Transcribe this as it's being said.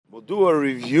We'll do a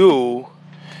review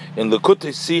in Likutei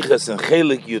Sichos and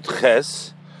Chelek Yud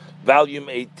Ches, volume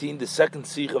 18, the second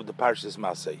Sikh of the Parshas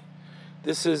Masei.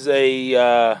 This is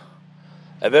a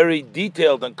very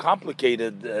detailed and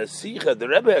complicated Sikha. The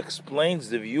Rebbe explains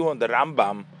the view on the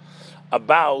Rambam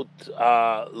about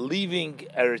leaving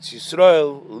Eretz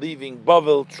Yisroel, leaving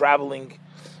Bavel, traveling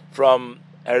from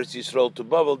Eretz Yisroel to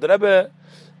Bavel. The Rebbe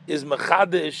is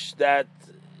mechadish that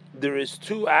there is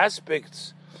two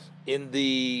aspects in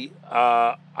the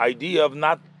idea of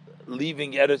not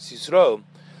leaving Eretz Yisroel,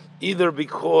 either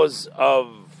because of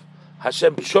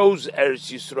Hashem chose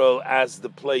Eretz Yisroel as the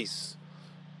place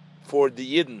for the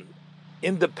Yidden,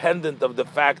 independent of the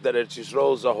fact that Eretz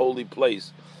Yisroel is a holy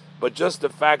place, but just the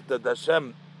fact that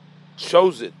Hashem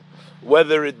chose it,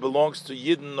 whether it belongs to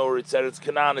Yidden or it's Eretz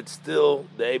Canaan, it's still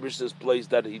the Eibishter's place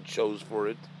that He chose for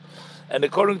it. And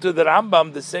according to the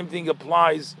Rambam, the same thing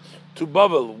applies to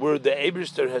Bavel, where the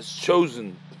Eibishter has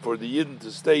chosen for the Yidden to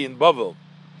stay in Bavel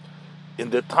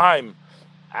in the time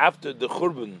after the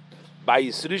Churban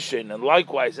Bayis Rishon, and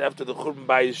likewise after the Churban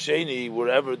Bayis Sheni,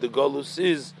 wherever the Golus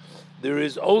is, there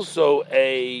is also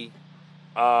a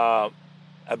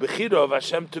bechira of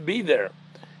Hashem to be there,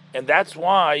 and that's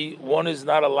why one is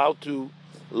not allowed to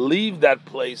leave that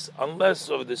place unless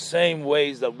of the same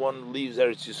ways that one leaves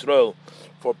Eretz Yisroel.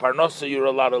 For Parnasa, you're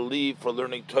allowed to leave. For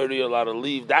learning Torah, you're allowed to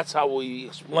leave. That's how we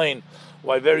explain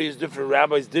why various different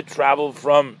rabbis did travel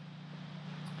from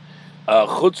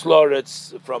Chutz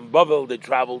La'aretz, from Bavel. They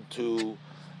traveled to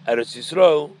Eretz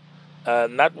Yisroel,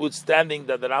 notwithstanding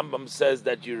that the Rambam says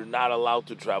that you're not allowed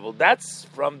to travel. That's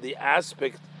from the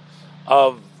aspect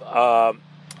of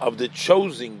the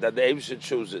choosing, that the Eibusha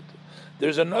chose it.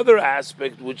 There's another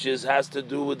aspect which has to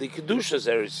do with the Kedushas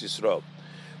Eretz Yisroel.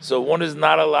 So one is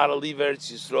not allowed to leave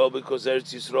Eretz Yisroel because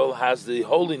Eretz Yisroel has the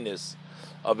holiness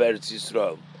of Eretz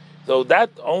Yisroel. So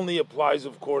that only applies,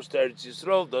 of course, to Eretz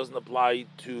Yisroel, doesn't apply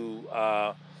to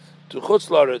Chutz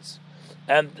La'aretz.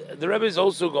 And the Rebbe is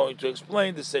also going to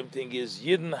explain the same thing is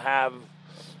Yidden have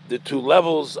the two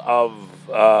levels of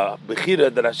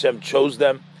Bechira that Hashem chose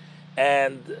them,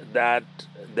 and that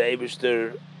the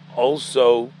Eibishter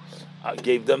also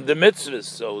gave them the mitzvahs,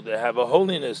 so they have a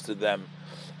holiness to them,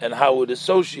 and how it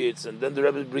associates. And then the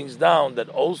Rebbe brings down that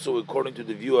also, according to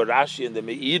the view of Rashi and the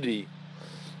Meiri,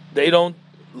 they don't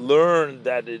learn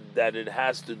that it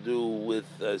has to do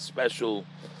with a special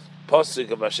posik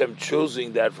of Hashem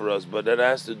choosing that for us, but it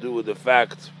has to do with the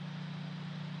fact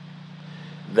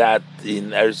that in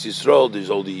Eretz Yisroel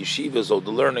there's all the yeshivas, all the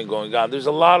learning going on. There's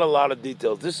a lot of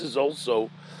details. This is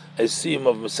also a theme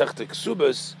of Masechta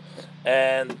Kesubos,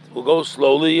 and we'll go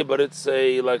slowly, but it's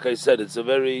like I said, it's a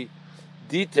very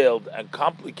detailed and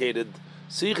complicated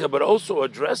sikha, but also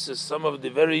addresses some of the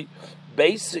very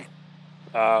basic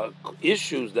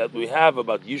issues that we have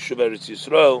about Yishuv Eretz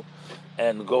Yisroel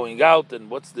and going out, and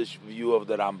what's the view of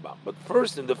the Rambam. But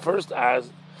first, in the first the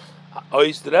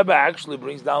Rebbe actually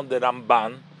brings down the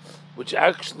Ramban, which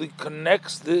actually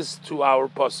connects this to our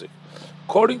pasuk.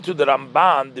 According to the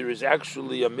Ramban, there is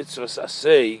actually a mitzvah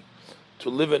Masei to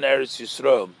live in Eretz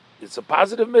Yisroel. It's a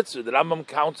positive mitzvah. The Rambam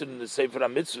counted in the Sefer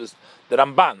HaMitzvahs, the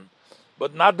Ramban,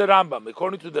 but not the Rambam.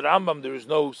 According to the Rambam, there is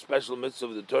no special mitzvah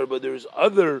of the Torah, but there is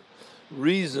other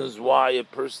reasons why a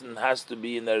person has to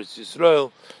be in Eretz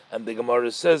Yisroel. And the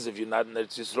Gemara says, if you're not in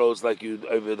Eretz Yisroel, it's like you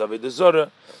over Avodah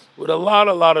Zarah, with a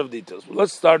lot of details. Well,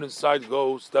 let's start inside,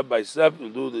 go step by step. We'll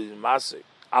do the Masei.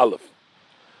 Aleph.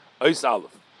 Ois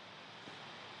Aleph.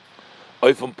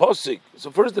 Oifum Posik. So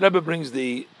first the Rebbe brings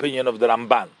the opinion of the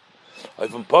Ramban.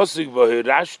 Oifum Posik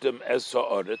v'hirashtem es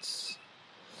ha'oretz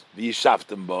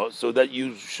v'yishaftem bo, so that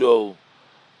you shall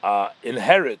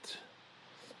inherit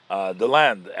the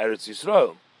land, Eretz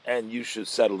Yisroel, and you should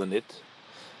settle in it.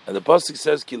 And the Pasuk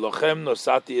says, Ki lochem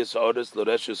nosati es ha'oretz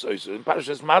l'reshes oisur. In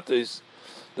Parashas Matos,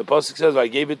 the Pasuk says, I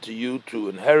gave it to you to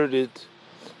inherit it,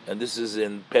 and this is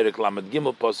in Perek Lamed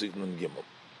Gimel, Pasuk Nun Gimel.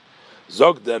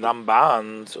 Zog the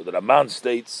Ramban, so the Ramban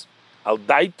states, Al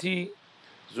daiti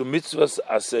zu mitzvahs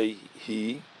asei.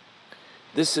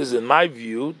 This is, in my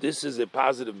view, this is a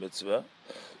positive mitzvah.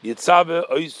 Yitzave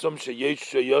oisom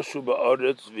sheyeshu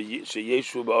ba'oretz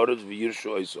sheyeshu ba'oretz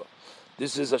v'yirshu oiso.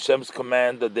 This is Hashem's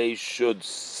command that they should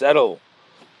settle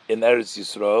in Eretz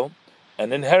Yisroel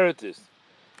and inherit it.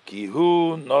 Ki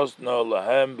hu nosno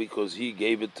lahem, because He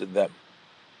gave it to them.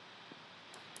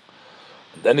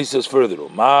 And then he says further,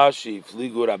 Ma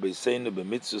sheifligu rabbeinu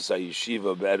b'mitzvos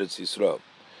hayeshiva b'Eretz Yisroel.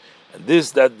 And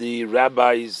this, that the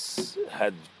rabbis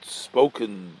had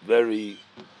spoken very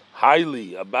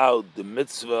highly about the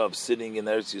mitzvah of sitting in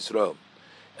Eretz Yisroel,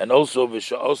 and also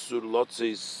v'sha'osur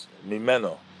lotzis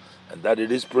mimeno, and that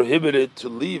it is prohibited to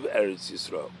leave Eretz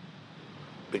Yisroel.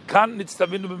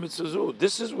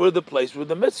 This is where the place where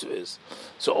the mitzvah is.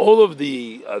 So all of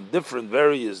the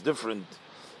various different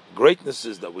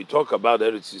greatnesses that we talk about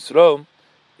Eretz Yisroel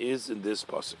is in this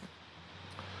pasuk.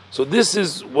 So this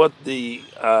is what the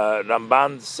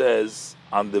Ramban says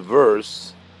on the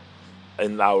verse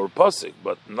in our pasuk.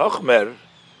 But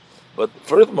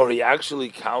furthermore, he actually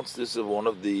counts this as one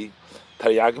of the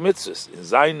Taryag mitzvahs in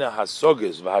Zayna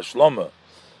Hasoges v'Hashloma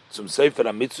zum Sefer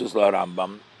HaMitzvos la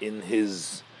Rambam, in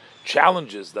his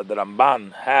challenges that the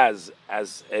Ramban has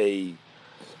as a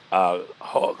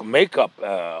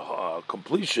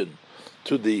completion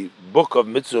to the book of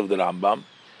mitzvah of the Rambam.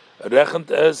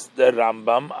 Rechent es der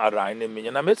Rambam arayin in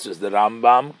minyan mitzvahs. The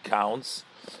Rambam counts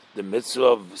the mitzvah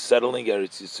of settling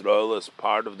Eretz Yisroel as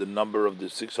part of the number of the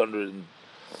 600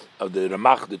 of the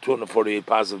Ramach, the 248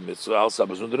 pas of mitzvah, al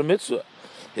sabas under the mitzvah.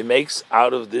 He makes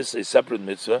out of this a separate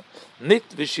mitzvah, nit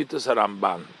vishitas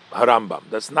harambam.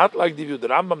 That's not like the view of the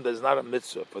Rambam. There's not a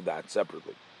mitzvah for that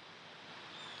separately.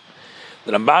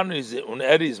 The Ramban is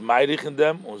meirich in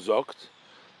them und sagt.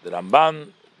 The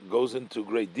Ramban goes into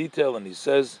great detail and he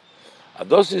says,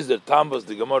 "Ados is the tambas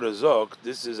the Gemara zok."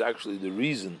 This is actually the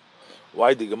reason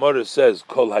why the Gemara says,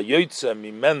 "Kol hayoytze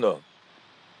mimeno,"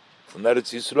 from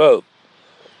Eretz Yisroel.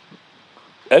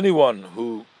 Anyone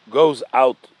who goes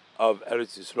out of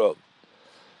Eretz Yisroel,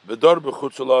 v'dor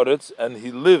b'chutz haaretz, and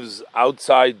he lives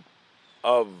outside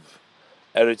of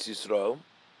Eretz Yisroel,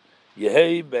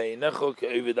 yehei beinecho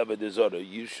ke'ovid aved zara.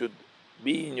 You should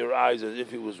be in your eyes as if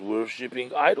he was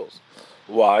worshipping idols.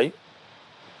 Why?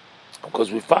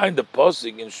 Because we find the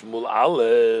posik in Shmuel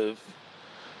Aleph,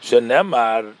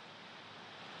 shenemar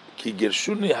ki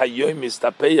gershuni hayoy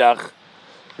mistapeach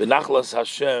benachlas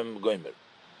Hashem goimer.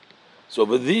 So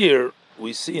over there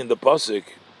we see in the posik.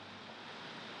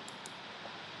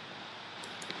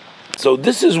 So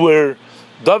this is where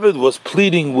David was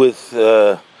pleading with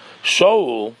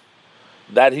Shaul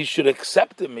that he should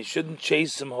accept him, he shouldn't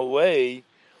chase him away.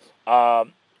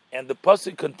 And the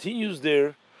pasuk continues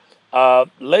there, that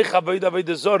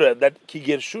ki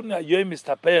gershuni hayoy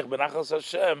mistapeach benachlas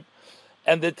Hashem,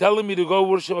 and they're telling me to go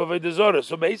worship Avodah Zarah.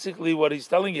 So basically what he's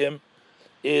telling him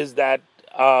is that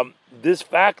this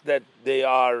fact that they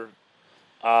are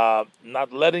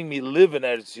not letting me live in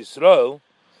Eretz Yisroel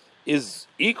is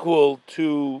equal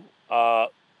to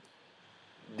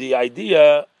the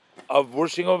idea of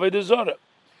worshiping Avodah Zarah.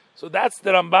 So that's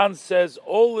the Ramban says,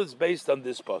 all is based on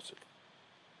this pasuk.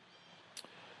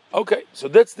 Okay, so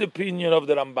that's the opinion of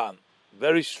the Ramban.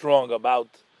 Very strong about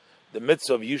the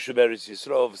mitzvah of Yishuv Eretz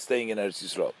Yisroel, of staying in Eretz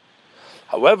Yisroel.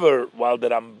 However, while the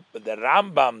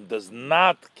Rambam does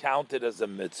not count it as a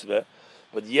mitzvah,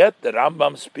 but yet the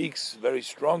Rambam speaks very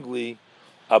strongly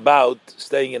about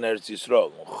staying in Eretz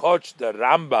Yisroel. The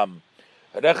Rambam,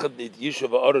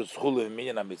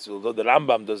 although the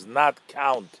Rambam does not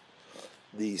count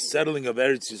the settling of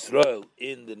Eretz Yisroel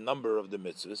in the number of the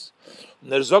mitzvahs,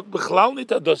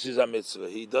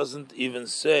 he doesn't even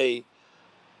say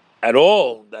at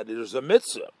all that it is a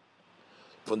mitzvah.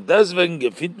 Von deswegen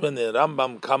findet man in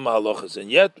Rambam kama halachas, and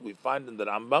yet we find in the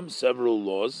Rambam several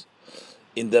laws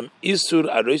in the Isur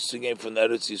Aroshigem from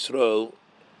Eretz Yisroel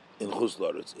in Chutz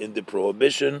La'aretz, in the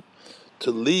prohibition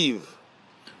to leave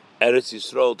Eretz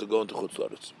Yisroel to go into Chutz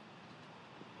La'aretz.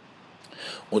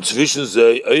 Und zwischen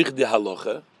sie euch die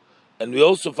halacha, and we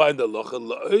also find the halacha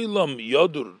la'olam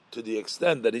yodur, to the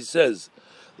extent that he says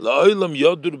la'olam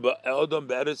yodur ba'adam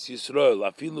be'eretz Yisroel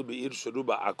afilu be'ir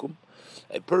sharuba akum.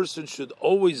 A person should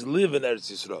always live in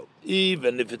Eretz Yisroel,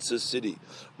 even if it's a city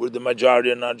where the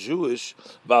majority are not Jewish.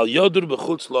 Val yodur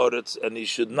b'chutz la'aretz, and he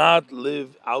should not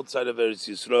live outside of Eretz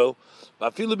Yisroel.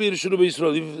 Afilu be'ir sharuba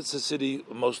Yisroel, even if it's a city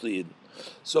mostly Eden.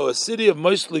 So a city of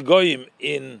mostly goyim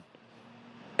in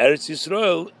Eretz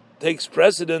Yisroel takes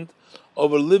precedent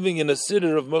over living in a city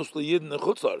of mostly Yidden and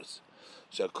Chutz La'aretz.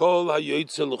 Shakol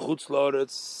hayoytze l'chutz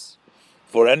la'aretz,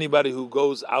 for anybody who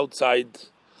goes outside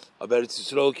of Eretz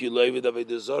Yisroel, ki lo'evid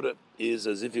avodah zarah, is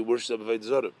as if he worships avodah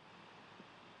zarah.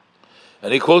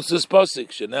 And he quotes this pasuk,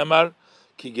 shenemar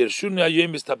ki gershuni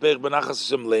hayoyim mistapeach benachas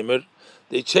Hashem lemer.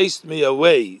 They chased me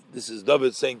away. This is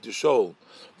David saying to Shaul,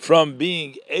 from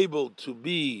being able to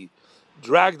be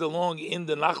dragged along in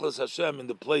the Nachlas Hashem, in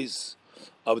the place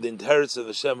of the inheritance of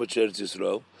Hashem, which is Eretz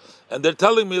Yisroel, and they're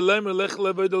telling me,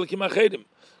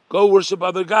 go worship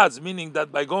other gods, meaning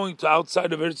that by going to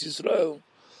outside of Eretz Yisroel,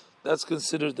 that's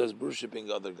considered as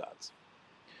worshipping other gods.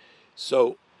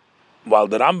 So, while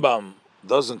the Rambam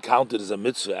doesn't count it as a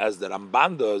mitzvah as the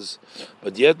Ramban does,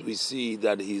 but yet we see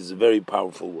that he's a very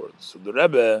powerful word. So the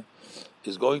Rebbe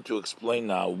is going to explain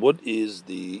now what is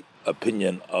the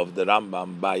opinion of the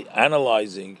Rambam by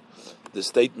analyzing the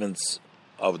statements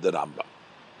of the Rambam.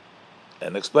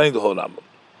 and explaining the whole Rambam.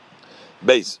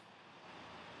 Base.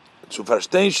 To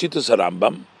verstehen Shittas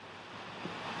Rambam,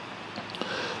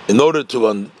 in order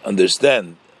to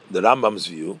understand the Rambam's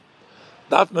view,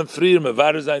 darf man früher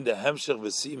mevarer sein der Hemshech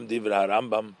v'siyum divrei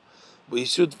Rambam. We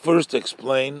should first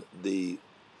explain the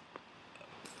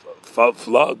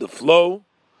flow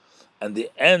and the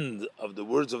end of the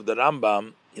words of the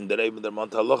Rambam in the Rebbe der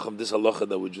Mont Halachim, this halacha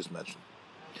that we just mentioned.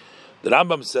 The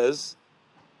Rambam says,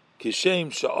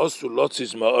 "Kishem she'asur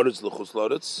lotzis ma'aretz l'chutz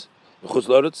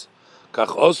loretz,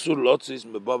 kach asur lotzis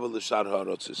mebavel l'shar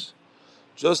ha'aretzis."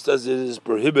 Just as it is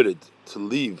prohibited to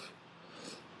leave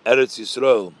Eretz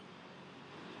Yisroel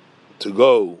to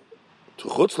go to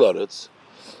chutz loretz,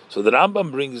 so the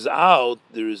Rambam brings out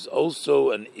there is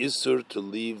also an isur to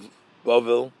leave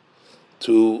Bavel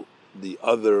to the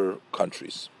other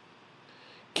countries.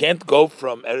 Can't go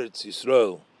from Eretz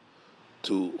Yisroel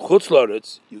to chutz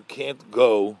loretz. You can't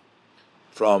go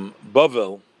from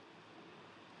Bavel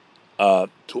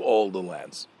to all the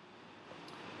lands.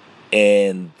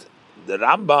 And the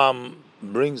Rambam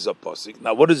brings a pasuk.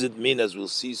 Now, what does it mean? As we'll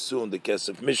see soon, the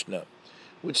Kesef Mishnah,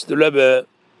 which the Rebbe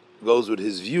goes with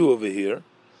his view over here,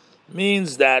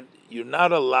 means that you're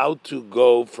not allowed to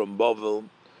go from Bavel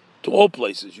to all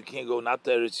places. You can't go not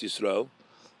to Eretz Yisroel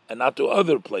and not to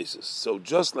other places. So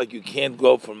just like you can't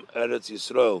go from Eretz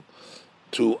Yisroel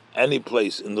to any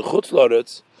place in the Chutz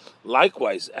Loretz,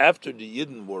 likewise, after the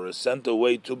Yidden were sent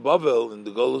away to Bavel, in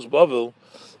the Golus Bavel,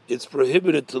 it's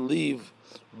prohibited to leave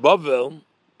Bavel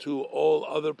to all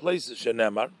other places,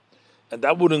 Shenemar, and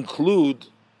that would include,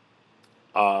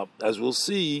 as we'll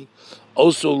see,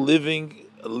 also leaving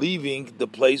the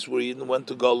place where Yidden went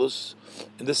to Golus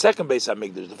in the second Beis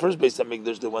HaMikdash. The first Beis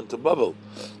HaMikdash, they went to Bavel,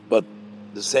 but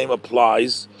the same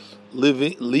applies,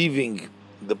 leaving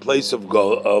the place of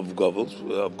Golus,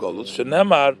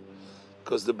 Shenemar,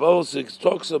 because the Bible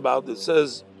talks about, it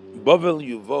says, Bavel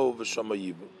Yuvo v'Shama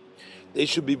Yivu. They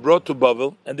should be brought to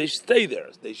Bavel, and they stay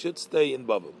there. They should stay in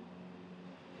Bavel.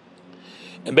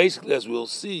 And basically, as we'll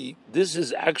see, this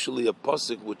is actually a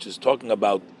pasuk which is talking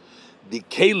about the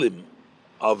kelim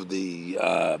of the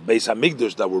Beis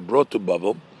HaMikdash that were brought to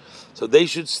Bavel, so they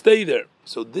should stay there.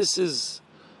 So this is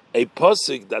a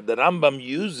pasuk that the Rambam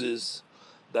uses,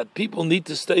 that people need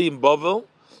to stay in Bavel,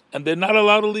 and they're not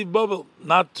allowed to leave Bavel,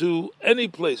 not to any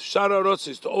place, Shar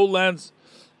HaRotzis, to all lands,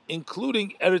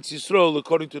 including Eretz Yisroel,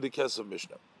 according to the Kesef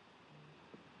Mishnah.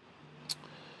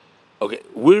 Okay,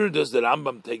 where does the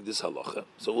Rambam take this halacha?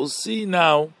 So we'll see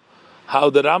now how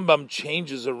the Rambam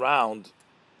changes around,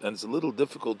 and it's a little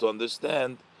difficult to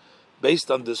understand, based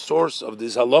on the source of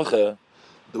this halacha,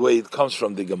 the way it comes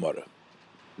from the Gemara.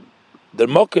 The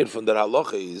mokir from the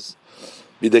halacha is,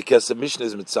 the Kesef Mishnah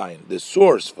is Mitzayin. The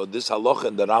source for this halacha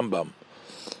in the Rambam,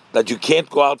 that you can't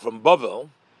go out from Bavel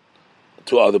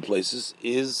to other places,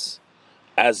 is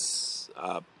as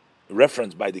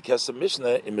referenced by the Kesef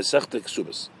Mishnah in Masechta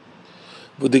Ksubas.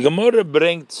 But the Gemara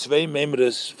brings two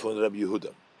memres from Rabbi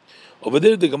Yehuda. Over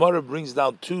there, the Gemara brings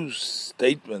down two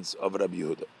statements of Rabbi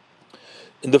Yehuda.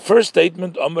 In the first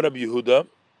statement, Amar Rabbi Yehuda,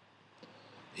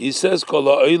 he says, Kol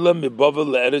ha'olam miBavel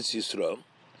le'Eretz Yisroel.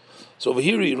 So over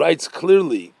here he writes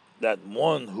clearly that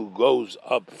one who goes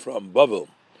up from Bavel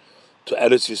to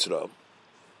Eretz Yisroel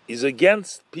is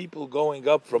against people going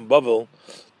up from Bavel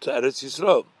to Eretz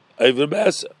Yisroel. Eiver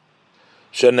Be'asa.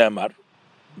 Shenemar.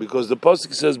 Because the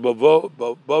pasuk says, Bavel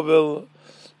Yuvov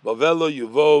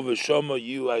v'Shama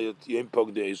Yu Yem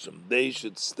Pog De'esum. They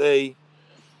should stay,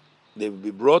 they will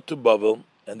be brought to Bavel,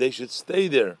 and they should stay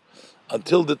there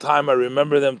until the time I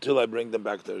remember them, till I bring them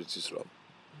back to Eretz Yisroel.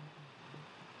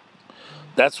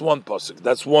 That's one pasuk.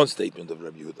 That's one statement of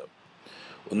Rabbi Yehuda.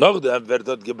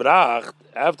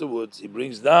 Afterwards, he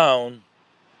brings down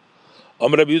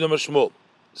Rabbi Yehuda Mashmul.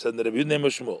 Said Rabbi Yehuda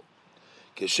Mashmul,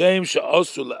 Keshem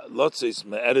she'asu lotzis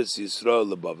me'eretz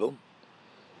Yisrael leBavel,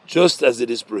 just as it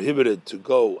is prohibited to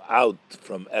go out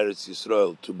from Eretz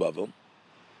Yisrael to Bavel,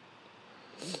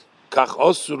 kach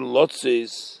asur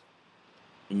lotzis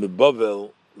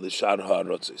meBavel l'shar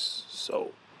ha'arotzis.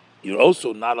 So you're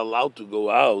also not allowed to go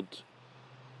out.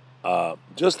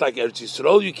 Just like Eretz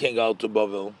Yisroel, you can't go out to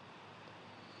Bavel.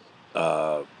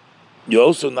 You're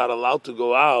also not allowed to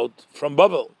go out from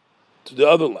Bavel to the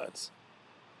other lands.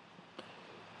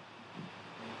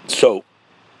 So,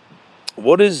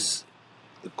 what is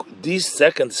this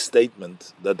second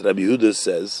statement that Rabbi Yehuda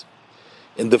says?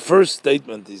 In the first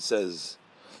statement, he says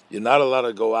you're not allowed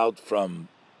to go out from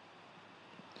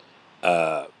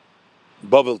Bavel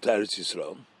to Eretz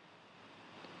Yisroel,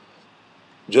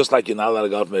 just like you're not allowed to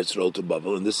go out from Eretz Yisroel to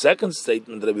Bavel. In the second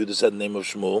statement, Rabbi Yehuda said in the name of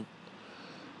Shmuel,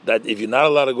 that if you're not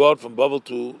allowed to go out from Bavel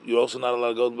to, you're also not allowed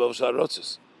to go to Bavel Shar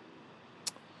Rotzis.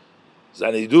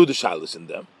 Zanidu the Shalos in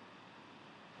them.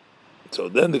 So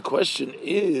then the question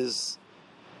is,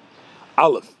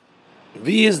 Aleph,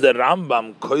 wie is the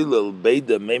Rambam koilel beide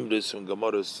memres from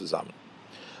Gemaras zusammen?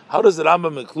 How does the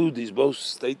Rambam include these both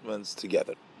statements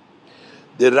together?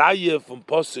 The Raya from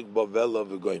Posik Bavela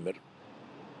v'Goymer.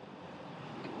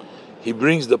 He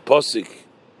brings the Posik,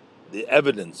 the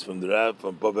evidence from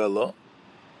Bavela.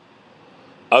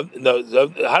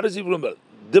 How does he remember?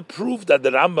 The proof that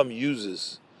the Rambam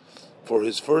uses for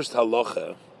his first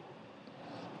halacha,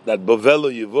 that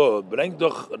Bavela Yuvo, bring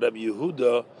doch Rabbi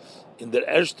Yehuda in the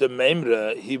Erste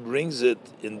Memre, he brings it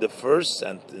in the first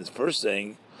sentence, first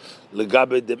saying,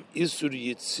 Legabe dem Isur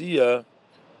Yitzia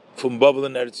from Bavel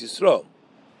and Eretz Yisroel.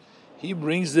 He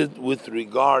brings it with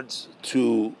regards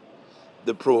to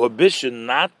the prohibition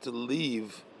not to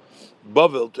leave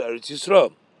Bavel to Eretz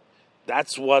Yisroel.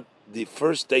 That's what the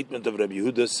first statement of Rabbi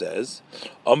Yehuda says.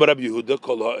 Amar Rabbi Yehuda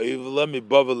kol ha'ivla mi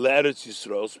Bavel le'Eretz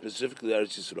Yisroel, specifically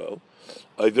Eretz Yisroel,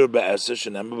 over be'eser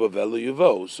shenem Bavel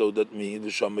yuvo. So that means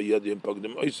v'shama yadim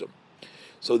pagdim oisam.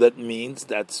 So that means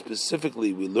that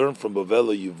specifically we learn from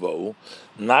Bavel yuvo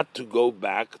not to go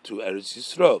back to Eretz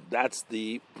Yisroel. That's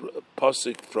the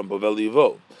pasuk from Bavel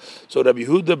yuvo. So Rabbi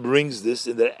Yehuda brings this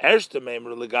in the Erste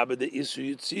Meimer legabe the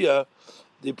Isu Yitzia,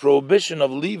 the prohibition of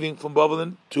leaving from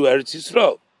Babylon to Eretz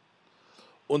Yisroel.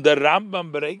 And the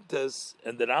Rambam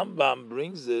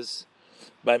brings this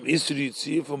by Isur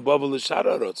Yitzia from Babylon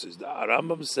Shara Rotzis. The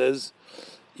Rambam says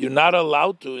you're not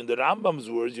allowed to, in the Rambam's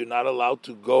words, you're not allowed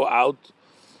to go out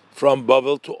from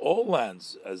Babel to all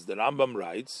lands, as the Rambam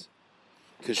writes.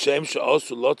 Kashem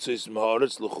she'osu lotzis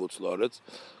me'oretz l'chutz l'oretz,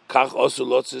 kach osu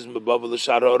lotzis me'Babel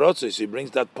Shara Rotzis. He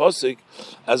brings that posik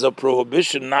as a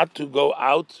prohibition not to go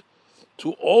out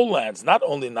to all lands, not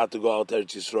only not to go out to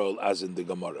Eretz Yisroel, as in the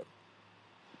Gemara.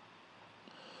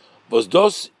 Was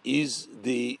das is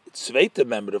the zweite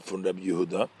member from Rabbi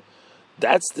Yehuda.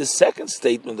 That's the second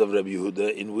statement of Rabbi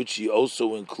Yehuda, in which he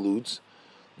also includes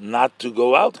not to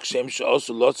go out. Kshem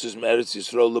she'osu lotzis me'Eretz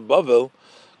Yisroel leBavel,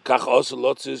 kach osu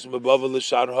lotzis me'Bavel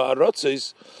l'shar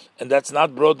ha'arotzis, and that's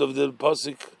not brought of the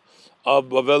pasuk of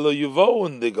Bavel Yuvo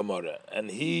in the Gemara.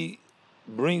 And he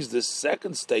brings the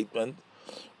second statement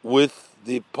with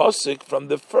the pasuk from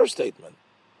the first statement.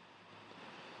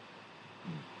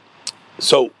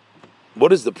 So,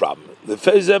 what is the problem? So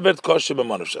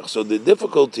the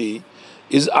difficulty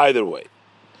is either way.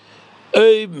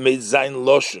 When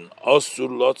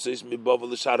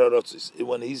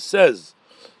he says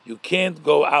you can't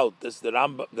go out, that's the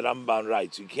Rambam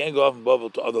writes, you can't go out from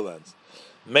Bavel to other lands.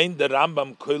 Main the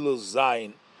Rambam koilel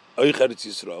zayin oich Eretz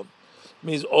Yisroel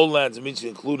means all lands, means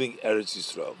including Eretz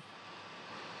Yisroel.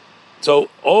 So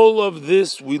all of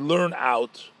this we learn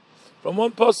out from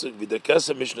one pasuk. The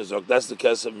Kesef Mishnah Zok, that's the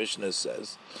Kesef Mishnah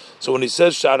says. So when he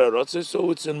says Shara Rotzeh, so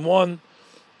it's in one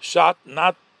shot,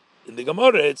 not in the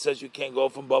Gemara. It says you can't go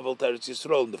from Bavel to Eretz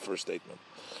Yisroel in the first statement,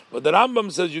 but the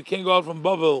Rambam says you can't go out from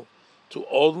Bavel to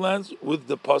all lands with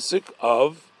the pasuk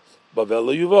of Bavel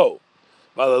Yuvo.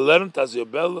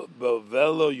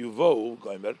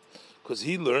 Because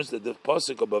he learns that the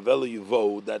pasuk of Bavel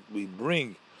Yuvo that we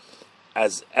bring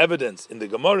as evidence in the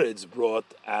Gemara, it's brought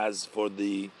as for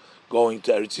the going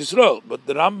to Eretz Yisroel. But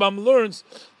the Rambam learns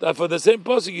that for the same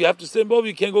pasuk you have to stay in Bavel,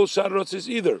 you can't go Shar Rotzis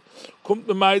either. Kumt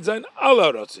b'mayit zayin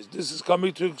ala Rotzis. This is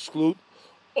coming to exclude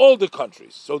all the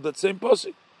countries. So that same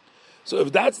pasuk. So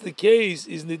if that's the case,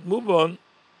 isn't it move on?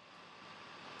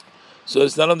 So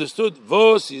it's not understood.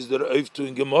 Vos is the Reif to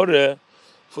in Gemara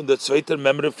from the zweiter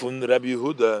Memre from Rabbi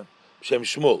Yehuda Shem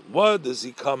Shmuel. What does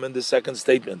he come in the second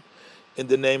statement? In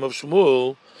the name of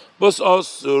Shmuel, vos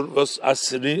asur, vos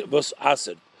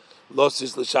aser,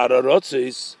 losis l'shara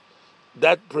rotzis,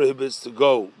 that prohibits to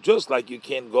go, just like you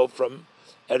can't go from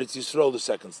Eretz Yisroel, the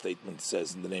second statement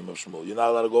says in the name of Shmuel. You're not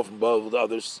allowed to go from Bavel to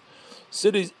other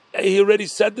cities. He already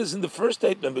said this in the first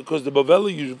statement, because the Bavel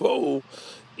Yishvo,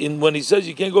 when he says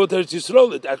you can't go to Eretz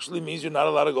Yisroel, it actually means you're not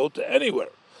allowed to go to anywhere.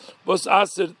 Vos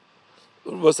aser,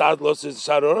 vos ad losis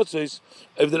l'shara rotzis,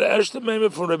 if the Erste Meimer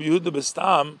from Rabbi Yehuda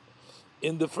Bestam,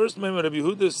 in the first Meimer, Rabbi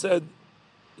Yehuda said,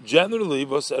 generally,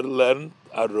 was learned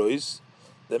arois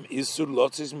them isur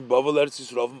lotzis bavel Eretz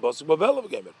Yisroel from pasuk Bavel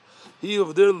Gamer. He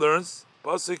over there learns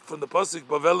pasuk from the pasuk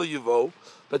Bavel Yuvo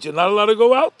that you're not allowed to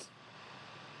go out.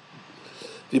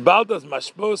 The baldas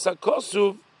mashpo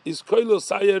sakosuv is koilo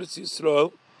say Eretz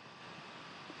Yisroel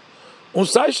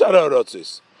unsay shara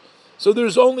rotzis. So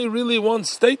there's only really one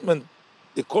statement,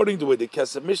 according to the way the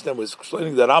Kesef Mishnah was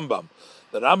explaining the Rambam.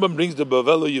 The Rambam brings the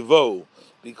Bavel Yuvo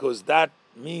because that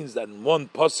means that in one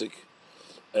pasuk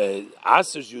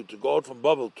asks you to go out from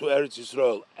Bavel to Eretz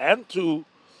Yisroel and to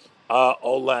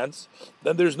all lands,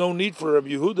 then there's no need for Rabbi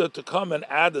Yehuda to come and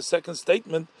add a second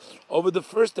statement over the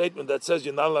first statement that says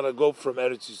you're not allowed to go from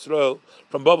Eretz Yisroel,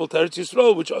 from Babel to Eretz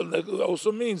Yisroel, which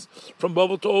also means from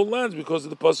Babel to all lands, because of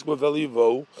the pasuk of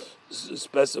Elivo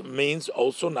means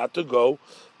also not to go,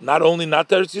 not only not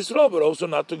to Eretz Yisroel, but also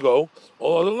not to go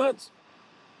all other lands.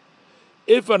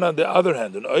 If, on the other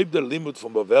hand, an oib der limud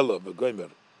from Bavela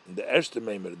begoimer in the erste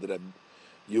meimer that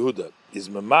Yehuda is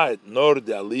memayit nor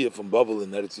the aliyah from Babel in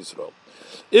Eretz Yisroel.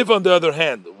 If, on the other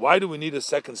hand, why do we need a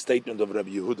second statement of Rabbi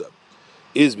Yehuda?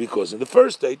 Is because in the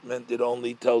first statement it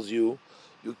only tells you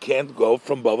can't go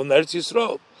from Babel in Eretz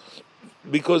Yisroel,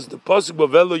 because the pasuk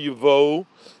Bavela Yuvo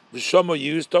V'Shama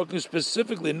Yu is talking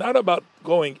specifically not about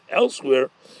going elsewhere,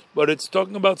 but it's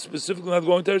talking about specifically not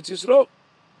going to Eretz Yisroel.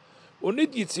 Und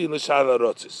nicht Yitzi l'shar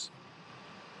ha'rotzis.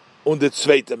 Und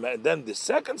then the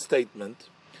second statement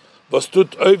was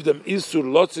tut auf dem Isur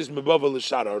lotzis mebavel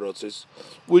l'shar ha'rotzis,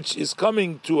 which is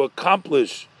coming to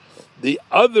accomplish the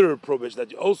other prohibition that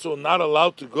you're also not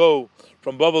allowed to go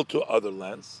from Babel to other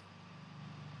lands.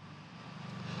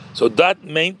 So that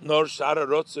meant nor shar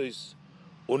ha'rotzis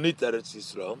unit Eretz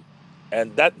Yisrael,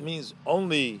 and that means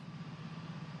only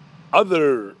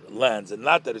other lands and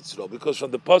not Eretz Yisrael, because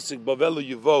from the pasuk Bavelu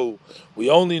Yuvo, we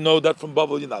only know that from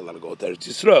Babel you're not allowed to go to Eretz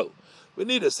Yisrael. We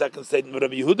need a second statement of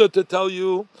Rabbi Yehuda to tell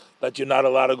you that you're not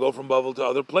allowed to go from Babel to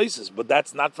other places, but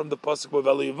that's not from the pasuk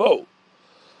Bavelu Yuvo.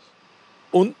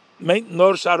 Und meint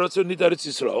nor sharotzu nit Eretz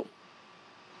Yisrael,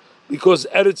 because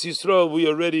Eretz Yisrael we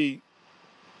already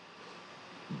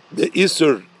the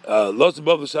Isur lost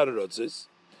above the sharotzes.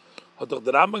 Hat doch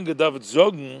der Rambam gedacht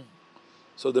sagen,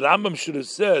 so the Rambam should have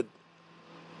said,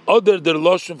 oder der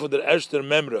Loshon for der erster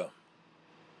Memra,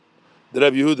 the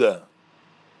Rabbi Yehuda.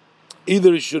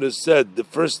 Either he should have said the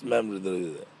first Memra,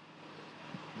 the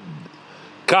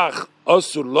Kach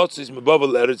Osur Lotzis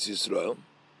Mebavel Eretz Yisrael.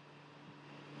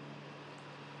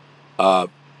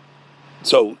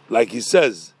 So, like he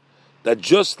says, that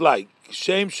just like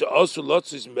Shem She'osur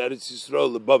Lotzis Meretz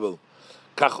Yisrael Lebabel,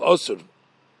 Kach Osur,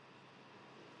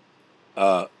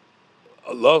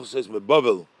 Allah says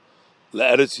Mebavel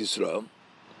LeEretz Yisrael.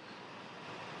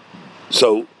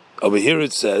 So over here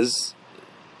it says,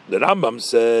 the Rambam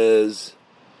says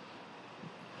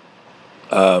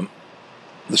the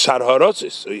Shar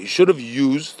HaRotzis. So he should have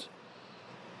used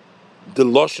the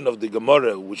Lashon of the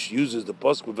Gemara, which uses the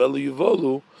pasuk Bavelu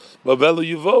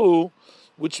Yuvolu,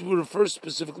 which refers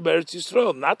specifically to Eretz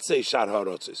Yisrael, not say Shar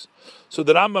HaRotzis. So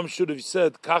the Rambam should have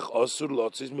said Kach Osur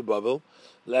Lotzis Mebavel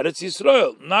L'Eretz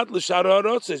Yisrael, not L'Shar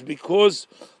HaRotzis, because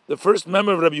the first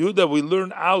member of Rabbi Yehuda we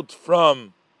learn out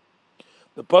from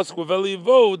the pasuk of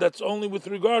Elivo, that's only with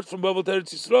regard from Babel to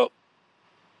Eretz Yisrael.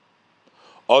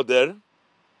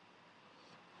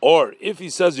 Or if he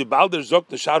says Yibalder Zok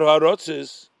the Shar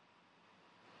HaRotzis,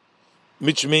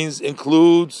 which means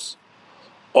includes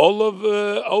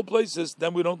all places,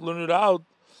 then we don't learn it out.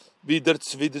 Wie der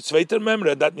zweiter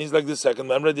Memre, that means like the second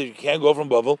Memre, that you can't go from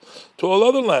Babel to all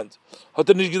other lands. Hat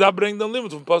nicht gedacht bring the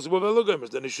limit from pasuk Bavela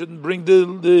Gomers, then he shouldn't bring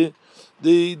the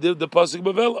pasuk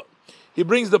Bavela. He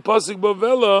brings the pasuk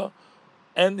Bavela,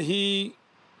 and he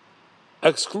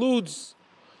excludes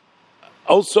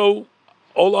also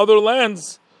all other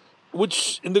lands,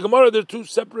 which in the Gemara there are two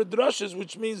separate drushes,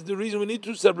 which means the reason we need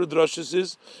two separate drushes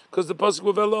is because the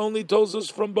pasuk Bavela only tells us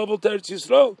from Babel to Eretz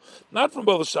Yisrael, not from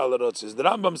Babel Shar HaRotzis. The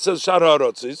Rambam says Shar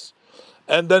HaRotzis,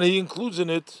 and then he includes in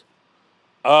it,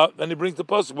 and he brings the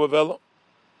pasuk Bavela.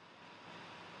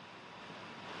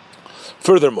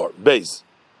 Furthermore, Beis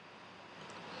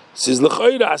says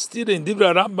l'chayra astira in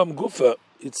divra Rambam gufa.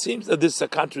 It seems that this is a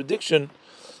contradiction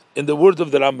in the word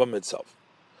of the Rambam itself.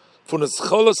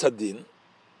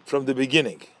 From the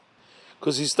beginning,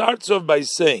 because he starts off by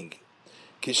saying,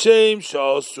 just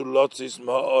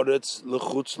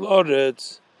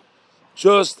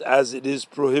as it is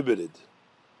prohibited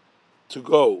to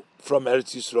go from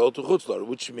Eretz Yisroel to Chutz La'aretz,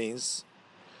 which means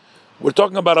we're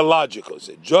talking about a logical.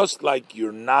 Just like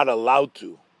you're not allowed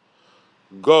to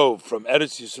go from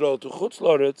Eretz Yisroel to Chutz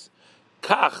La'aretz,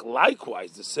 Kach,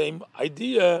 likewise, the same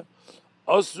idea,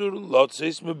 Asur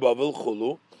Lotzis Mebavel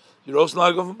Chulu, you're also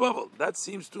not going from Babel. That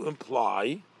seems to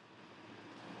imply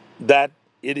that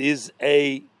it is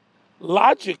a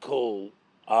logical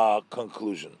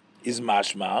conclusion. Is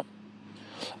mashma,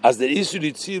 as the Isur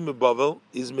Yitzir Mebavel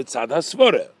is mitzad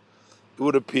hasvara. It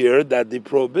would appear that the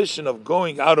prohibition of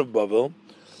going out of Babel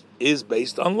is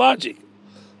based on logic.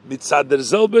 Mitzad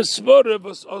derzelbe svara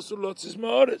was also lotzis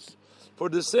ma'aretz. For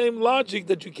the same logic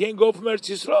that you can't go from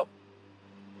Eretz Yisrael.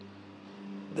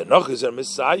 The Nochis are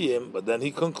Masei, but then he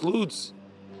concludes,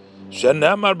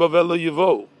 Shenamar Bavelo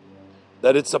Yuvo,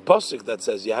 that it's a pasuk that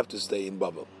says you have to stay in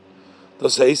Babel.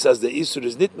 Das heißt, as the Isur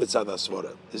is nit mitzad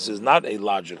Asvara. This is not a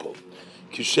logical.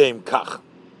 Kishem kach.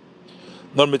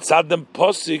 Nor mitzad dem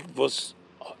Posik was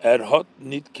hot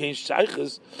nit kein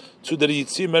Sheiches to the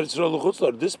Yitzim Eretz Yisroel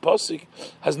L'chutzlar. This Posik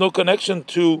has no connection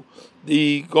to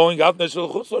the going out in Eretz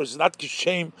Yisroel L'chutzlar. It's not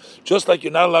Kishem, just like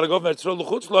you're not allowed to go in Eretz Yisroel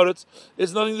L'chutzlar.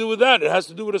 It's nothing to do with that. It has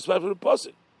to do with respect for the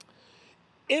Posik.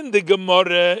 In the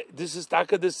Gemara, this is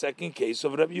Taka, the second case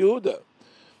of Rabbi Yehuda.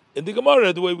 In the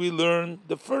Gemara, the way we learn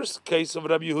the first case of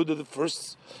Rabbi Yehuda, the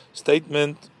first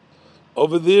statement,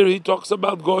 over there he talks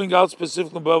about going out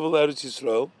specifically in Bavel Eretz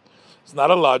Yisrael. It's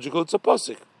not a logical, it's a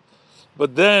pasuk.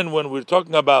 But then when we're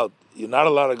talking about you're not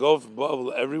allowed to go from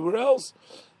Bavel everywhere else,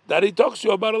 that he talks to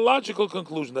you about a logical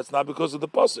conclusion. That's not because of the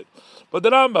pasuk. But the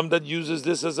Rambam that uses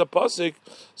this as a pasuk,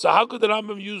 so how could the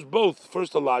Rambam use both?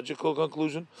 First a logical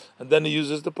conclusion, and then he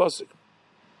uses the pasuk.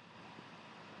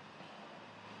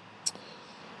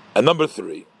 And number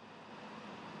 3,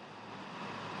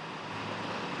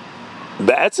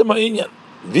 Be'etzem ha'inyan.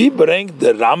 We bring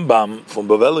the Rambam from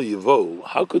Bavel Yevo.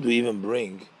 How could we even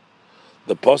bring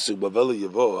the pasuk Bavel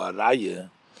Yevo, a raya,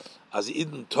 as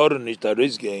Yidden Torah nicht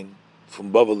arizgein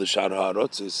from Bavel l'shar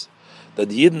ha'arotzis, that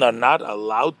the Yidden are not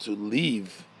allowed to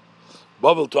leave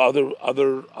Bavel to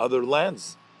other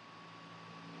lands.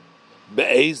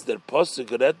 Be'ez der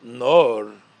pasuk ret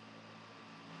nor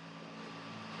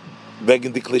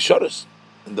wegen the klishoros.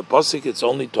 In the pasuk, it's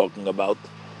only talking about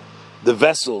the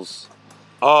vessels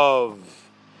of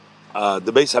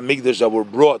the Beis Hamikdash that were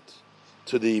brought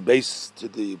to the base to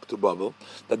Bavel,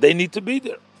 that they need to be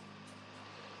there.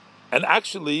 And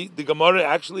actually, the Gemara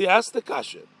actually asked the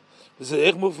kasha. This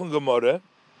is Echmu from Gemara,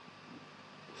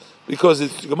 because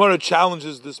the Gemara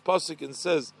challenges this pasuk and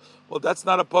says, "Well, that's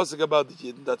not a pasuk about the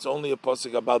Yidden. That's only a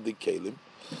pasuk about the Kelim."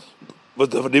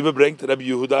 But the Rebbe brings Rabbi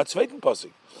Yehuda zweiten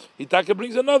pasuk. Hitaka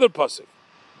brings another pasuk.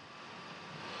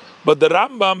 But the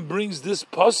Rambam brings this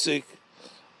pasuk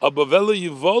of Bavela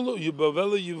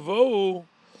Yivohu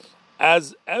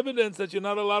as evidence that you're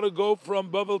not allowed to go from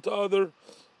Bavel to other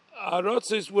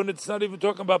Aratzis when it's not even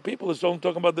talking about people, it's only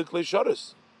talking about the Klei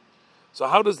Sharis. So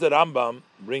how does the Rambam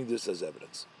bring this as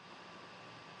evidence?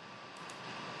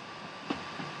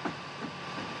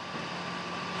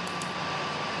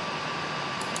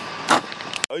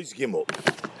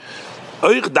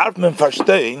 Euch darf man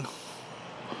verstehen,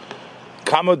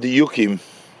 kamo diyukim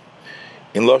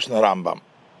in Loshen Rambam.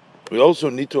 We also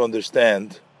need to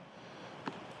understand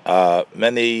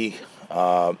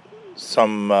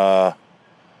some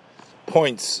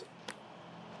points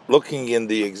looking in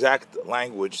the exact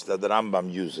language that the Rambam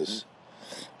uses.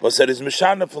 Was there is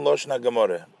Mishana from Loshen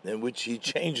Gemara, in which he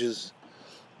changes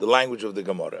the language of the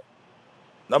Gemara.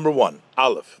 Number 1,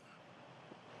 Aleph.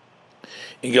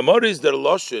 In Gemara is der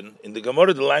Loshen, in the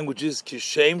Gemara the language is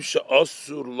Kishem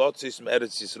she'osur lotzis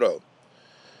me'eretz Yisroel.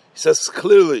 He says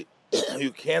clearly,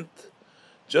 you can't,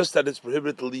 just that it's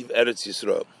prohibited to leave Eretz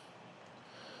Yisroel.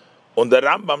 On the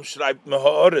Rambam schreibt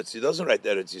me'ha'oretz, he doesn't write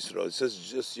Eretz Yisroel, he says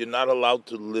just you're not allowed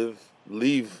to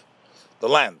leave the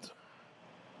land.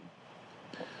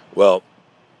 Well,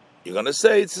 you're going to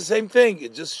say it's the same thing,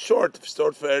 it's just short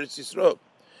for Eretz Yisroel.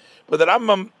 But the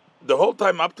Rambam, the whole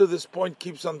time up to this point,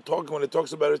 keeps on talking. When he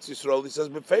talks about Eretz Yisroel, he says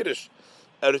beferish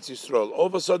Eretz Yisroel. All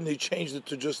of a sudden, he changed it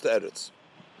to just the Eretz.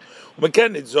 Man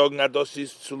kann nicht sagen, das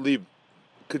ist zu lieb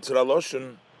Kitzra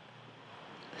Loshen,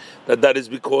 that is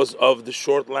because of the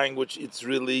short language. It's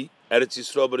really Eretz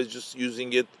Yisroel, but it's just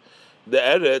using it, the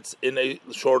Eretz, in a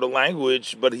shorter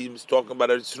language. But he's talking about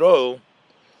Eretz Yisroel,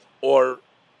 or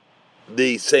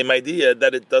the same idea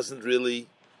that it doesn't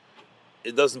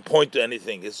point to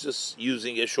anything. It's just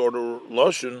using a shorter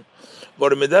lashon.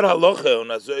 But in the halacha,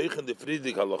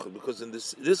 because in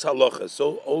this halacha,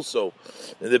 so also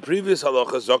in the previous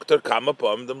halacha, Zokter Kama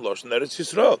Pam Dem Lashon Eretz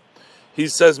Yisrael. He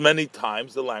says many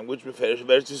times the language Beferish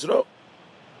Eretz Yisrael.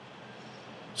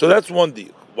 So that's one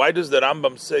deal. Why does the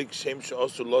Rambam say Shem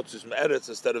She'osur Lotzis Me'eretz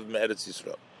instead of Me'eretz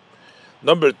Yisrael?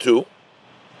 Number 2,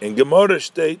 in Gemara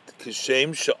state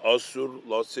Kishem She'osur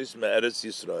Lotzis Me'eretz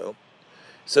Yisrael.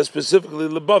 Says specifically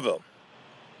Lebavel.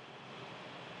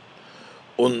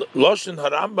 Und Loshen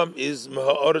Harambam is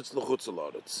Meha'oretz L'chutz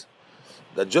L'oretz.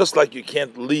 That just like you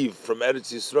can't leave from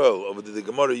Eretz Yisrael, over the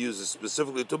Gemara uses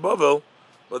specifically to Bavel,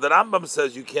 but the Rambam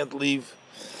says you can't leave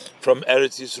from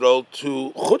Eretz Yisrael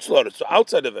to Chutz L'oretz, so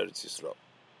outside of Eretz Yisrael.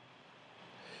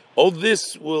 All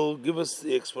this will give us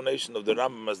the explanation of the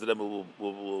Rambam as the Rebbe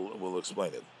will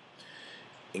explain it.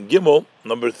 In Gimel,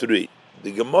 number 3,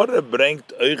 the Gemara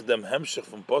bringt euch dem Hemshech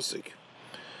from Posik.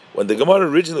 When the Gemara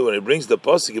originally, when it brings the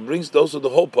Posik, it brings also the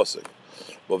whole Posik.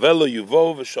 Bavelo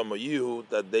Yuvo v'Shamayihu,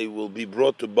 that they will be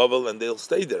brought to Bavel and they'll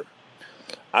stay there.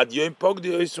 Ad Yom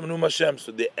Pogdi Oisum Num Hashem,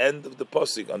 so the end of the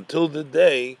pasuk, until the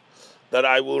day that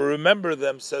I will remember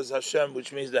them, says Hashem,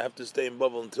 which means they have to stay in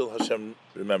Bavel until Hashem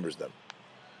remembers them.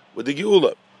 With the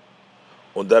Geula.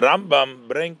 Und der Rambam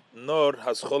bringt nur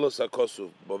Hascholos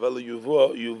HaKosuv, Bavel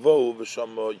Yuvo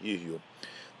V'Shamo Yihu.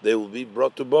 They will be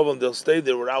brought to Bavel and they'll stay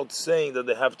there without saying that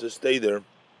they have to stay there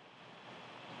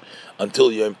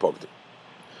until Yom Pogdi.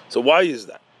 So why is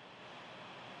that?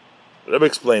 Rebbe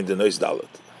explained in Ois Dalet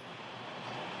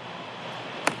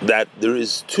that there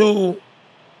is two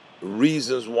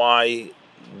reasons why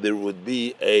there would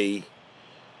be a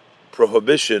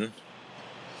prohibition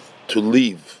to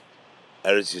leave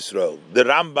Eretz Yisroel. The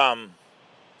Rambam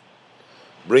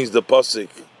brings the pasuk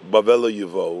Bavelo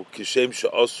Yuvo Kishem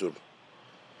She'osur.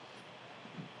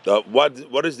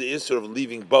 What is the issue of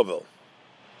leaving Bavel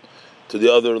to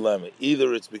the other lamb?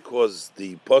 Either it's because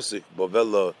the pasuk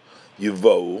Bavelo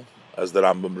Yuvo, as the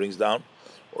Rambam brings down,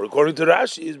 or according to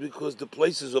Rashi, is because the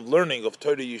places of learning of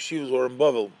Torah yeshivas were in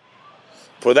Bavel.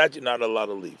 For that, you're not allowed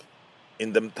to leave.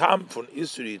 In the tam von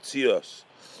Isuri Tzios,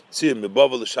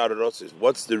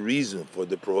 what's the reason for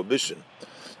the prohibition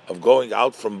of going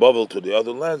out from Bavel to the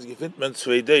other lands?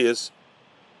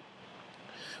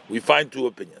 We find two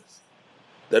opinions.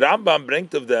 The Rambam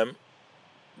brings of them.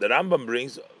 The Rambam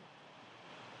brings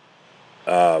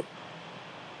of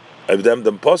them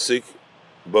the posik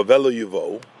Bavelo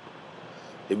Yuvo.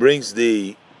 He brings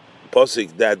the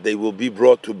posik that they will be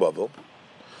brought to Bavel.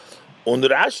 Und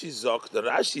Rashi sagt, the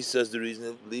Rashi says the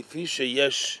reason Lifisha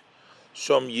Yesh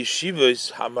Shom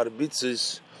Yeshivas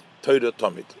Hamarbitzis Torah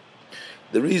Tomit.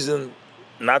 The reason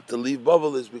not to leave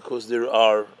Bavel is because there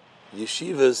are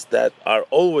yeshivas that are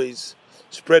always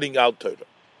spreading out Torah.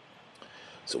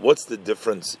 So what's the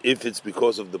difference if it's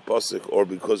because of the pasuk or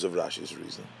because of Rashi's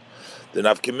reason? The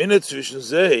nafkeminah zwischen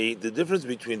zei, the difference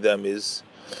between them is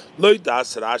Lo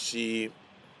das Rashi.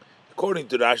 According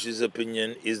to Rashi's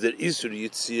opinion, is that Isur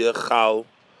Yitzia Chal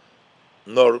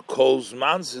nor calls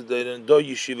Mansidin do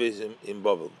yeshivas in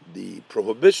Bavel. The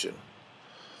prohibition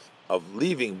of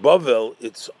leaving Bavel,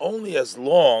 it's only as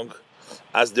long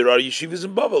as there are yeshivas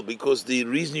in Bavel, because the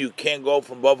reason you can't go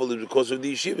from Bavel is because of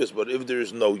the yeshivas. But if there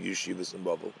is no yeshivas in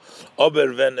Bavel,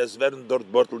 aber wenn es werden dort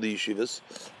bortel the yeshivas,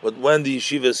 but when the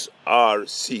yeshivas are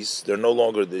ceased, they're no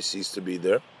longer, they cease to be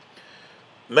there.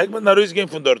 Megman naruis game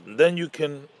from dort, then you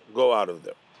can go out of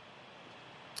there.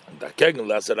 Dakegen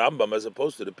las Rambam, as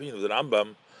opposed to the opinion of the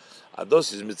Rambam,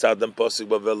 ados is mitzadam posik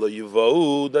bavelo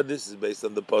yuvau, that this is based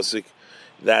on the posik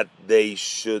that they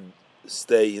should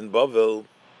stay in Bavel,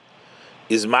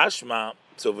 is mashma.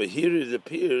 So over here it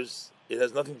appears it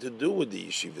has nothing to do with the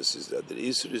yeshivas. Is that the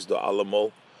Isur is the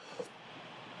alamol?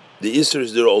 The Isur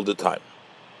is there all the time.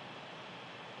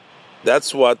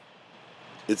 That's what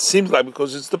it seems like,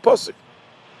 because it's the posik.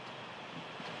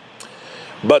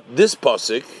 But this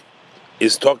pasuk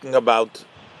is talking about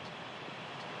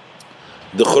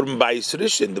the Churban Bayis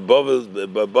Rishon, the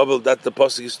Bavel that the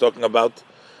pasuk is talking about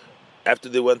after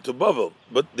they went to Bavel.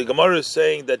 But the Gemara is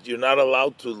saying that you're not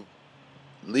allowed to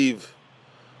leave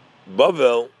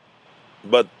Bavel,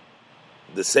 but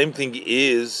the same thing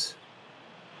is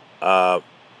we're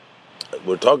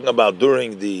talking about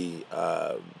during the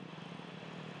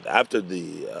after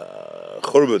the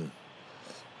Churban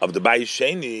of the Bayis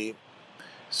Sheni.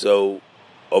 So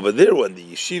over there, when the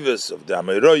yeshivas of the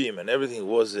Amoraim and everything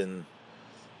was in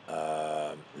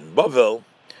Bavel,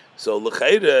 so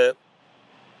l'chayre,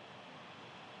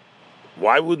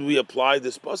 why would we apply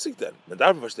this pasuk then?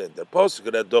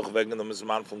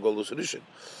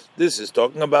 This is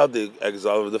talking about the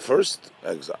exile of the first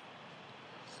exile.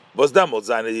 That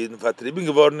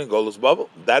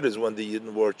is when the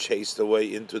Yidden were chased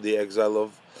away into the exile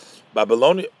of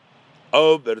Babylonia.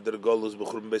 But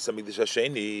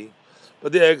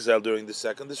the exile during the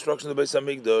second destruction of the Beis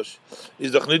Hamikdash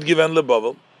is doch nicht given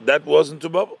leBavel. That wasn't to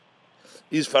Bavel.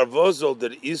 Is farvozol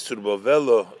der Isur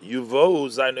Bavelo Yuvo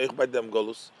zayin euch by them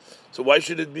Golus. So why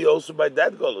should it be also by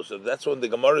that Golus? So that's what the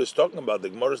Gemara is talking about. The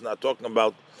Gemara is not talking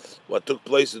about what took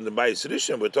place in the Bayis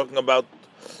Rishon. We're talking about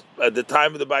at the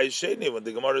time of the Bayis Sheni, when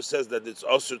the Gemara says that it's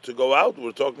also to go out.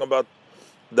 We're talking about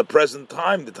the present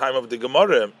time, the time of the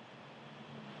Gemara.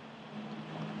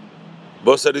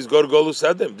 This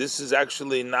is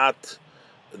actually not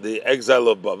the exile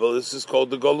of Bavel. This is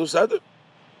called the Golus Adam.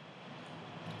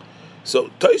 So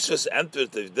Tosfos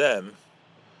entered with them.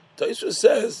 Tosfos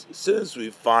says, since we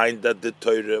find that the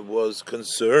Torah was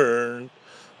concerned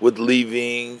with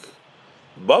leaving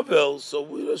Bavel, so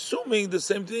we're assuming the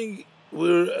same thing.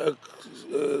 We're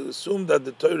assume that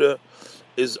the Torah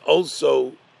is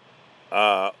also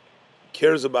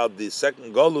cares about the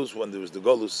second Golus, when there was the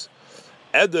Golus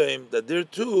Edom, that there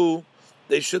too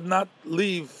they should not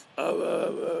leave.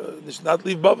 They should not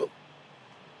leave Bavel.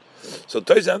 So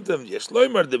Toys Anthem,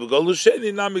 Yeshloimer de Begolus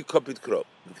Sheni Nami Kopit Kro.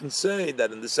 You can say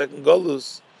that in the second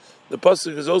Golus, the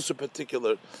pasuk is also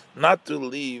particular not to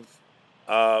leave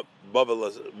Bavel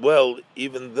as well,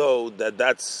 even though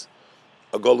that's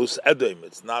a Golus Edom.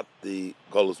 It's not the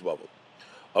Golus Bavel.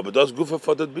 But does Gufa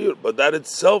Fatat Bir, but that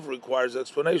itself requires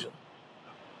explanation.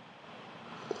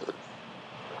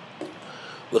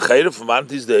 L'chayre from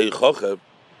Antis de Eichoche,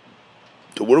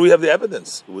 to where we have the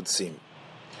evidence, it would seem.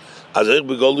 As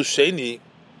Begolus Sheni,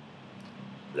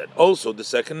 that also the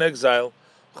second exile,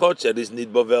 Chochet is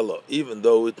Nid Bavelo, even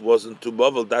though it wasn't to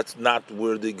Bavel, that's not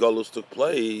where the Golus took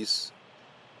place.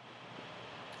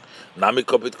 Nami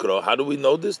Kopit Kro, how do we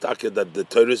know this, Taka, that the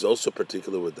Torah is also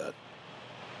particular with that?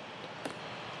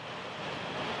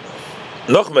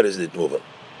 Nochmer is Nid Muvel.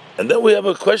 And then we have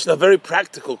a question, a very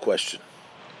practical question.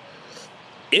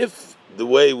 If the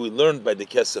way we learned by the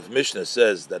Kesef Mishnah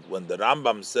says that when the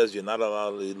Rambam says you're not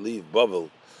allowed to leave Bavel,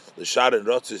 the Shar and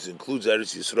Rotzis includes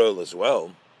Eretz Yisroel as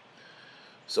well.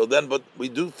 So then, but we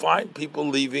do find people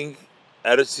leaving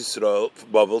Eretz Yisroel,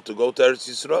 Bavel, to go to Eretz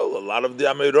Yisroel. A lot of the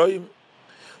Ameroim.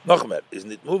 Nochmer is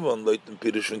nit movon leiten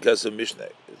Pirush and Kesef Mishnah.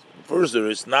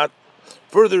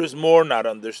 Further is more not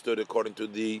understood according to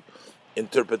the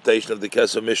interpretation of the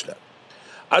Kesef Mishnah.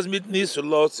 As mit nisur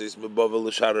lotzis me Bavel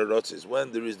l'shara rotzis,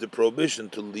 when there is the prohibition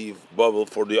to leave Bavel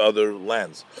for the other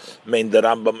lands. Mean the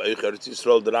Rambam Eretz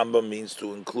Yisroel. The Rambam means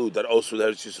to include that also the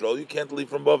Eretz Yisroel you can't leave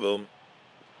from Bavel.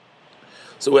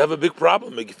 So we have a big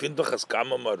problem.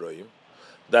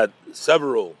 That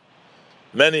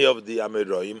many of the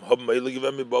Ameroim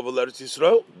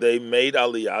they made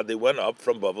Aliyah. They went up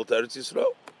from Bavel to Eretz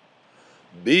Yisroel.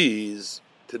 Bees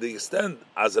to the extent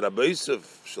as Rabbi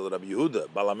Yosef Shel Rabbi Yehuda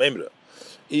Balamemra.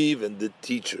 Even the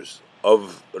teachers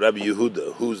of Rabbi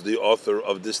Yehuda, who's the author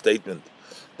of this statement,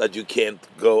 that you can't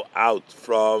go out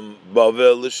from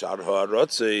Bavel l'shar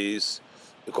ha'arotzis,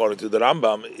 according to the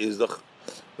Rambam,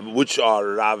 which are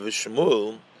Rav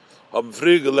Shmuel, haben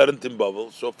früher gelernt in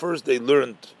Bavel. So first they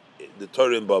learned the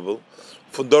Torah in Bavel,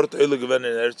 von dort in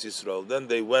Eretz Yisroel. Then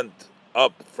they went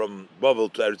up from Bavel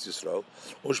to Eretz Yisroel,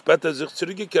 und später sich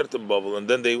zurückgekehrt in Bavel, and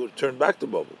then they turned back to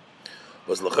Bavel.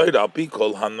 Was l'chayr api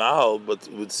kol hanal, but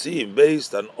it would seem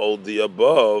based on all the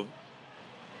above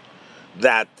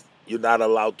that you're not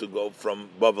allowed to go from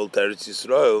Bavel to Eretz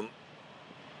Yisroel.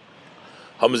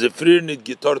 Haben sie früher nicht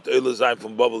getort Eile sein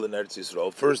from Bavel in Eretz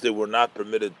Yisroel. First, they were not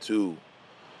permitted to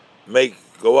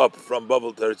go up from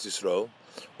Bavel to Eretz Yisroel,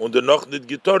 und noch nicht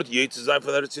getort jetzt sein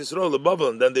von Eretz Yisroel to Bavel,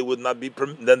 and then they would not be.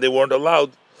 Then they weren't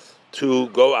allowed to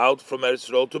go out from Eretz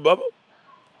Yisroel to Bavel.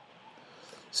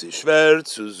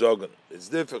 It's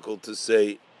difficult to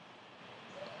say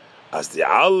as the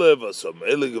Aleph was some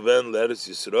Elegven Eretz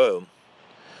Yisroel,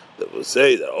 that will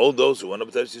say that all those who went up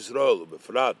to Eretz Yisroel,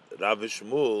 Befrat, Rav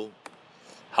Shmuel,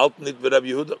 helped with Rabbi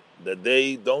Yehuda, that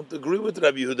they don't agree with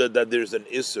Rabbi Yehuda that there's an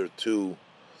Isser to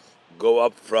go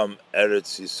up from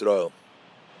Eretz Yisroel,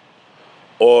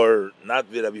 or not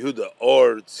with Rabbi Yehuda,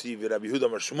 or Tzi with Rabbi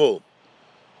Yehuda Shmuel,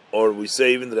 or we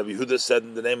say even Rabbi Yehuda said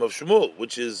in the name of Shmuel,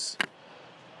 which is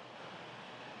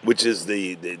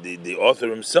the author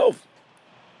himself.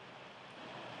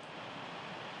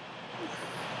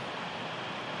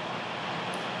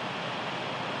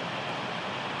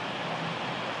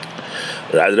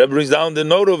 That brings down the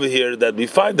note over here that we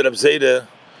find that Abzeda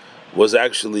was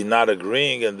actually not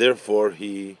agreeing, and therefore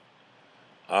he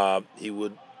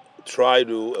would try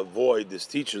to avoid this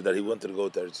teacher that he wanted to go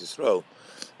to Eretz Yisroel,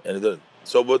 and he didn't.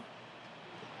 So, but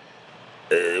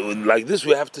like this,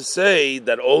 we have to say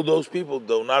that all those people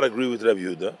do not agree with Rabbi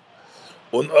Yehuda,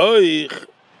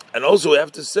 and also we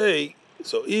have to say,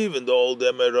 so even though all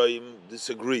the Ameroim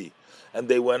disagree and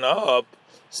they went up,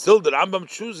 still the Rambam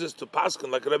chooses to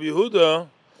paskin like Rabbi Yehuda,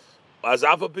 as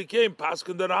Alpha became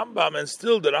paskin the Rambam, and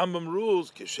still the Rambam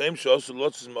rules kishem she'osu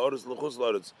lotzis me'oretz l'chutz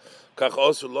l'oretz, kach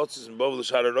osu lotzis m'bavel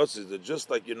l'shar ha'rotzis, that just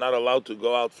like you're not allowed to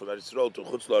go out from Eretz Yisroel to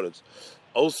chutz l'oretz,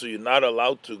 also you're not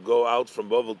allowed to go out from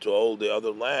Bavel to all the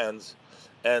other lands,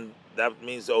 and that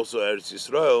means also Eretz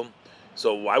Yisroel.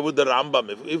 So why would the Rambam,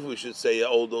 if we should say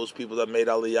all those people that made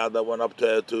Aliyah that went up to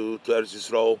Eretz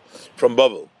Yisroel from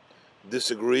Bavel,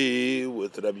 disagree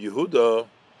with Rabbi Yehuda,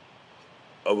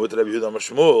 or with Rabbi Yehuda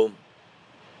Shmuel,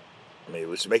 I mean,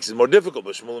 which makes it more difficult,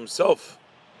 but Shmuel himself.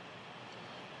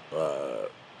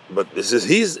 But this is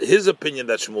his opinion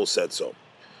that Shmuel said so.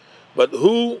 But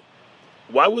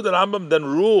why would the Rambam then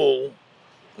rule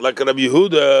like Rabbi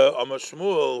Yehuda Amar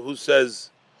Shmuel, who says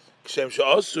Kshem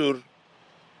Sha'asur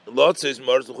Lotzis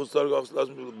Mars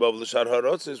Bavel Shar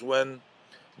HaRotzis, when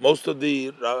Most of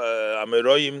the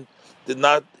Ameroim did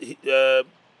not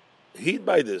heed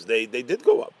by this. They did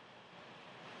go up.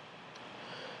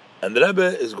 And the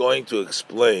Rebbe is going to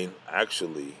explain,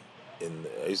 actually, in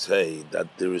Masei, that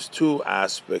there is two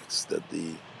aspects that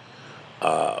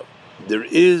there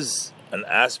is an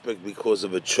aspect because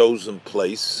of a chosen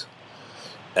place,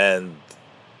 and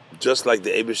just like the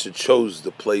Eibusher chose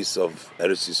the place of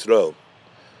Eretz Yisroel,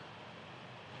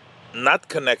 not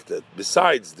connected,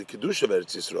 besides the Kiddush of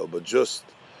Eretz Yisroel, but just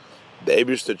the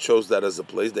Eibusher chose that as a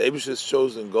place. The Eibusher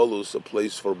chose in Golus a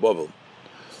place for Babel.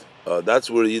 That's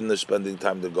where Yidden is spending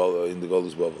time in the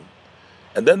Golus Babel.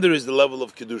 And then there is the level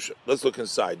of Kedusha. Let's look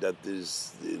inside. That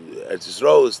is, Eretz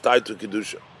Yisroel is tied to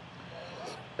Kedusha.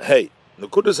 Hey,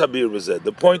 Nekudas Habir V'zeh,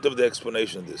 the point of the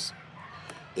explanation of this.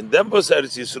 In Dembos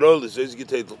Eretz Yisroel is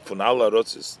von Allah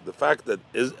Rotzis. The fact that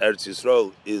Eretz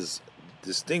Yisroel is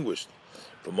distinguished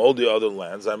from all the other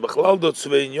lands, and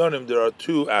there are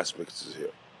two aspects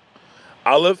here.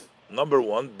 Aleph, number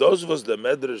one, those was the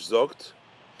Medrash Zogt,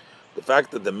 the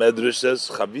fact that the Medrash says,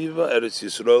 Chaviva Eretz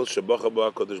Yisroel Shebacha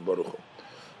Ba HaKadosh Baruch Hu.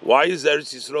 Why is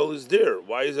Eretz Yisroel is dear?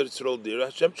 Why is Eretz Yisroel dear?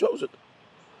 Hashem chose it.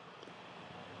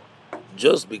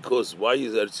 Just because. Why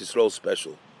is Eretz Yisroel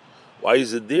special? Why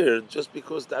is it dear? Just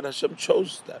because that Hashem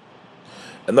chose that.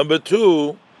 And number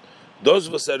two, those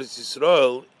was Eretz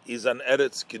Yisroel is an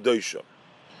Eretz Kedosha.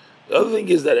 The other thing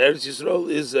is that Eretz Yisroel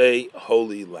is a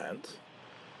holy land.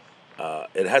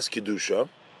 It has Kedusha.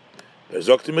 There's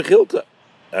Zokti Mechilta,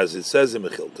 as it says in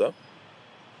Mechilta,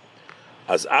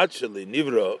 as actually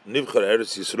Nivchar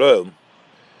Eretz Yisroel,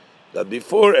 that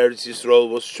before Eretz Yisroel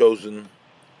was chosen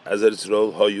as Eretz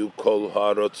Yisroel, Hayu Kol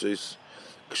Ha'arotzis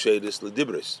Ksheris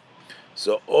L'Dibris.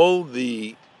 So all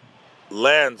the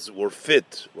lands were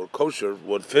kosher,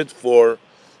 were fit for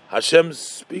Hashem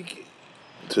speaking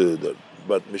to them.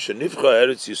 But Mishanivcha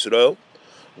Eretz Yisroel,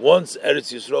 once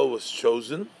Eretz Yisroel was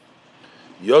chosen,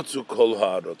 Yotzu Kol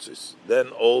Ha'arotzis, then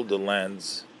all the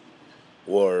lands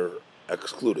were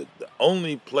excluded. The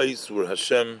only place where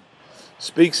Hashem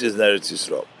speaks is in Eretz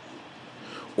Yisroel.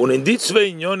 Und in die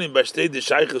zwei Unionen besteht die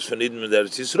Sheiches von Eden mit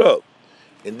Eretz Yisroel.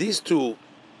 In these two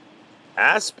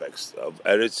aspects of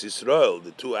Eretz Yisroel,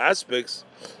 the two aspects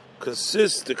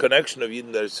consist the connection of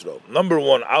Eden and Eretz Yisroel. Number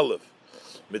one, Aleph,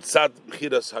 mitzad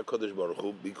b'chiras HaKadosh Baruch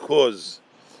Hu, because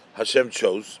Hashem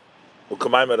chose,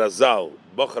 u'kamayim razal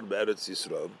bachar be'Eretz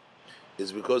Yisroel,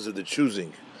 is because of the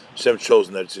choosing. Hashem chose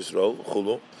in Eretz Yisroel,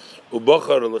 chulu,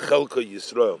 u'bachar l'chelka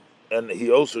Yisroel, and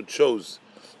He also chose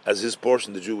as His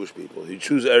portion the Jewish people. He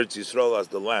chose Eretz Yisroel as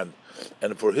the land,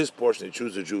 and for His portion He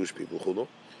chose the Jewish people, chulu.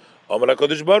 Amar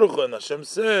HaKadosh Baruch Hu, and Hashem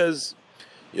says,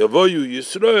 Yavoyu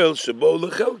Yisrael shebo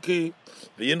lechelki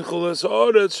v'yinchol es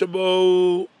haaretz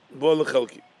shebo bo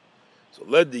lechelki. So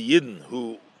let the Yidden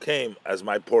who came as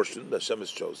my portion, that Hashem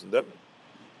has chosen them,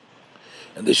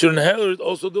 and they should inherit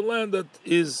also the land that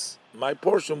is my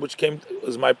portion, which came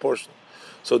as my portion.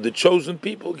 So the chosen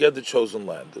people get the chosen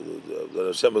land, that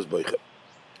Hashem was boichet.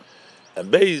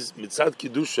 And Beis mitzad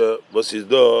Kedusha was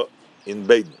hizdo in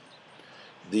Beiden.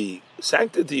 The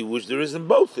sanctity which there is in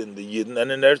both, in the Yidden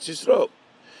and in Eretz Yisroel.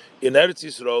 In Eretz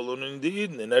Yisroel and in the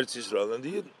Yidden, in Eretz Yisroel and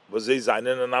the Yidden. Was they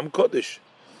Zainen and Am Kodesh.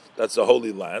 That's a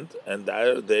holy land, and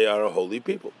they are a holy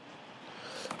people.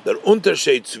 Der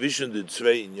Unterschied zwischen den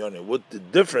zwei Unionen, what the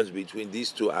difference between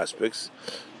these two aspects,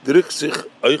 drückt sich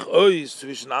euch aus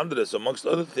zwischen anderes. Amongst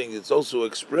other things, it's also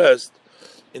expressed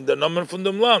in the Namen von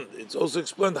dem Land. It's also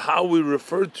explained how we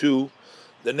refer to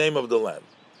the name of the land.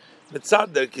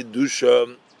 Mitzad der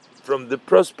Kedusha, from the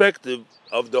perspective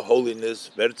of the holiness,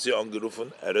 Verzi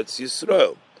angerufen Eretz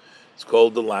Yisroel. It's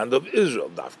called the land of Israel,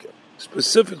 Dafke.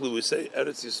 Specifically, we say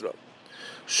Eretz Yisroel.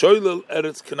 Shoylel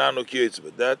Eretz Canaan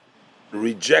Okyetzbe. That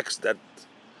rejects, that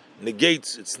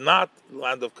negates. It's not the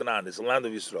land of Canaan. It's the land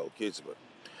of Yisrael, Okyetzbe.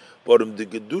 But the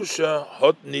Kedusha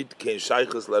hot nit kein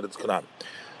shayches Eretz Canaan.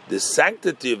 The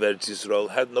sanctity of Eretz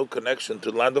Yisroel had no connection to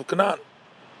the land of Canaan.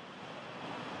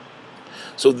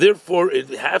 So therefore,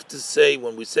 we have to say,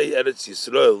 when we say Eretz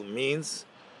Yisroel, means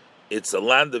it's a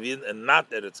land of Yidden and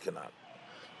not Eretz Canaan.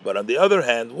 But on the other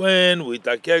hand, when we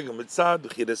takeg mitzad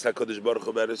b'chiras HaKadosh Baruch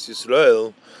Hu Eretz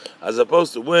Yisroel, as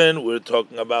opposed to when we're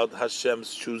talking about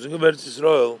Hashem's choosing of Eretz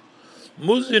Yisroel,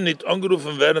 muzin nit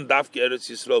angerufen werden dafke Eretz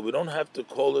Yisroel. We don't have to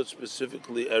call it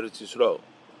specifically Eretz Yisroel.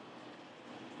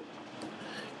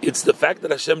 It's the fact that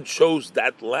Hashem chose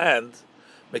that land.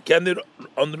 We can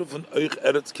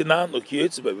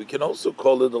also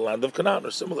call it the land of Canaan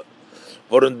or similar.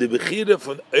 Warum the Bechira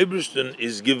von Eberstein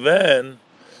is given,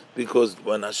 because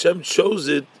when Hashem chose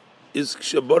it, is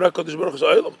Shabora Kodesh Baruch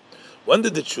Hu. When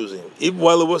did it choose him? Even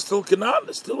while it was still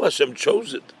Canaan, still Hashem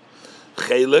chose it.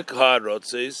 Chelek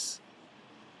Ha'arotzis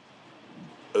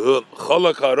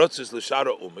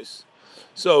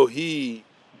So he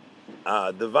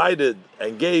divided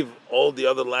and gave all the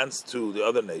other lands to the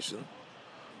other nation.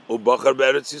 Ubachar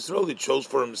be'eretz Yisrael, he chose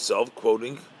for himself,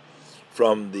 quoting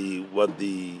from what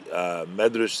the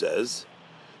Medrash says,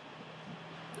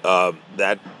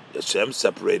 that Hashem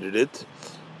separated it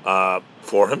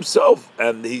for himself,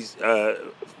 and he's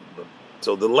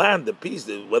so the land, the peace,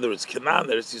 whether it's Canaan,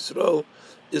 Eretz Yisrael,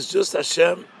 is just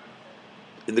Hashem.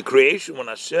 In the creation, when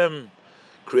Hashem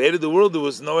created the world, there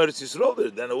was no Eretz Yisrael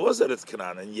there. Then it was Eretz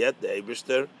Canaan, and yet the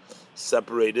Eibishter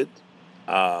separated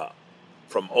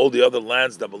from all the other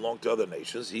lands that belong to other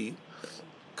nations. He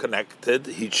connected.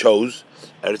 He chose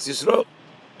Eretz Yisrael.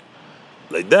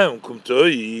 Like them,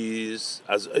 kumtois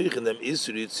as in them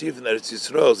Isri Tzif in Eretz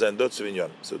Yisrael and Dotzavinyon.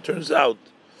 So it turns out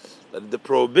that the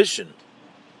prohibition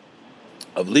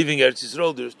of leaving Eretz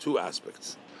Yisrael, there's two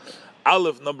aspects.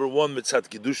 Aleph, number one, mitzat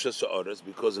kedusha sa'aretz,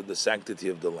 because of the sanctity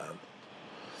of the land.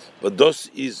 But dos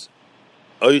is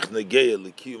oich negeya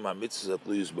likiyum hamitzvos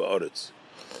atluyus ba'aretz.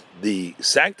 The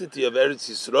sanctity of Eretz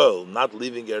Yisrael, not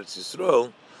leaving Eretz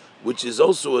Yisrael, which is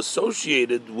also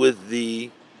associated with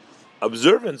the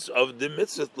observance of the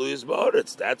mitzvah atluyus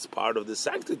ba'aretz. That's part of the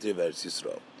sanctity of Eretz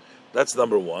Yisrael. That's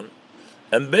number one.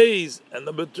 And beis, and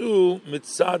number two,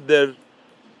 mitzad der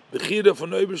Bechira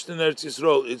von Obersten Eretz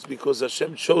Yisrael, it's because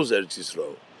Hashem chose Eretz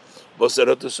Yisrael. Was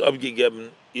hat es abgegeben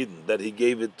Eden, that He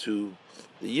gave it to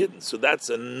the Yidden. So that's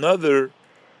another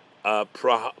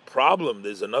problem.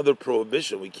 There's another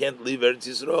prohibition. We can't leave Eretz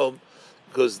Yisrael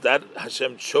because that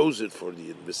Hashem chose it for the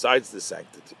Yidden, besides the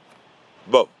sanctity.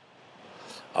 But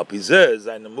Apizeh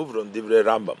seine Muvron Divrei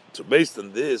Rambam. So based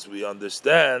on this, we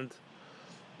understand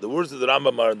the words of the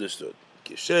Rambam are understood.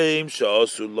 Kishem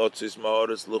she'asur lotzis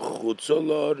ma'aretz l'chutz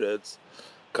ha'aretz,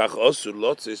 kach asur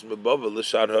lotzis mebavel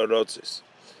l'shar ha'aretzis.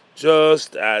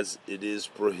 Just as it is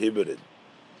prohibited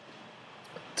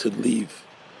to leave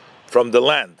from the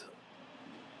land,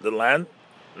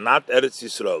 not Eretz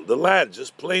Yisrael, the land,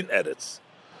 just plain Eretz,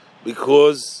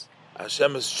 because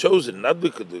Hashem has chosen, not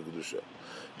because of the Kedusha.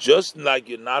 Just like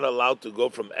you're not allowed to go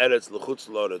from Eretz l'chutz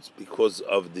ha'aretz because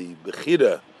of the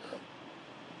Bechira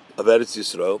of Eretz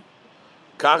Yisrael,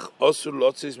 kach osur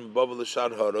lotzis mebavel l'shar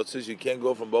ha'aretzis, you can't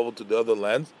go from Babel to the other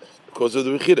lands because of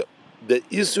the Bechira. The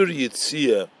Isur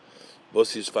Yitzia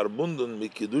was is verbunden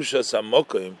mit Kedushas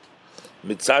HaMokim,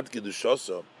 mitzad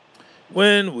Kedushoso.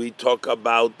 When we talk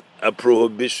about a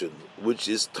prohibition which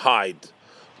is tied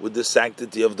with the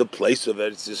sanctity of the place of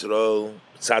Eretz Yisrael,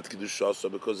 mitzad Kedushoso,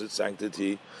 because its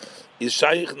sanctity is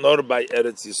shaykh nor by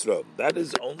Eretz Yisrael. That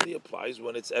is only applies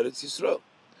when it's Eretz Yisrael.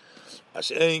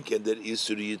 Ashen ken der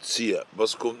Isur Yitzia,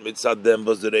 was kommt mitzad dem,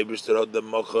 was der Eibishter hat dem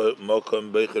Mocha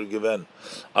Becher given,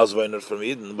 as weiner from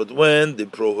Eden. But when the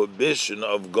prohibition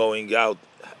of going out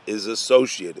is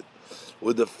associated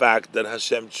with the fact that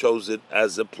Hashem chose it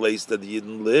as a place that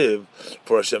Yidden live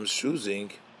for Hashem's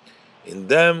choosing, in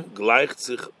them gleicht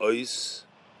sich ois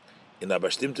in a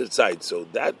bestimmter Zeit. So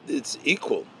that it's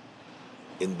equal.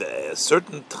 In a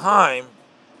certain time,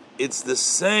 it's the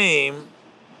same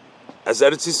as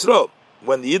Eretz Yisrael.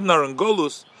 When the Yidden are in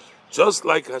Golus, just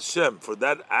like Hashem, for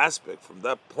that aspect, from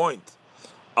that point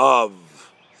of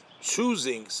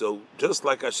choosing, so just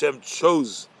like Hashem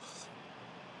chose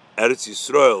Eretz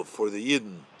Yisrael for the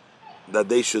Yidden, that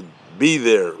they should be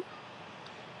there.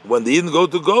 When the Yidden go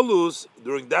to Golus,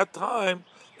 during that time,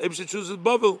 they should choose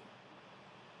Babel.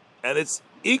 And it's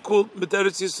equal with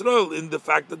Eretz Yisrael in the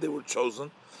fact that they were chosen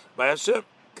by Hashem.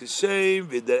 Kishem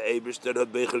v'der Eibishter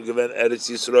hat Becher given Eretz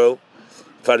Yisrael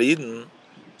for Yidden,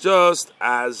 just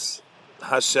as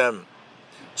Hashem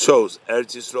chose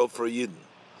Eretz Yisrael for Yidden,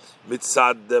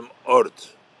 mitzad dem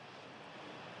Ort,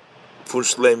 von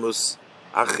Shleimus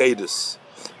Achedus,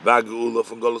 v'Geula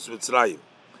von Golus Mitzrayim.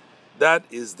 That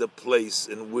is the place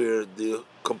in where the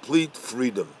complete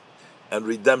freedom and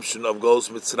redemption of Golus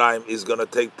Mitzrayim is going to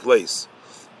take place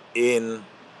in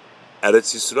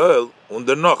Eretz Yisrael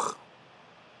under Noch.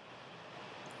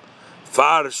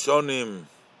 Far shonim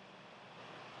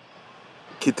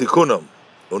kitikunam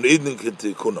und idin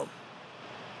kitikunam.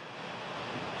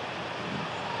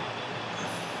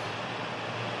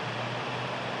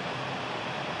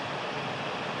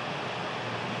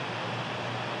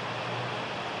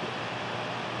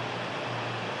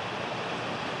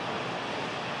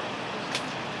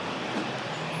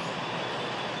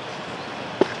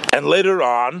 And later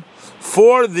on,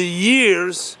 for the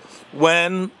years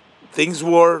when things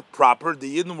were proper,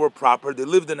 the Yidden were proper, they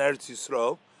lived in Eretz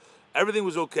Yisrael, everything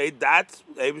was okay, that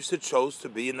Eibishter chose to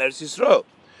be in Eretz Yisrael.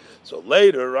 So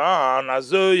later on,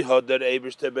 so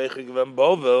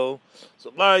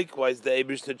likewise the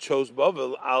Eibishter chose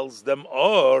Bovel als dem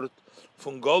Ort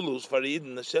from Golus for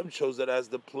Eden, Hashem chose that as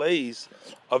the place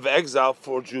of exile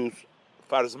for Jews.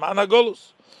 For Zman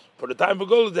HaGolus. For the time of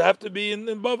Golus, they have to be in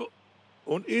Babel.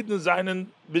 Und Eden seinen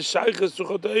B'shayches zu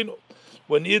Chatainu.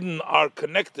 When Eden are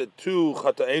connected to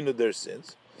Chatainu, their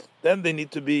sins, then they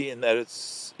need to be in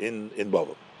Eretz, in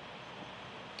Babel.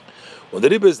 When the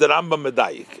Rebbe is the Rambam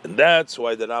Medayik, and that's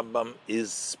why the Rambam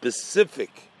is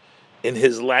specific in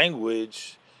his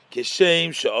language.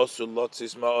 Keshem she'asu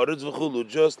lotzis ma'aretz v'chulu,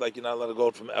 just like you're not allowed to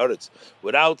go from Eretz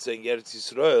without saying Eretz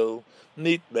Yisroel,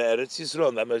 nit be'eretz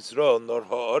Yisroel, not Yisroel, nor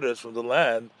ha'aretz from the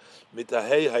land,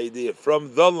 mitahei ha'idiyah,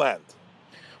 from the land.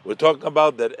 We're talking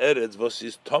about that Eretz was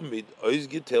is tomid ois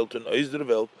geteilt und ois der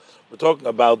Welt. We're talking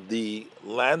about the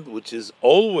land which is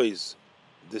always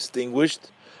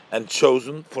distinguished and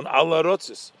chosen from Allah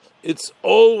rotzis. It's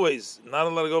always not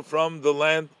allowed to go from the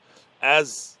land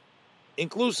as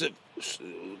inclusive.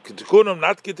 Kitikunum,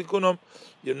 not kitikunum.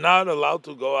 You're not allowed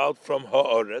to go out from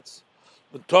ha'aretz.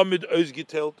 Tomid ois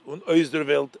geteilt und ois der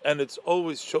Welt, and it's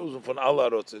always chosen from Allah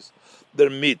rotzis.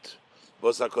 Their meat.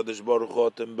 Was HaKadosh Baruch Hu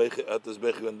hat das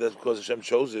Bechel, and that's because Hashem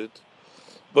chose it.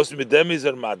 Was mit dem is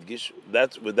madgish.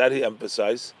 That's with that he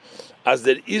emphasized. As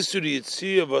der Isur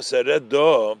Yitzia was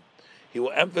do, he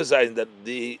will emphasize that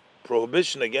the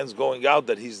prohibition against going out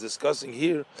that he's discussing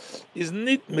here is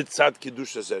not mitzad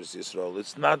kedushas Eretz Yisroel.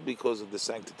 It's not because of the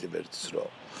sanctity of Eretz Yisroel,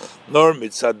 nor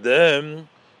mitzad dem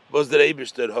was der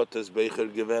Eibishter hat das Becher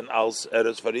given als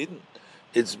Eretz for Eden.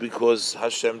 It's because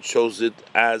Hashem chose it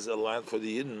as a land for the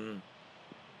Eden.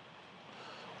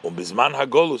 Bisman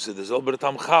HaGolus, it is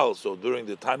Elbertam Chal. So during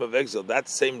the time of exile, that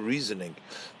same reasoning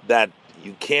that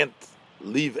you can't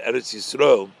leave Eretz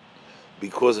Yisroel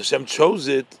because Hashem chose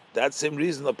it, that same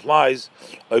reason applies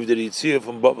of the Yitzhak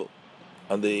from Babel,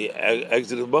 on the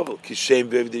exit of Babel. Kishem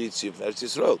ve'ev the Yitzhak from Eretz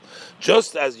Yisroel.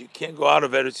 Just as you can't go out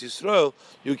of Eretz Yisroel,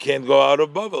 you can't go out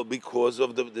of Babel because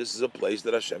of this is a place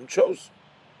that Hashem chose.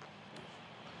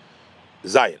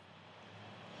 Zion.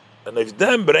 And if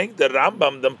then bring the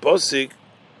Rambam, then Posik,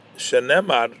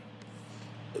 Shenemar,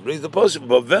 it brings the posuk,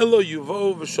 Bavelo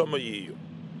Yuvo v'Shoma Yiyu.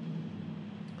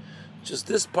 Just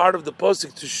this part of the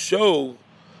posuk to show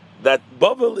that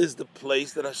Babel is the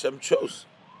place that Hashem chose.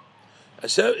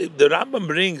 Hashem, the Rambam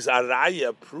brings a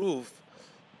raya proof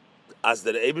as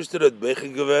the Eibishter had Becher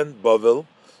given Babel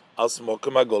als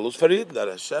Mokem HaGolus for Eden, that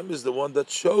Hashem is the one that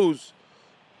chose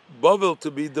Babel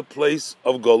to be the place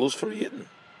of Golus for Eden.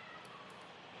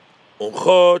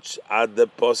 Unchoch ad the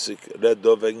posik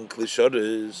redoveng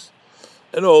klishoris,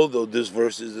 and although this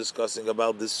verse is discussing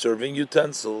about the serving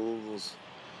utensils,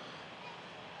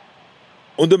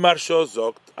 und the Marsha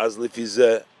sagt as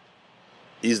lifize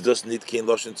is das nit kein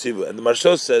loshen tzivu, and the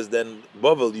Marsha says then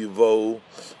Babel yuvo.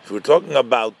 If we're talking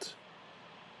about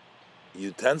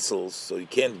utensils, so you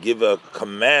can't give a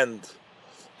command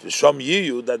to shom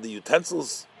yiyu that the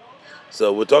utensils.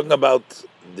 So we're talking about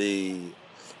the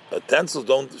utensils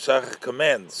don't shach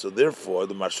command. So therefore,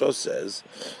 the Marsha says,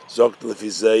 "Zokt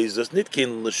lefizei is just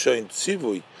nitkin l'shoin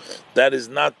tzivui." That is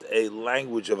not a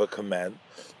language of a command.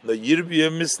 The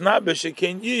Yirmiyah misnabe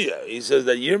sheken yiyah. He says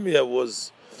that Yirmiyah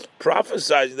was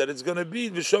prophesying that it's going to be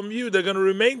v'shom you. They're going to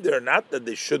remain there, not that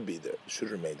they should be there. They should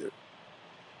remain there.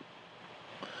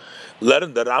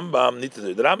 Learn the Rambam.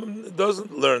 The Rambam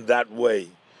doesn't learn that way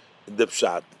in the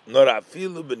pshat. Nor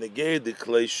afilu b'negei the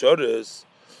klei shores.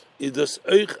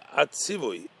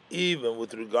 Even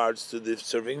with regards to the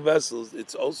serving vessels,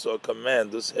 it's also a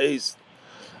command, this haste,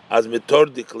 as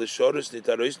metordik lishoris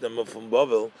nitaroisnama from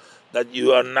Babel, that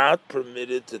you are not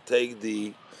permitted to take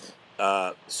the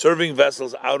serving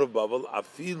vessels out of Babel,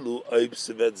 afilu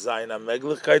oibsevet zayin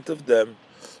ameglichkeit of them,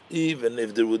 even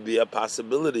if there would be a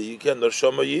possibility, you can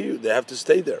noshoma you, they have to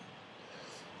stay there.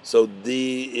 So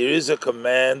there is a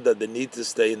command that they need to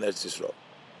stay in Eretz Yisroel.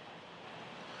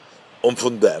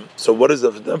 From them. So what is the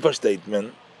them for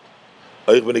statement?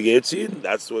 That's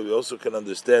the way we also can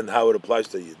understand how it applies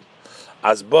to Yidden.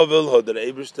 As Bavel had the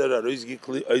Eibishter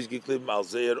Oizgiklim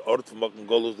Alzeir Ort from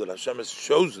Golus that Hashem has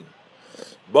chosen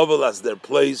Bavel as their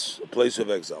place, a place of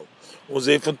exile.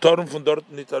 They're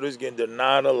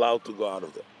not allowed to go out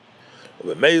of there.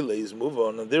 But Mele's move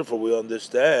on, and therefore we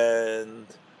understand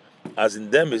as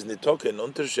in them is Nitoken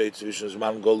Unterschied zwischen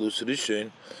Zman Golus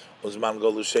Rishon Uzman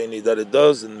Golusheni, that it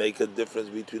doesn't make a difference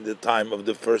between the time of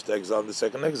the first exile and the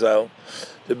second exile.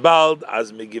 The Bald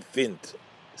as Megifint,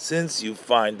 since you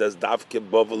find as Davke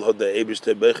Bovel Hode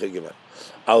Ebishte Beche given,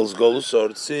 als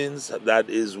Golusort, since that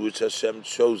is which Hashem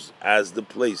chose as the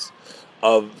place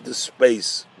of the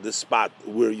space, the spot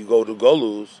where you go to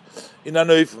Golus, in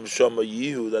Anoy from Shoma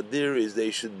Yehu, that there is they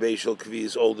should Beishal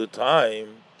Kviz all the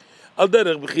time. Al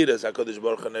derech b'chiras HaKadosh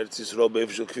Baruch Hu in Eretz Yisroel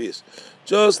be'efshel kfiyas.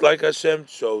 Just like Hashem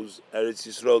chose Eretz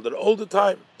Yisroel that all the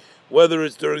time, whether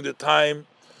it's during the time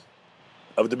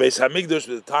of the Beis Hamikdash,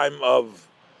 the time of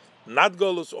not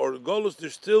Golus or Golus,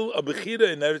 there's still a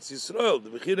bechira in Eretz Yisroel. The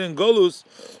bechira in Golus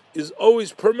is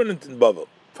always permanent in Bavel.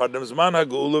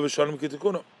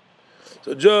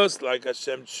 So just like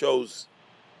Hashem chose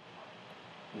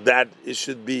that it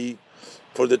should be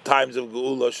for the times of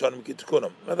Geula, Shanim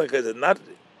Kitkunam. Like I said, not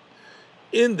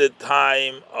in the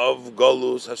time of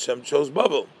Golus, Hashem chose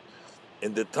Bavel.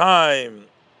 In the time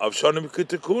of Shanim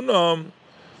Kitkunam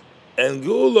and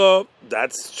Geula,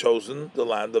 that's chosen the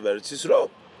land of Eretz Yisroel.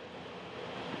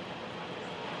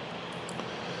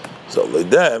 So like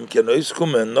them can always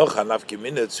come and noch hanaf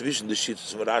kimina zwischen the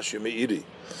shittus of Rashi and Meiri.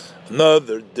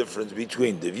 Another difference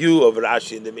between the view of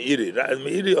Rashi and the Meiri. And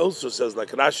Meiri also says,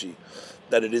 like Rashi,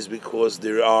 that it is because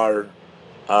there are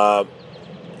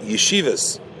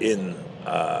yeshivas in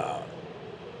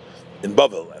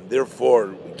Bavel, and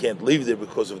therefore we can't leave there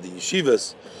because of the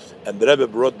yeshivas. And the Rebbe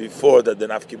brought before that the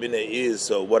nafkimina is,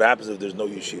 so what happens if there's no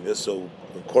yeshiva? So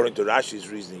according to Rashi's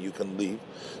reasoning, you can leave,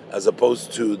 as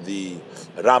opposed to the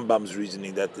Rambam's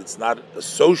reasoning that it's not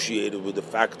associated with the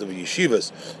fact of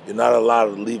yeshivas. You're not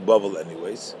allowed to leave Bavel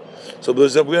anyways. So we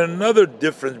have another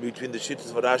difference between the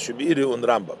Shittas of Rashi B'iru and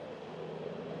Rambam.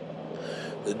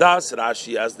 The Das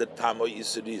Rashi as the Tamo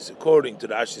Yisuris, according to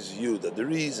Rashi's view, that the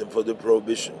reason for the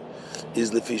prohibition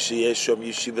is Lefishi Yeshom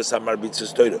Yeshivas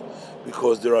Hamarbitzas Torah,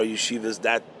 because there are yeshivas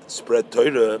that spread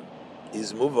Torah,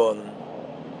 is move on.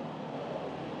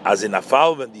 As in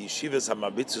Afal, when the yeshivas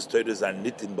Hamarbitzas Torah are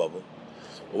knit in Bavel.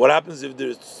 What happens if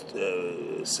there's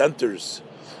centers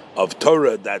of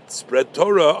Torah that spread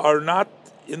Torah are not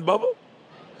in Bavel?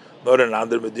 Not in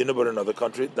another Medina, but in another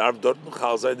country. So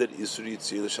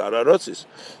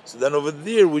then over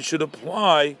there, we should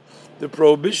apply the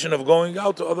prohibition of going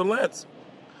out to other lands.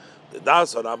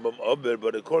 Das Rambam Ober,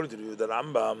 but according to the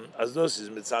Rambam, as this is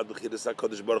mitzad b'chiras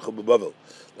HaKadosh Baruch Hu b'Bavel,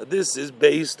 that this is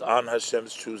based on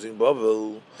Hashem's choosing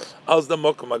Bavel, as the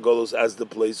Mokum HaGolus, as the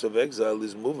place of exile,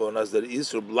 is move on, as the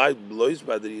Yisur blows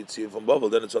by the Yitzir from Bavel.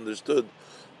 Then it's understood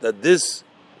that this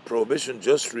prohibition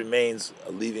just remains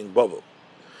leaving Bavel.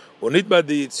 That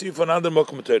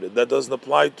doesn't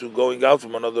apply to going out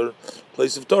from another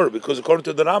place of Torah, because according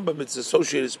to the Rambam, it's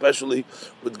associated especially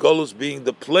with Golus being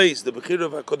the place, the Bechira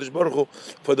of HaKadosh Baruch Hu,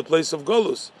 for the place of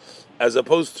Golus, as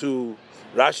opposed to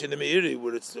Rashi and Meiri,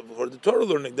 where it's for the Torah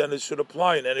learning. Then it should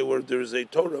apply in anywhere there is a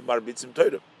Torah, Marbitzim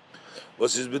Torah.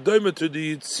 What is bedoimer to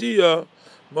the Yitzia,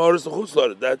 Ma'aretz L'chutz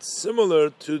La'aretz? That's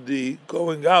similar to the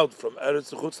going out from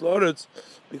Eretz L'chutz La'aretz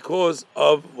because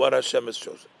of what Hashem has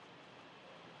chosen.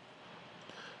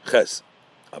 Ches.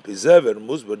 Apizever,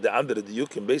 Musbar, the under the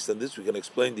Yukim, based on this, we can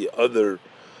explain the other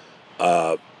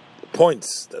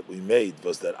points that we made.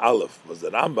 Was that Aleph, was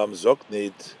that Rambam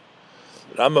Zoknit.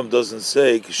 Rambam doesn't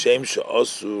say, Kishem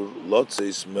Sha'asur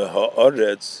Lotzis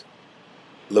Meha'aretz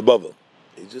Lebavel.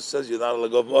 He just says you're not allowed to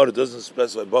go from It doesn't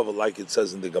specify Bavel like it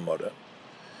says in the Gemara.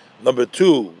 Number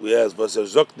two, we ask, was there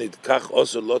Zoknit Kach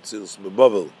Asur Lotzis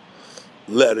Mebavel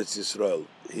Le'eretz Yisroel.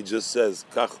 He just says,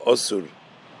 Kach Asur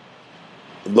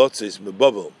Lotzis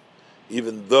Mebavel,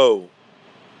 even though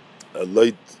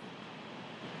Loit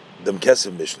Dem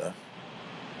Kesef Mishnah,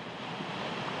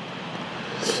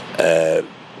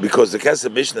 because the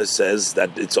Kesef Mishnah says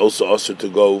that it's also also to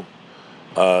go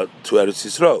to Eretz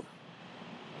Yisroel.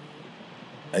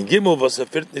 And Gimel was a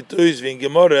firt nituis v'in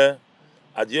Gemara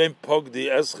ad yom pogdi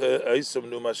esche eisom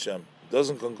num Hashem.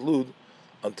 Doesn't conclude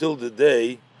until the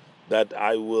day that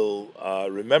I will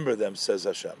remember them, says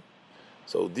Hashem.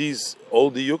 So these, all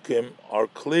the Yukim are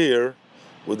clear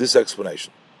with this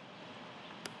explanation.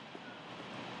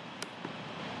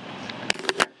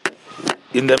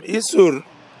 In the Isur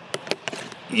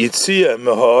Yitzia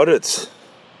Meharetz,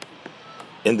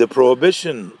 in the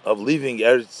prohibition of leaving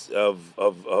Eretz of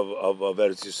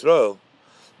Eretz Yisroel,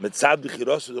 Mitzad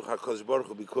b'chirasu HaKadosh Baruch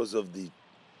Hu, because of the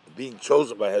being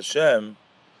chosen by Hashem,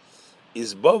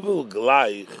 is Bavel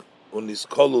gleich und is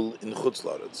kolul in Chutz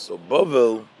La'aretz. So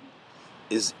Bavel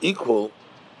is equal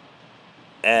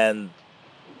and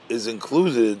is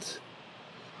included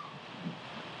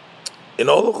in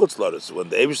all the Chutz La'aretz. When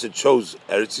the Eibusher chose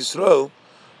Eretz Yisroel,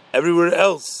 everywhere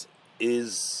else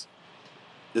is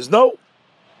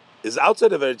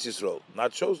outside of Eretz Yisroel,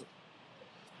 not chosen.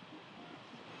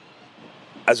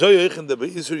 The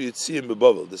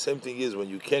same thing is when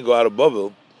you can't go out of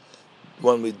Bavel.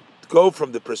 When we go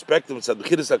from the perspective of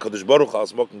Tzaddichidus HaKadosh Baruch Hu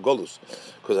as Mokum Golus,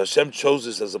 because Hashem chose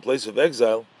this as a place of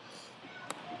exile,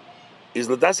 is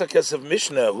Ladas HaKesef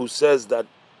Mishnah, who says that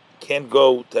can't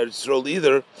go to Eretz Yisrael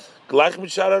either, Gleich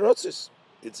Mishar HaRotzis.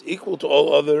 It's equal to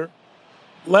all other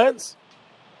lands.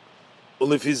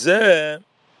 Ulifizeh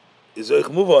is oich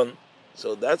move on.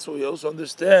 So that's what we also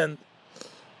understand.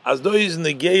 As though is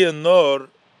negeya nor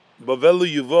bavelu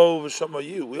yuvo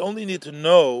v'shamayu. We only need to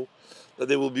know that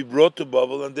they will be brought to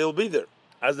Babel and they'll be there.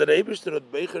 As the Eibishter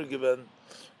had Becher given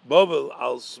Babel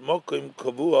al smokim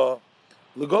kavua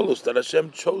legolus, that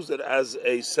Hashem chose it as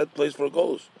a set place for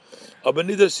Golus.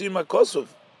 Abanida sima kosov.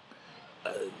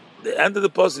 The end of the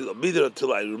puzzle, I'll be there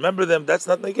until I remember them. That's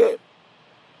not negeya.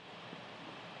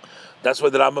 That's why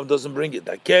the Rambam doesn't bring it.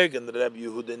 Dakeg and the Rabbi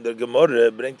Yehuda in the Gemara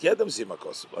bring Yedam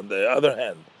Simakos. On the other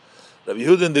hand, Rabbi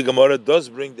Yehuda in the Gemara does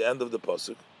bring the end of the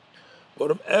pasuk.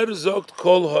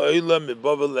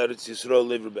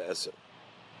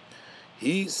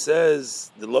 He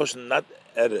says the Loshen not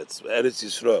Eretz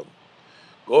Yisroel.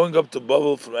 Going up to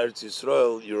Babel from Eretz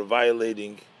Yisroel, you're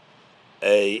violating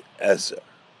a Eser.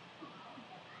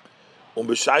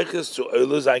 B'shayches to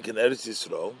Oile Zayin in Eretz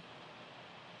Yisroel.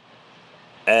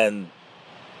 And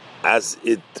as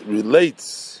it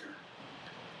relates,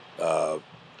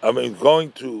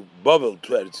 going to Babel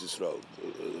to Eretz Yisroel,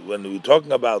 when we're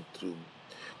talking about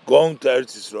going to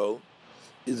Eretz Yisroel,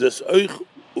 is this oich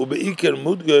ubeiker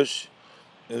mudgash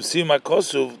in Sima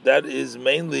Kosuv that is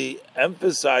mainly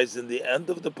emphasized in the end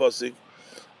of the pasuk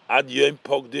ad yom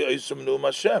pogdi oisum nu'um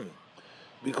Hashem,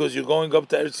 because you're going up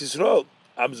to Eretz Yisroel.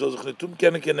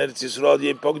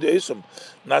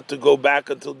 Not to go back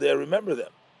until they remember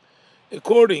them.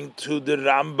 According to the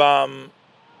Rambam,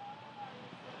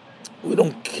 we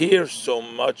don't care so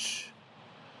much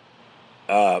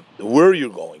where you're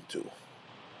going to.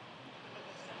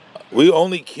 We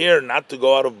only care not to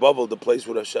go out of Babel, the place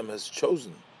where Hashem has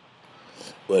chosen.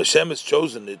 Where Hashem has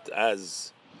chosen it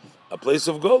as a place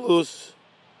of Golus,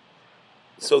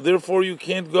 so therefore you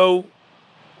can't go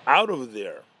out of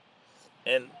there.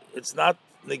 And it's not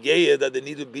negeya that they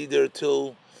need to be there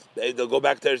till they'll go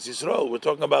back to Eretz Yisroel. We're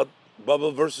talking about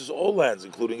Babel versus all lands,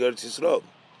 including Eretz Yisroel,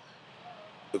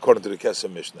 according to the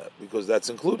Kesem Mishnah, because that's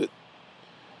included.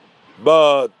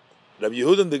 But Rabbi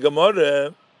Yehuda in the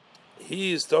Gemara,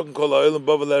 he is talking Kol Ha'olam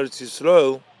Babel Eretz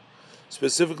Yisroel,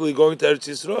 specifically going to Eretz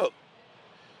Yisroel.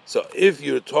 So if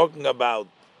you're talking about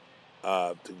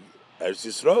to Eretz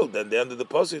Yisroel, then the end of the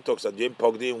pasuk talks about Yom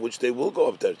Pogdi, in which they will go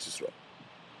up to Eretz Yisroel.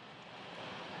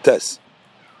 Test.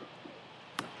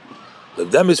 The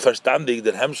them is verstandig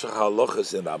that Hemshach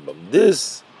halachas in Rambam.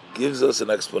 This gives us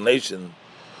an explanation,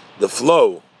 the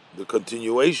flow, the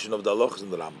continuation of the halachas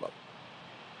in the Rambam.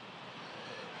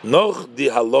 Noch di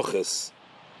halachas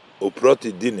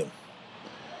uproti dinim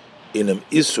inem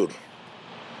isur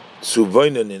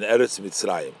suvoinen in Eretz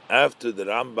Mitzrayim. After the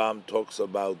Rambam talks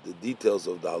about the details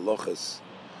of the halachas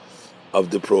of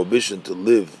the prohibition to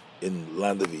live in the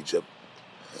land of Egypt,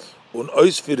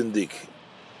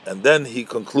 and then he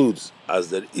concludes as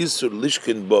that Isur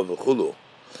Lishkin Bavachulu,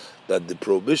 that the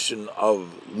prohibition of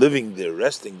living there,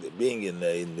 resting there, being in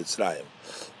Mitzrayim,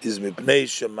 is Mipnei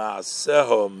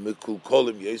Shema'aseho Mikul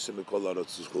Kolim Yesem Mikol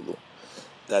Aratzus Chulu,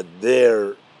 that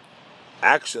their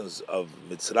actions of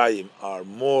Mitzrayim are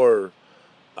more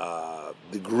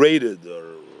degraded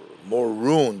or more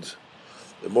ruined,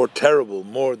 more terrible,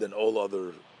 more than all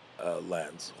other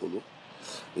lands. Chulu.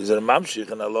 Then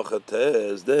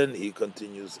he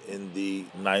continues in the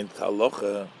 9th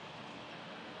halacha,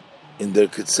 in the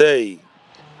Ketzei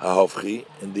HaHofchi,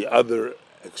 in the other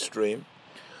extreme.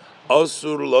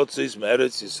 Asur lotzis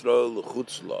me'eretz Yisrael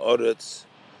l'chutz la'aretz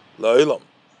la'ilam,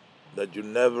 that you're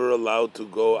never allowed to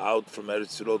go out from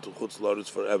Eretz Yisrael to chutz la'aretz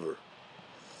forever.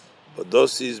 But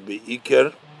dosis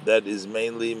be'iker, that is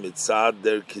mainly mitzad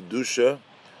der kedusha,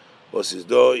 that's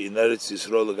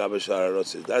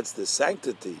the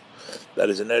sanctity that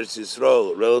is in Eretz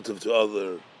Yisroel relative to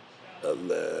other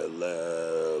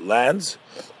lands,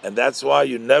 and that's why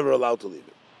you're never allowed to leave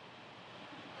it.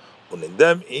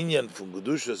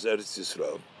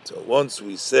 So once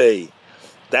we say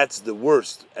that's the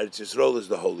worst, Eretz Yisroel is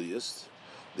the holiest,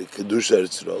 the Kedusha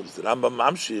Eretz Yisroel, the Rambam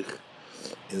Mamshich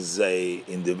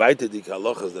in the Vaitedik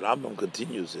halachas, the Rambam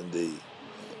continues in the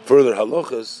further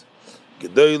halachas,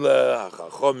 that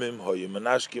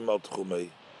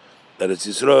it's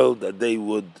Yisrael, that they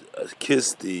would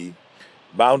kiss the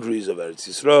boundaries of Eretz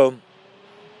Yisrael.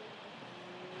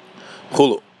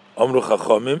 Chulu. Amru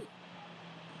Chachamim.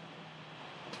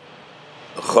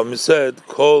 Chachamim said,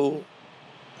 Kol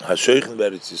Hashoichin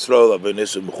Eretz Yisrael,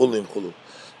 Abenesu Mechulim Chulu.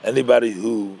 Anybody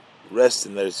who rests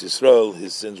in Eretz Yisrael,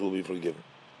 his sins will be forgiven.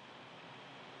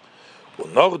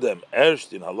 Und noch dem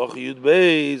erst in Halacha Yud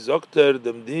Bey sagt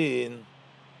dem Din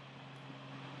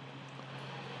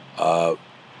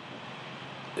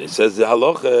It says the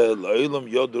halacha la'ilam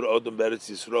yodur odom beretz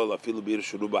Yisroel afilu bir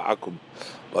shuruba akum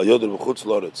while yodur b'chutz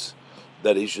loretz,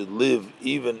 that he should live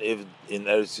even if in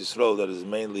Eretz Yisroel that is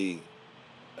mainly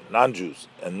non-Jews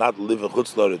and not live in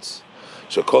chutz loretz.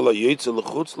 Shekola yitzel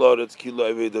l'chutz loretz kilo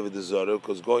eved of the zara,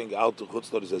 because going out to chutz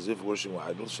loretz as if worshiping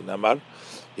idols. Shenamar,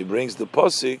 he brings the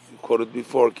pasuk quoted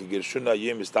before. Ki gershuna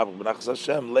yim istapach b'nachas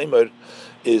Hashem. Leimer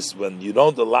is when you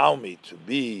don't allow me to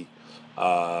be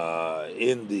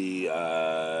in the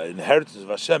inheritance of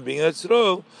Hashem, being in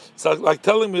Yisroel. It's like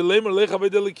telling me, "Leimer lecha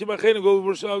v'deli kimachenu, go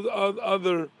worship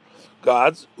other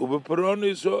gods."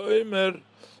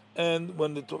 And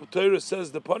when the Torah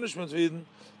says the punishment for Eden,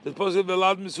 the positive the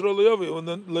land Yisroel le'yavoi, when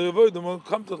the le'yavoi, they won't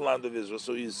come to the land of Israel.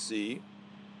 So you see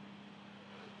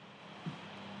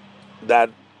that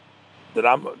the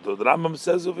Rambam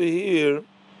says over here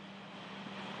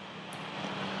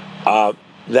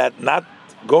that not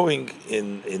going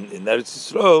in Eretz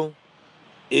Yisroel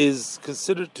is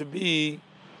considered to be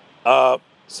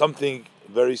something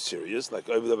very serious, like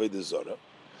Oved Avodah Zarah.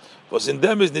 Was in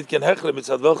them is nit ken hechle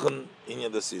mitzad welchen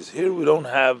inyan das is. Here we don't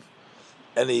have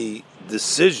any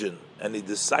decision, any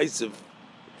decisive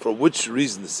for which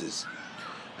reason this is.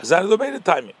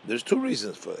 There's two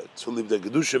reasons for that. To live the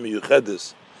Kedusha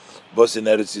Miyuchedes, was in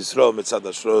Eretz Yisroel mitzad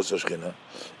Ashros Shechina.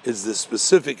 It's the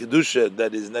specific Kedusha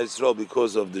that is in Eretz Yisroel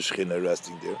because of the Shechina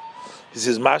resting there. He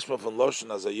says, Mashma von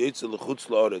Loshen as a Yetzel L'chutz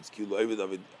L'oretz ki lo Oved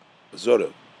Avodah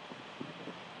Zarah.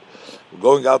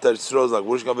 Going out to Eretz Yisroel is like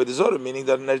worshiping Avodah Zarah, meaning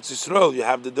that in Eretz Yisroel you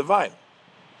have the divine.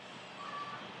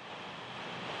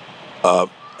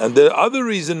 And the other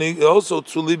reason also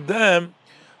to leave them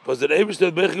was that Eibush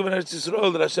that Bechig in Eretz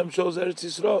Yisroel, that Hashem shows Eretz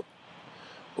Yisroel.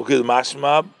 Okay, the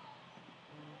Mashma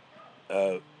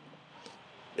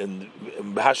in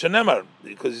Bahashanemar,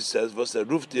 because he says was the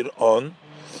roof on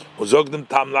Uzogdim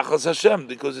Tam Lachas Hashem,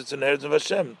 because it's inheritance of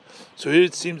Hashem. So here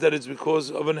it seems that it's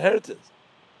because of inheritance.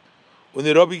 When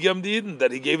the Rabbi gave him the Eden,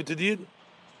 that he gave it to the Eden.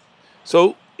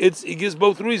 So he gives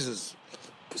both reasons.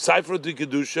 Sei for the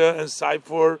Kedusha and sei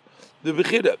for the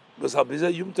Bechira. Was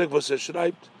Habiza Yumtek was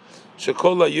schreibt,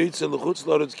 Shekola Yitzel L'chutz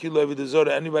L'oretz Kilo Eved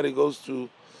Zorah. Anybody goes to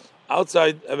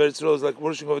outside of Eretz Yisroel is like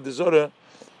worshiping of the Zorah.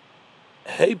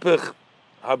 Heipech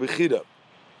HaBechira.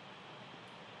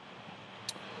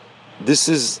 This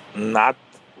is not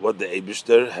what the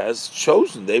Eibishter has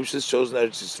chosen. The Eibishter has chosen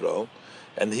Eretz Yisroel,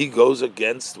 and he goes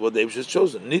against what the Eibishter has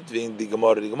chosen. Nitving the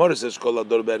Gemara. The Gemara says Kol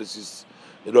Ador Beretz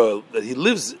Yisroel, that he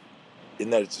lives in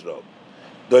Eretz Yisroel.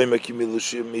 Is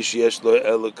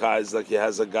like he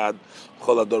has a God.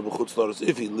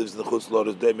 If he lives in the Chutz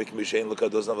Loretz,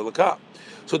 doesn't have a Lekah.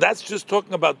 So that's just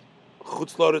talking about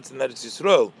Chutz Loretz and Eretz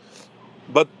Yisroel.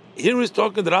 But here he's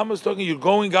talking, the Rambam is talking, you're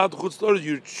going out to Chutz Loretz,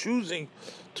 you're choosing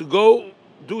to go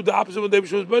do the opposite of what David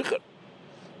was Beicher.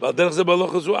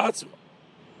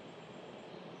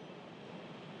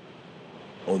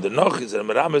 Und der noch ist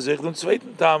Rambam sagt im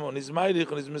zweiten Tam und ist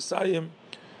Meilich und ist Masei.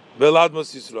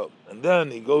 And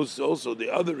then he goes also the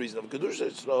other reason of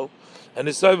Kedusha Yisroel, and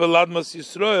he says Veladmas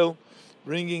Yisroel,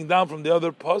 bringing down from the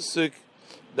other pasuk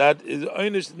that is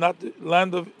Einish, not the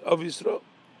land of Yisroel.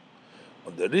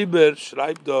 And the Riber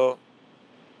schreibt the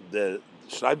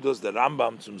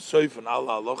Rambam zum Soif and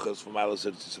Allah Alochas from Alas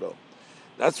Eretz Yisroel.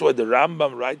 That's why the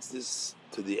Rambam writes this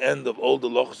to the end of all the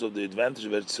lochas of the advantage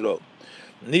of Eretz Yisroel.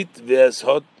 Nit ve'es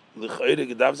hot l'chayre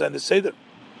gedav zayin the Seder.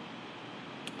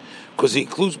 Because he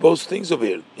includes both things over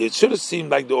here. It should have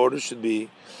seemed like the order should be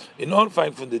in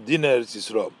orifying from the Din Eretz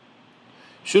Yisroel.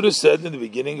 Should have said in the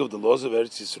beginning of the laws of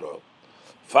Eretz Yisroel,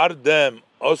 Fardem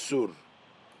Osur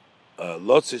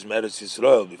Lotzis Eretz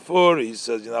Yisroel. Before he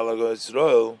says you're not allowed to go to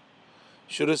Yisroel,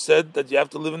 should have said that you have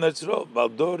to live in Eretz Yisroel.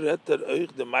 Baldor Retter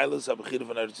Euch the Milas Abachir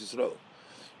von Eretz Yisroel.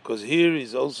 Because here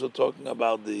he's also talking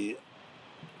about the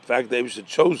fact that he should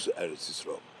chose Eretz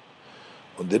Yisroel.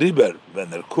 Und der Riber, wenn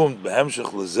kommt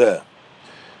behemshach lezeh,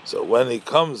 so when he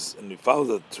comes and he follows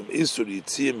that from Isur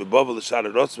Yitziyah Mibavel L'Shar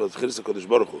Eretz V'Tchiris HaKadosh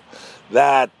Baruch Hu,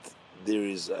 that there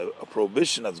is a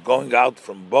prohibition that's going out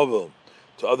from Bavel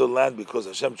to other land because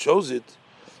Hashem chose it,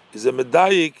 is a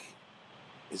medayik.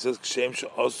 He says Kshem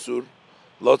She'Osur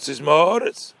Lotzis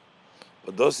Ma'oretz,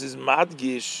 but this is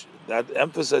madgish that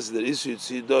emphasizes that Isur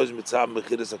Yitziyah does Mitzvah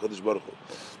B'Chiris HaKadosh Baruch Hu.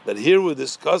 That here we're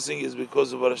discussing is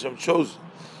because of what Hashem chose.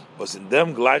 Was in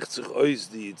them gleicht sich ois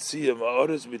die Yitziyah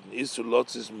Ma'oretz mit den Isur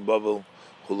Lotzis M'Bavel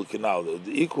Chulukinal.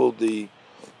 The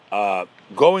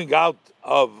going out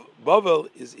of Bavel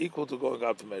is equal to going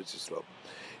out from Eretz Yisroel.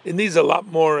 It needs a lot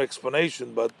more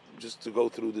explanation, but just to go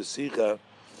through the Sikha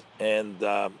and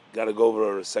got to go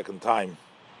over a second time.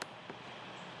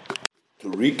 To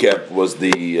recap, was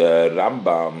the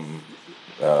Rambam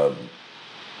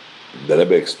The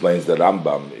Rebbe explains the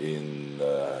Rambam in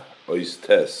Ois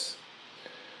Tes,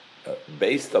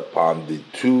 based upon the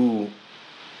two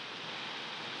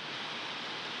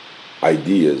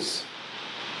ideas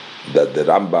that the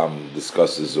Rambam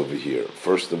discusses over here.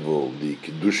 First of all, the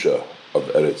Kedusha of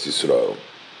Eretz Yisroel,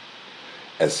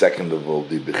 and second of all,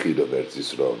 the Bechid of Eretz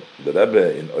Yisroel. The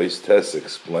Rebbe in Ois Tes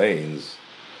explains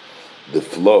the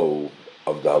flow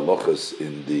of the halachas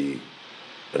in the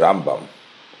Rambam,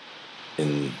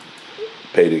 in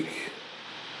Perik,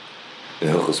 in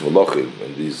Hilchos Malachim,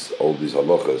 and all these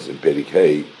halachas in Perik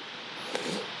Hey,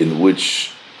 in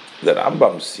which the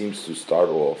Rambam seems to start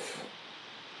off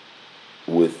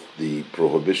with the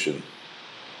prohibition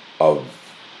of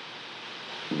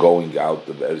going out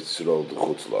of Eretz Yisroel to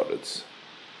Chutz La'aretz.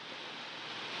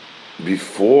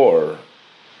 Before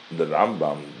the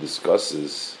Rambam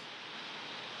discusses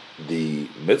the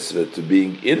mitzvah to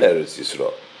being in Eretz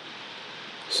Yisroel.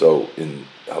 So in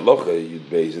Halacha Yud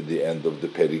Beis, at the end of the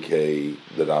Perikei,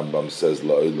 the Rambam says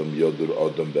La'olam Yodur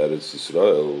Odom Be'Eretz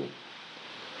Yisroel,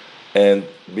 and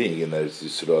being in Eretz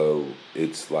Yisroel,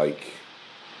 it's like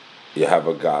you have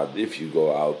a God. If you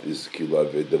go out, is Kila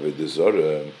Veda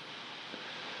Zora.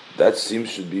 That seems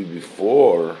should be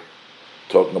before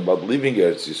talking about leaving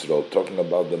Eretz Yisroel, talking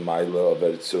about the Maila of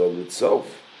Eretz Yisroel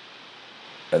itself,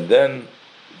 and then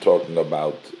talking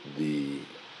about the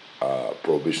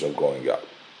prohibition of going out.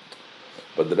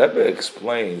 But the Rebbe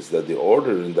explains that the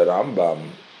order in the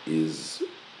Rambam is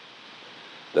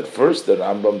that first the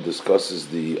Rambam discusses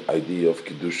the idea of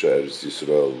Kedusha Eretz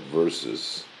Yisroel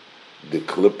versus the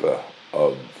Klippa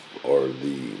of, or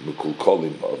the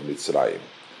Mekulkolim of Mitzrayim.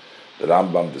 The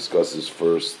Rambam discusses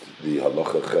first the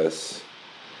Halacha Ches,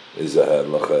 is a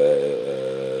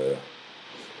Halacha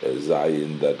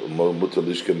Zayin, that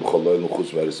Mutalishke Mecholol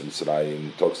Chutz Meretz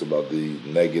Mitzrayim talks about the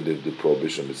negative, the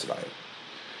prohibition of Mitzrayim.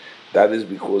 That is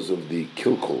because of the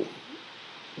kilkul,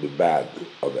 the bad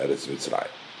of Eretz Mitzrayim.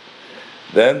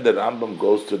 Then the Rambam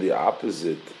goes to the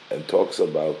opposite and talks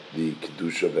about the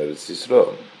Kedusha of Eretz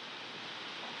Yisroel.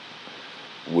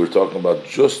 We're talking about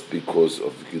just because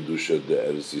of the Kedusha of the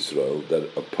Eretz Yisroel that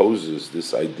opposes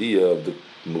this idea of the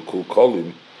Mukul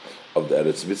Kolim of the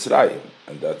Eretz Mitzrayim.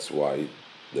 And that's why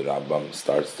the Rambam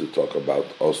starts to talk about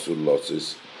Osur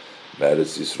Lotzis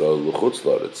Eretz Yisroel L'chutz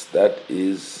La'aretz. That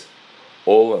is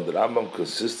all, and the Rambam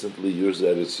consistently uses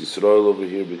Eretz Yisroel over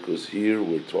here because here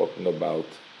we're talking about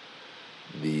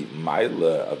the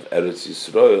Maila of Eretz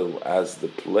Yisroel as the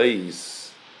place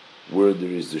where there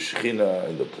is the Shechina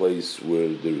and the place where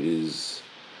there is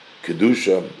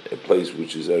Kedusha, a place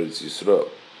which is Eretz Yisroel.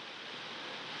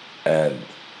 And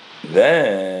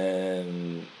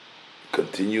then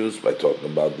continues by talking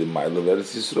about the Maila of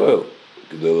Eretz Yisroel.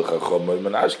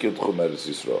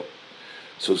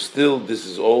 So still, this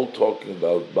is all talking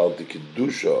about the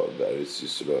Kedusha of Eretz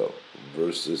Yisroel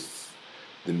versus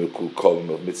the Mekul Kolim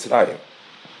of Mitzrayim.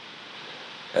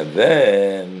 And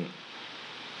then,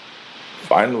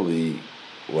 finally,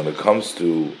 when it comes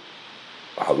to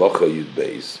Halacha Yud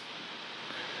Beis,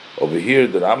 over here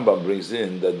the Rambam brings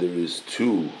in that there is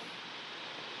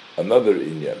another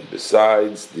inyan,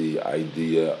 besides the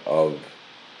idea of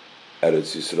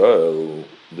Eretz Yisroel,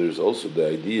 there's also the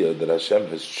idea that Hashem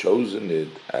has chosen it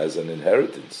as an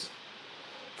inheritance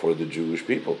for the Jewish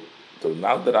people. So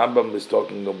now the Rambam is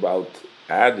talking about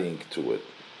adding to it.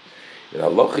 In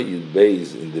Halacha Yud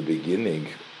Beis, in the beginning,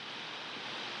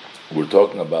 we're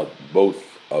talking about both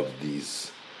of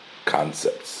these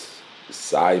concepts,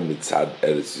 Sai Mitzad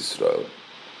Eretz Yisroel,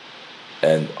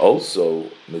 and also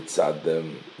Mitzad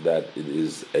them that it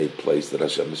is a place that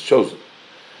Hashem has chosen.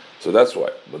 So that's why.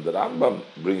 When the Rambam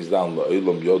brings down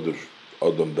La'olam Yodur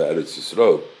Odom Be'eretz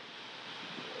Yisroel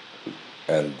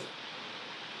and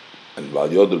Val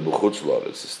Yodur B'chutz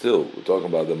La'aretz, still we're talking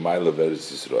about the Mile of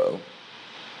Eretz Yisroel.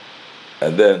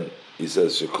 And then he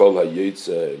says Shekol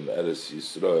HaYotze in Eretz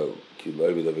Yisroel Ki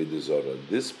Lo Eved Avodah Zara.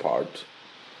 This part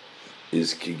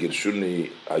is Ki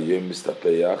Gershuni Hayom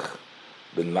Mistapeach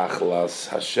B'Nachlas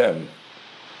Hashem.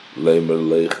 So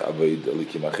we're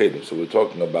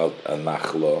talking about a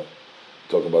nachla,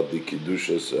 talking about the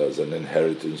kedushas as an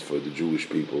inheritance for the Jewish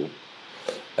people,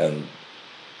 and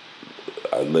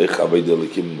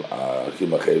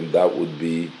that would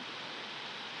be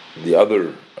the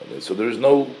other. So there is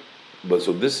no, but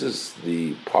so this is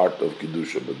the part of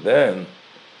kedusha. But then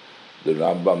the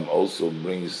Rambam also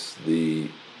brings the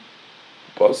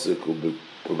pasuk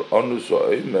Qur'anus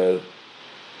Omer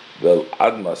Vel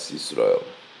Admas Yisrael.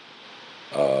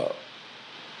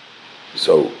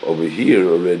 So over here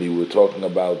already we're talking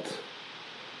about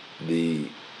the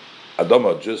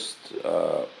Adama, just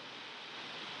the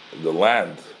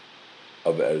land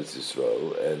of Eretz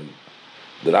Yisroel, and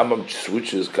The Rambam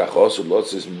switches kachos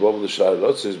lotzis mibov l'shar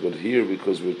lotzis, but here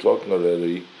because we're talking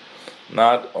already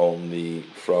not only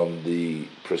from the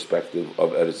perspective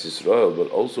of Eretz Yisroel,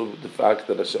 but also the fact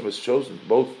that Hashem has chosen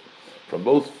both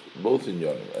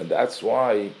inyanim, and that's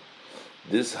why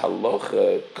this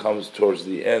halacha comes towards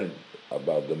the end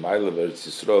about the mile of Eretz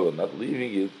Yisroel and not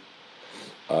leaving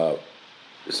it.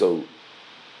 So,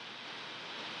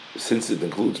 since it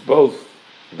includes both,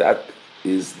 that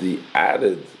is the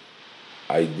added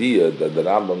idea that the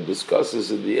Rambam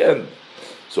discusses in the end.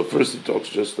 So first he talks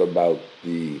just about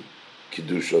the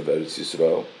Kiddush of Eretz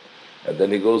Yisroel, and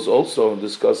then he goes also and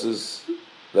discusses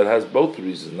that has both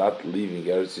reasons, not leaving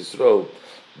Eretz Yisroel,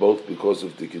 both because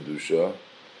of the Kiddusha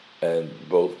and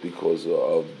both because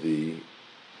of the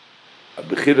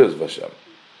Bechiras Vashem.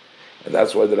 And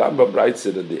that's why the Rambam writes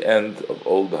it at the end of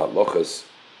all the halachas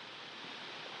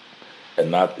and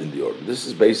not in the order. This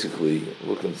is basically,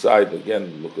 look inside,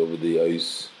 again, look over the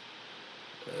Eis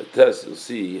test, you'll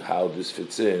see how this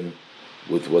fits in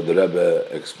with what the Rebbe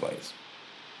explains.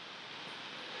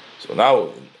 So now,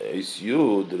 in Eis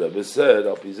Yud, the Rebbe said,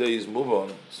 Alpizei move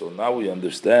on. So now we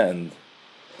understand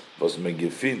was me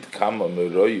gefind kama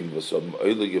meroyim was am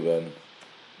oile gewen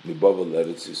mi Babel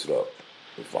Eretz Yisroel.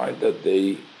 We find that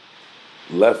they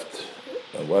left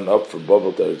and went up for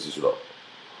Babel to Eretz Yisroel.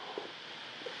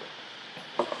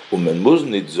 Man muss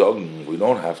nicht sagen, we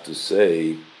don't have to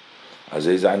say, as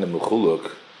eine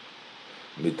mechuluk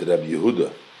mit Rabbi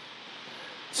Yehuda,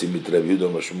 mit Rabbi Yehuda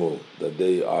Mashmul, that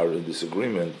they are in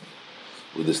disagreement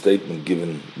with the statement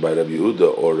given by Rabbi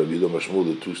Yehuda or Rabbi Yehuda Mashmul,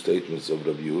 the two statements of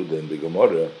Rabbi Yehuda in the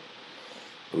Gemara.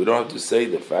 We don't have to say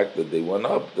the fact that they went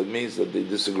up, that means that they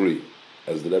disagree.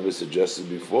 As the Rebbe suggested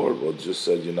before, well, just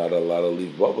said you're not allowed to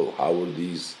leave Babel. How were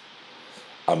these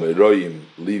Ameroyim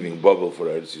leaving Babel for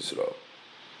Eretz Yisroel?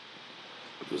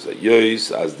 Because a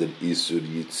Yois as the Isur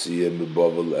Yitziyah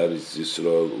Babel Eretz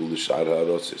Yisroel Ulishar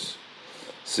HaRotzis.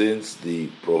 Since the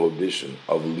prohibition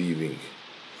of leaving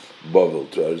Babel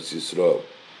to Eretz Yisroel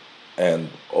and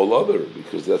all other,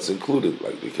 because that's included,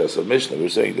 like because of Mishnah, we're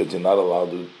saying that you're not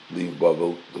allowed to leave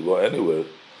Babel to go anywhere.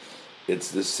 It's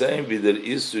the same with the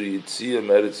Isur Yitziyah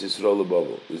Eretz Yisroel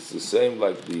Babel. It's the same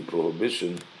like the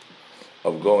prohibition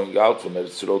of going out from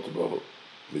Eretz Yisroel to Babel.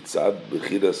 Mitzad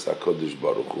Bechiras HaKodesh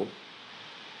Baruch Hu.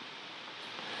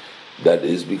 That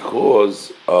is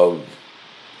because of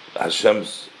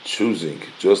Hashem's choosing,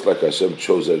 just like Hashem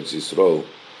chose Eretz Yisroel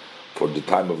for the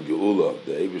time of Geula,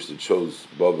 the Eibishter chose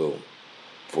Babel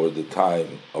for the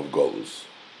time of Golus.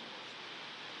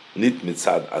 Nit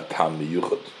mitzad atam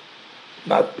miyuchad,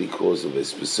 not because of a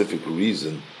specific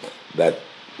reason that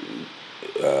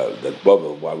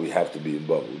Babel, why we have to be in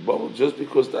Babel. Babel just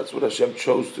because that's what Hashem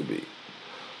chose to be.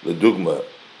 The dugma,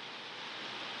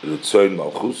 Ritzoin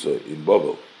Malchusa in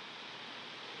Babel.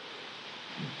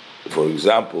 For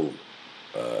example,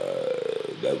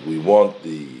 that we want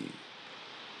the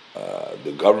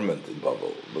government in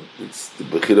Babel, but it's the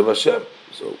Bechir of Hashem.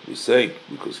 So we say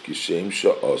because Kishem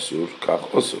Sha'asur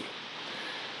Kach Asur,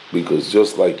 because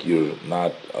just like you're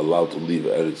not allowed to leave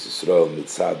Eretz Yisrael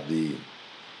mitzad the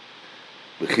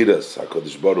Bechiras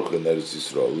HaKadosh Baruch Hu in Eretz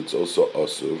Yisrael, it's also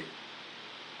Asur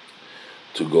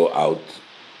to go out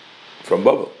from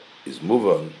Babel. Is move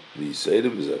on the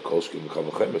Seirim is a Kolshkim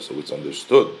Kavachemer, so it's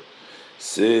understood.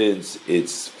 Since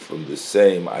it's from the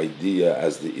same idea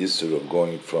as the Isser of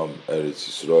going from Eretz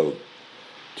Yisrael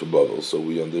to Babel, so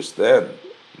we understand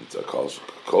it's a Kol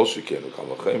Shekin or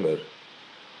Kavachemer,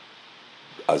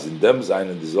 as in them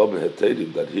Zayin and Dizobe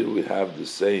Heterim, that here we have the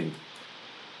same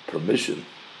permission,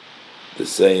 the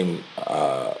same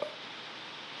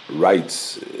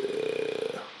rights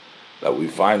that we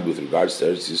find with regards to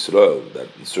Eretz Yisrael, that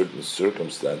in certain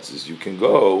circumstances you can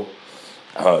go.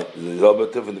 Which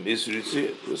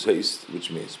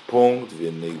means punct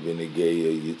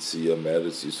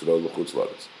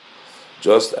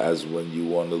just as when you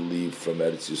want to leave from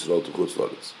Eretz Yisrael to Chutz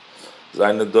Laretz.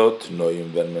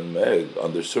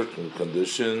 Under certain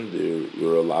conditions,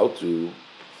 you're allowed to.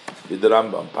 The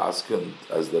Rambam Paskin,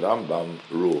 as the Rambam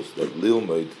rules, that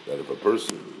Lilmoid, that if a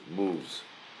person moves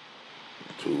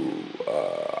to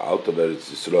out of Eretz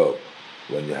Yisrael,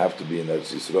 when you have to be in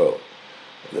Eretz Yisrael,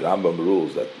 the Rambam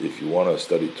rules that if you want to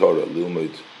study Torah,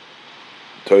 Lilmoid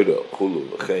Torah, Chulu,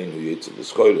 V'chein, Uyetzel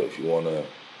V'schoira, if you want to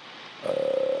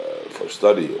for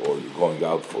study or you're going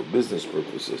out for business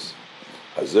purposes,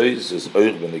 Azay says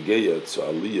Oich Benegeya to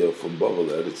Aliyah from Babel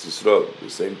Eretz Yisrael. The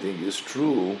same thing is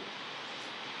true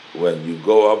when you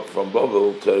go up from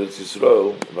Babel to Eretz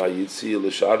Yisrael, Vayitzi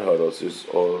L'shar HaRotzis,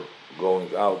 or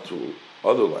going out to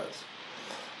other lands.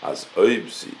 As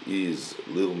Oibsi is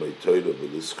Lilmoid Torah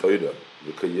V'lischoira,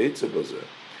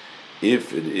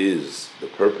 If it is the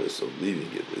purpose of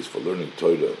leaving it is for learning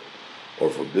Torah or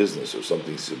for business or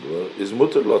something similar, is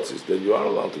mutter lotzis, then you are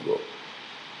allowed to go.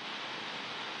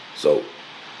 So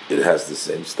it has the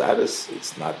same status.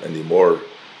 It's not anymore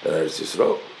than Eretz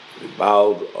Yisroel.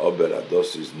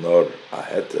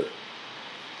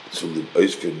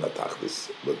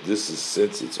 But this is,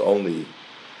 since it's only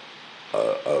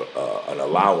an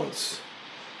allowance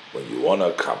when you want to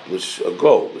accomplish a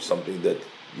goal or something that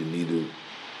you need to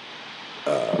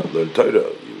learn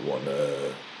Torah, you want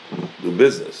to do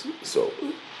business, so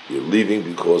you're leaving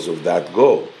because of that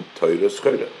goal. Torah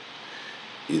schera,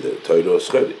 either Torah or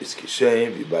schera is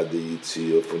kishem v'bad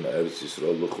yitzia from Eretz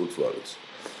Yisroel l'chutz la'aretz.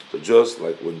 So just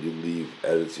like when you leave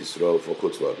Eretz Yisroel for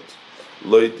chutz la'aretz,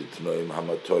 lo titnoim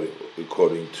hamatorim,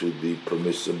 according to the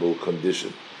permissible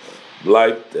condition,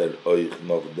 bleibt euch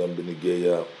noch dem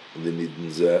benigeya l'nidin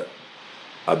zeh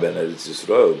aben Eretz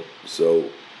Yisroel. So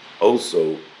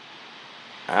also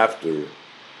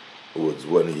afterwards,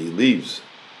 when he leaves,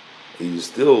 he is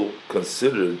still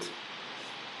considered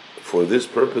for these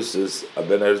purposes a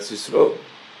ben Eretz Yisroel,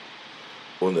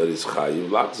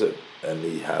 and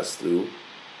he has to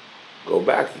go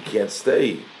back. He can't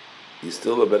stay. He's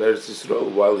still a ben Eretz Yisroel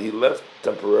while he left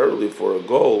temporarily for a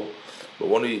goal, but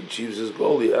when he achieves his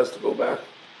goal, he has to go back.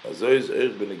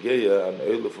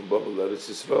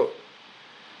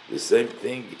 The same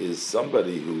thing is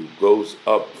somebody who goes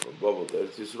up from Babel to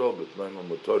Eretz Yisroel,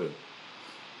 but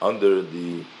under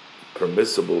the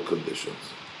permissible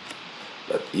conditions.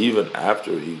 That even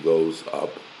after he goes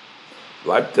up,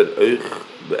 so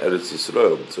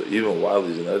even while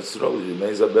he's in Eretz Yisroel, he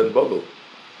remains a ben Babel.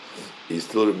 He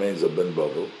still remains a ben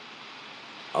Babel,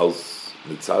 als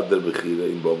mitzad der bechira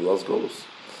in Babel as golos.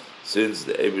 Since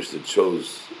the Eibishter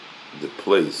chose the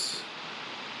place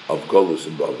of Golus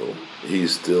in Babel,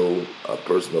 he's still a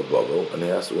person of Babel, and he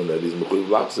has to, when that he's mechuyev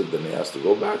lachzir, then he has to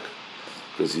go back,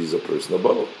 because he's a person of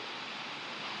Babel.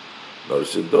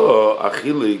 There's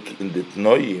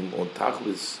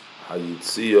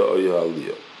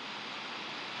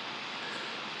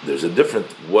a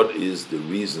different, what is the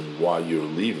reason why you're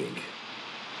leaving,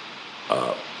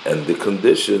 and the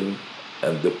condition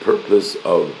and the purpose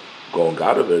of going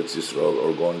out of Eretz Yisroel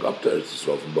or going up to Eretz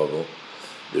Yisroel from Babel.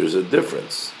 There's a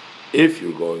difference. If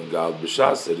you're going out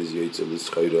b'shas, that is yetzel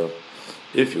l'schayra.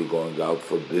 If you're going out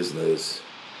for business,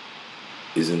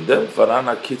 is in them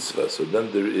farana kitzva. So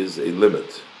then there is a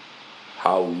limit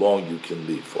how long you can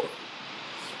leave for.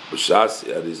 B'shas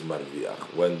that is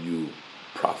marviach, when you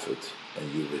profit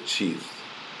and you've achieved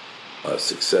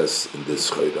success in this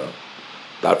schayra.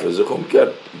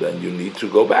 Then you need to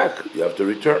go back. You have to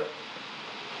return.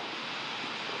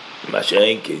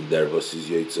 Masei,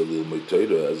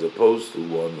 as opposed to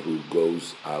one who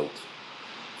goes out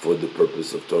for the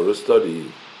purpose of Torah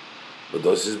study, but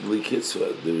this is bli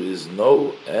kitzva. There is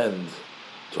no end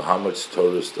to how much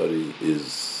Torah study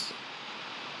is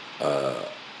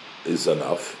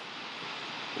enough.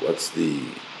 What's the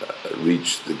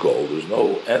reach the goal? There's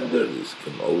no end there. This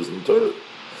can always in Torah.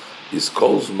 Is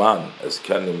kol's man as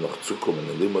kanim noch zukommen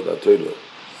in limud Torah,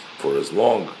 for as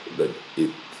long that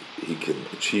he can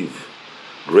achieve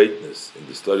greatness in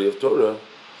the study of Torah,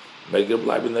 Meger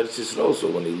bleiben in Eretz Yisroel. So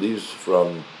when he leaves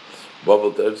from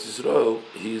Babel to Eretz Yisroel,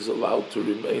 he is allowed to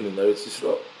remain in Eretz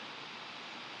Yisroel.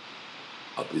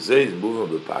 Apizei is moving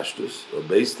with pashtus.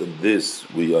 Based on this,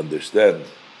 we understand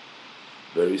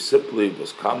very simply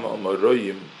was kama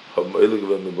amaroyim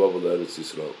ha'me'eligva mi Babel Eretz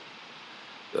Yisroel,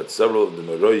 that several of the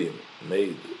Meroyim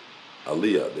made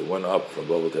Aliyah. They went up from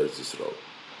Babel to Eretz Yisroel.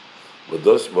 But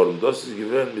warum das ist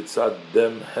given mitzad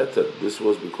dem heter. This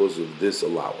was because of this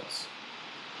allowance.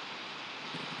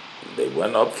 They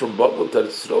went up from Babel to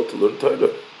Eretz Yisroel to learn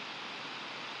Torah.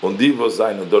 Und die was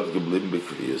seien dort geblieben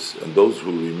bekrius, and those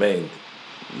who remained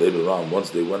later on, once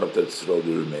they went up to Eretz Yisroel,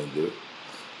 they remained there.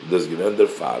 Das given their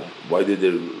Fall. Why did they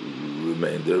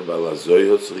remain there? Weil Azoi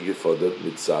hat sich gefordert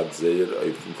mitzad zeir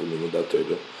eifen von limud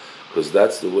Torah, because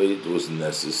that's the way it was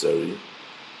necessary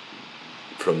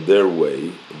from their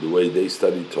way, the way they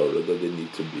studied Torah, that they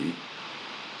need to be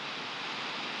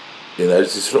in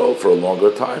Eretz Yisroel for a longer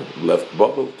time, left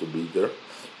Babel to be there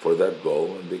for that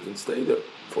goal, and they can stay there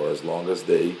for as long as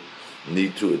they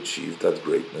need to achieve that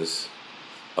greatness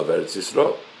of Eretz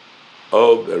Yisroel.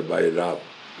 Oh, by Rab,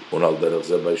 unal derech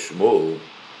zeh by Shmuel,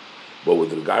 but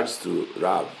with regards to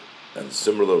Rab, and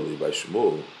similarly by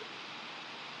Shmuel,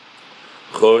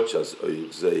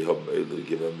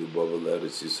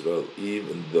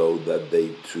 even though that they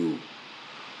too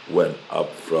went up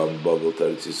from Babel to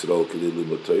Eretz Yisroel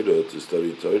to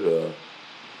study Torah,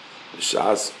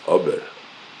 Shas Ober,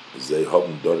 they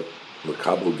haben dort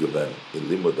Makabel given in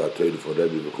Limud Torah for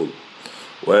Rebbe v'chul.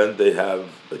 When they have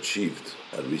achieved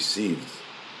and received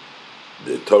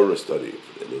the Torah study,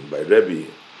 by Rebbe,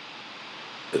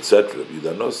 etc.,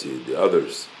 Yudanossi, the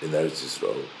others in Eretz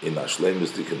Yisroel, in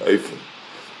Ashlemus Dikin Oifen,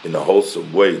 in a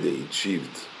wholesome way, they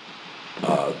achieved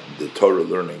the Torah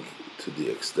learning to the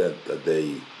extent that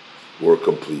they were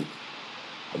complete.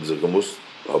 So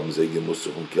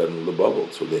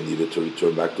they needed to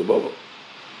return back to Babel.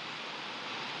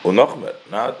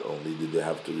 Not only did they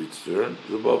have to return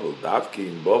to the Babel, Davki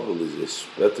in Babel is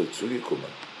a better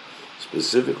Zugikumen.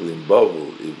 Specifically in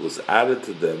Babel, it was added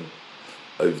to them,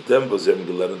 of them was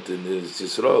gelernt in Eretz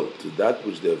Yisroel. To that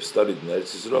which they have studied in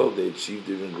Eretz Yisroel, they achieved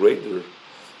even greater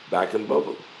back in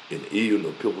Babel. In Iyun,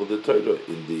 the people of the Torah,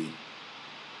 in the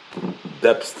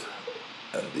depth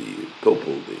and the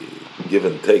people, the give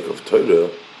and take of Torah,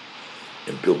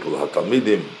 in people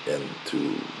HaTalmidim, and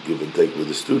to give and take with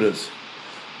the students,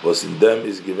 was in them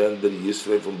is given the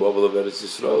Yisrael from Babel of Eretz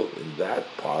Yisroel. In that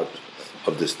part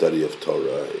of the study of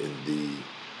Torah, in the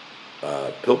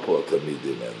Pilpul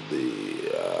Talmidim and the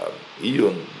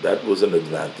Iyun, that was an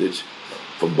advantage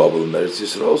from Babel and Eretz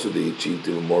Yisroel, so they achieved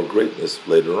even more greatness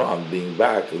later on, being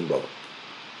back in Babel.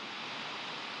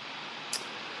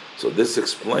 So this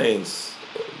explains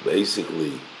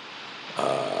basically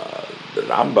the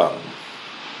Rambam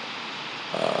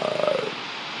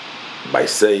by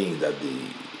saying that the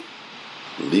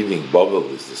leaving Babel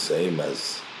is the same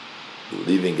as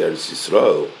leaving Eretz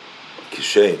Yisroel,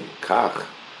 Kishem, Kach,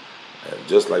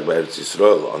 just like by Eretz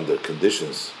Yisroel, under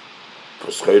conditions for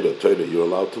Schoida, Torah, you're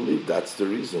allowed to leave. That's the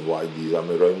reason why these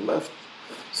Amiroim left.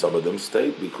 Some of them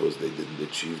stayed because they didn't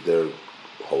achieve their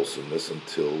wholesomeness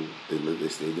until they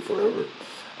stayed there forever.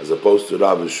 As opposed to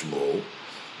Rav Shmuel,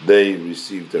 they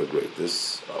received their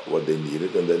greatness, what they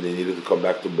needed, and then they needed to come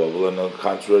back to Babel, and on the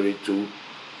contrary, to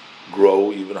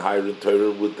grow even higher in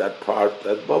Torah with that part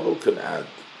that Babel can add,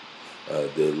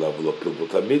 the level of Pilpul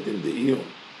Tamid in the Iyun.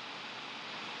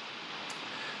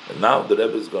 And now the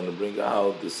Rebbe is going to bring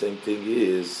out the same thing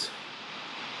is,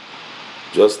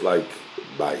 just like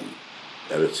by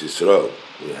Eretz Yisroel,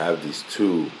 we have these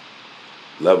two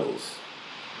levels.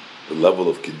 The level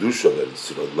of Kedusha of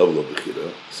Eretz Yisroel, the level of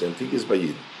Bechira, same thing is by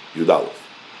Yud Aleph.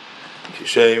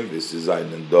 Kishem, this is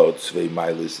ein and dot, Zvei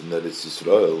Mailis in Eretz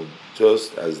Yisroel,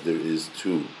 just as there is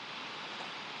two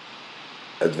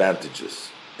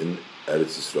advantages in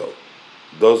Eretz Yisroel.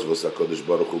 Those was HaKadosh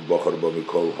Baruch Hu Bachar Ba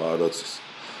Mikol Ha'aratzis.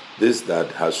 This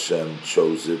that Hashem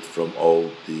chose it from all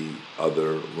the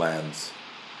other lands,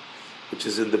 which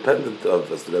is independent of,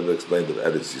 as the Rebbe explained, of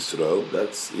Eretz Yisroel.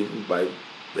 That's even by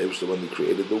the one who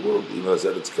created the world, even as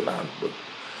Eretz Canaan. But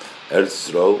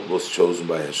Eretz Yisroel was chosen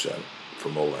by Hashem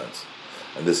from all lands.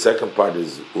 And the second part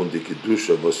is Undi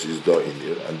Kedusha was da in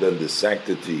here, and then the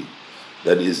sanctity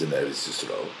that is in Eretz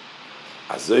Yisroel.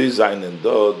 Azoy Zayin and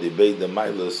Da, the Beid the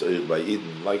Mailas by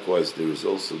Eden. Likewise, there is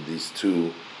also these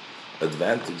two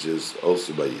advantages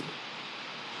also by Eden.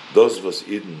 Those was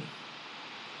Eden,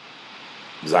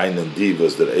 Zayin and Di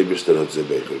was der Eberster hat sie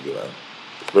Becher gewann.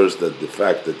 First, that the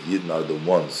fact that Eden are the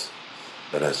ones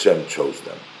that Hashem chose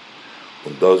them.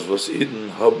 Und das was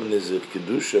Eden haben is ihr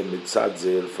Kedusha mitzad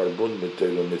sehr verbund mit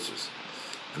Torah mitzvahs.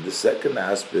 And the second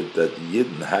aspect, that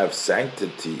Yidden have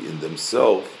sanctity in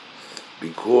themselves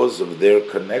because of their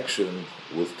connection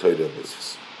with Torah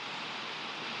mitzvahs.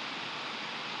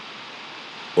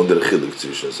 Under Chelek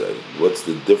zwischen sei. What's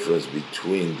the difference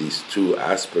between these two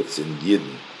aspects in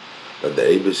Yidden, that the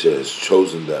Eibusher has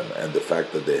chosen them, and the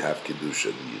fact that they have Kedusha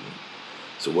in Yidden?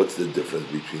 So what's the difference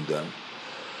between them?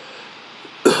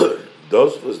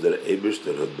 Das was der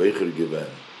Eibusher hat Becher given,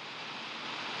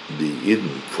 the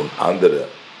Yidden from andere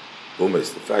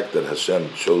Umes, the fact that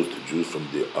Hashem chose the Jews from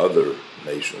the other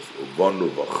nations, Uvonu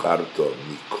v'charta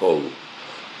mikol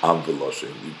am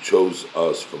v'loshem, He chose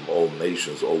us from all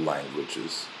nations, all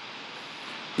languages,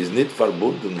 is nit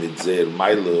verbunden mit zeir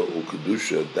Meile u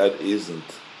Kedusha, that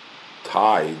isn't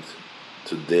tied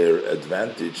to their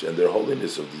advantage and their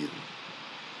holiness of the Yidden,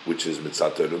 which is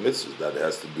mitzvah Torah mitzvahs, that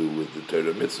has to do with the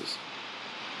Torah mitzvahs.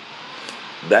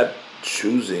 That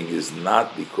choosing is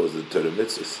not because of the Torah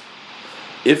mitzvahs.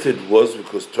 If it was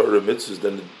because Torah mitzvahs,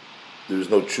 then there is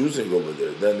no choosing over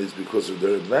there. Then it's because of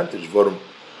their advantage. Varum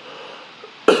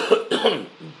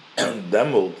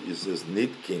Demold is as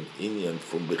nitkin inyan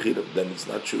from bechira. Then it's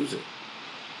not choosing.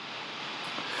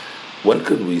 When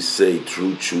can we say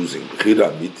true choosing?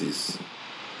 Bechira mitis.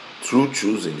 True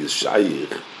choosing is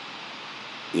shayich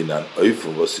in an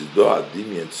oifel was is do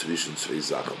adimian zwischen zwei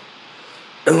Sachen.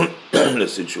 In a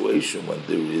situation when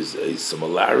there is a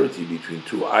similarity between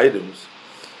two items,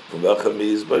 from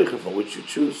which you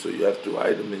choose. So you have two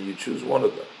items and you choose one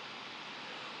of them.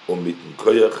 mitten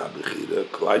koyach habechira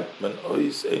kleibt man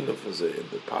ois eine von sie. In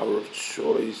the power of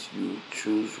choice, you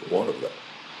choose one of them.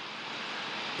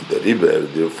 The riber,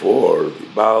 therefore, the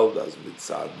bald as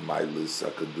mitzad mailis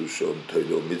hakadusha and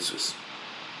toilo mitzvus.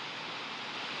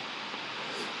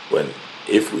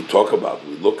 If we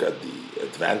look at the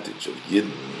advantage of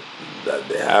Yidden, that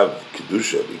they have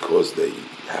kedusha because they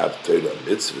have Torah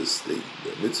mitzvahs, the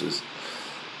mitzvahs.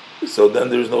 So then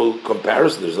there's no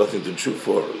comparison. There's nothing to choose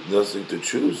for. Nothing to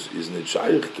choose. Isn't it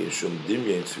shaykh kishum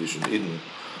dimyen zwischen Yidden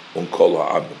und kol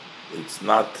ha'amim? It's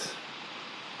not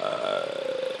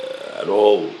at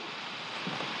all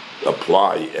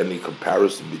apply any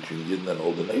comparison between Yidden and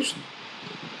all the nation.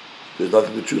 There's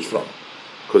nothing to choose from.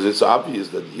 Because it's obvious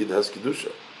that Yid has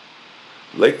Kedusha.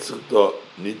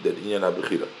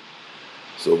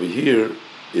 So over here,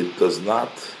 it does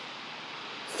not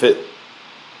fit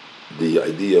the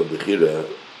idea of Bechira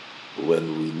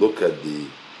when we look at the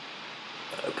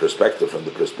perspective, from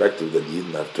the perspective that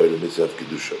Yidden have Torah mitzvah have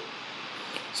Kedusha.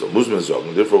 So Muslims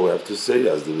sagen, therefore we have to say,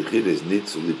 as the Bechira is nit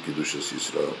zu lieb Kedushas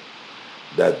Yisrael,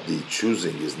 that the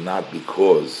choosing is not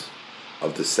because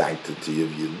of the sanctity of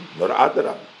Yidden, nor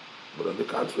Adarab. But on the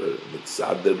contrary,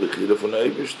 mitzad der bechira von der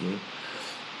Eibishten,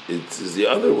 it is the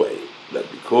other way, that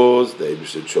because the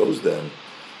Eibishter chose them,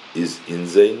 is in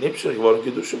zei nipshach geworden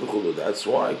kedusha b'chulu. That's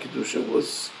why kedusha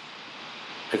was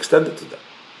extended to them.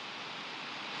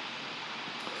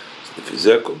 So the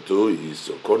fizer come to is,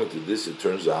 according to this, it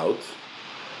turns out,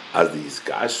 as the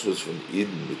iskashrus from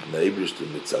Eden mit Eibishter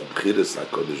mitzad b'chiras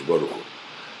HaKadosh Baruch Hu,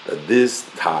 that this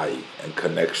tie and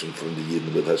connection from the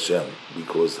Yidden with Hashem,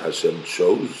 because Hashem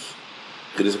chose,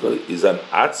 is an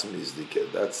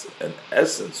atzmizdike, that's an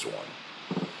essence one.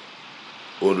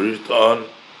 Und return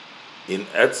in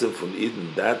etzem from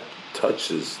Eden, that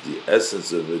touches the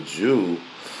essence of a Jew,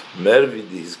 mervi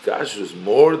the hiskashrus,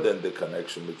 more than the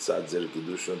connection with tzadzer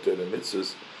kedusha and Torah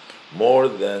mitzvahs, more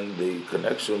than the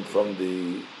connection from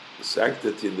the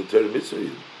sanctity in the Torah mitzvah.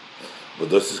 But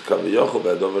this is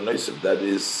that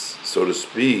is, so to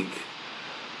speak,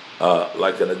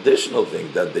 like an additional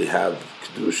thing, that they have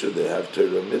kedusha, they have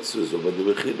Torah mitzvahs, but the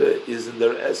bechira is in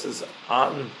their essence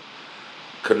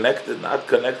unconnected, not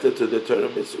connected to the Torah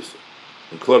mitzvahs.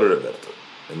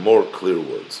 In more clear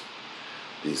words,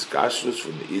 these kashrus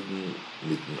from Eden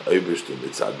mit Eibishter to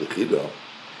mitzad bechira,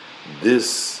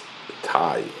 this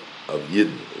tie of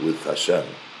Yidden with Hashem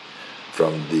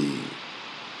from the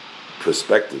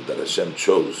perspective that Hashem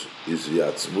chose is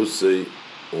Yatzmusei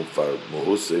Umfar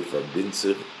Mohusei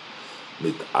Farbinzich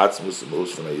mit Atzmus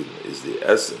Mohus von Yidden, is the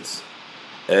essence,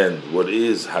 and what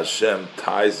is Hashem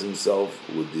ties himself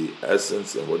with the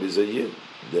essence, and what is a Yid?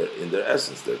 They're in their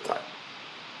essence, they're tied.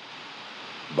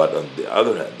 But on the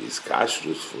other hand, these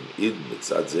kashrus from Eden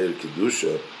mitzad zer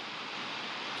kedusha,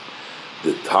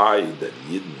 the tie that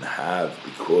Yidden have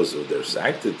because of their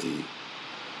sanctity,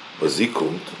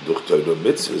 Vazikumt durch Torah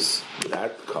mitzvahs,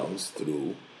 that comes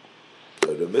through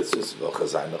Torah mitzvahs.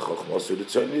 V'chazayna chochmos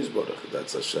u'ritzon yizborach.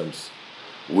 That's Hashem's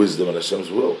wisdom and Hashem's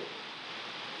will.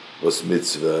 Was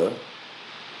mitzvah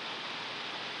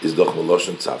is doch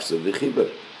meloshen tzavse v'chiber.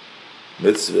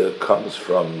 Mitzvah comes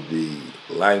from the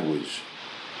language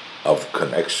of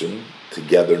connection,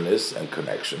 togetherness and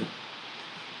connection.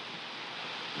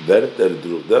 Wird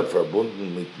durch dem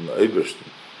verbunden mit dem Obersten.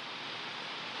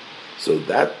 So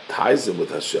that ties him with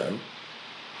Hashem,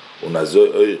 and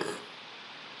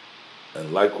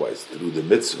likewise through the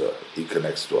mitzvah he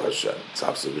connects to Hashem,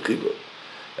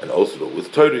 and also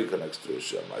with Torah he connects to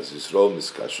Hashem. As Yisroel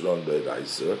miskashron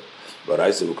be'raisa,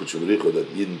 b'raisa v'kutshubrichu,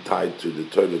 that Yidden tied to the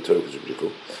Torah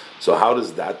kutshubrichu. So how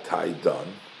does that tie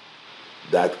done?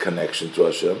 That connection to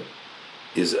Hashem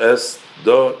is as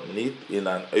do nit in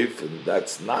an ofen.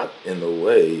 That's not in a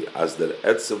way as der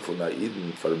etzem von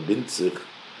Yidden verbindt sich.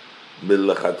 To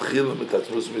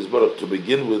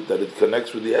begin with, that it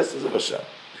connects with the essence of Hashem.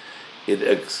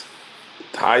 It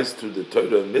ties to the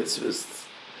Torah and mitzvahs,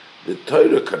 the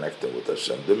Torah connected with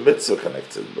Hashem, the mitzvah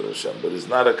connected with Hashem, but it's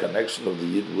not a connection of the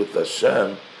Yid with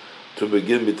Hashem to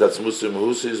begin with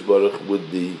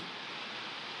with the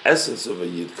essence of a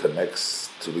Yid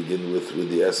connects to begin with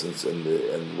the essence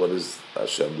and what is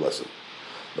Hashem blessed.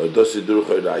 Now, Torah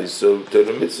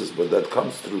mitzvahs, but that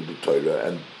comes through the Torah,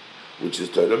 and which is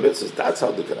Torah mitzvahs. That's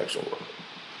how the connection works.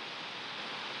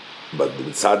 But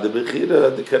inside the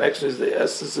bechira, the connection is the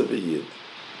essence of a Yid.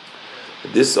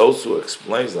 This also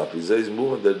explains that Pizay's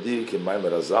movement that Dik in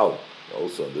Maimer Azal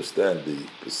also understand the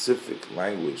specific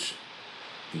language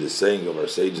in the saying of our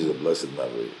sages of blessed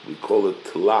memory. We call it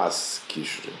Tlas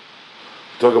Kishri.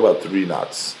 We talk about 3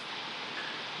 knots.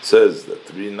 It says that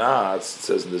 3 knots, it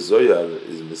says in the Zoyar,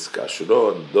 is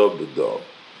Miskashro and Do B'do.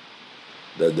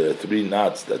 that there are three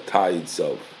knots that tie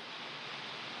itself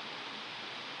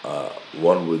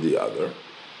one with the other.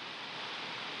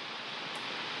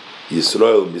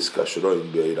 Yisroel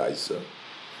miskashroim be'iraisa.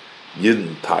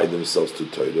 Yidden tie themselves to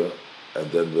Torah,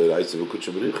 and then be'iraisa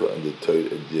v'kutshavricha, and the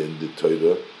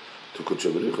Torah to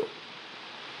kutshavricha.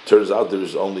 Turns out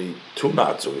there's only two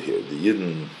knots over here: the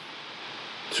Yidden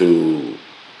to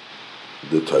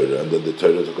the Torah, and then the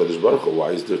Torah to Kodesh Baruch Hu. Why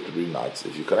is there three knots?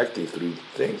 If you're connecting three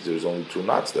things, there's only two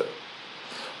knots there.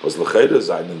 Was l'chayra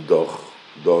zayin doch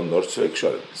do nor tzveik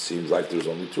sharim. Seems like there's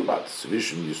only two knots.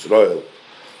 Zwischen Yisroel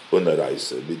and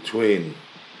Eraisa, between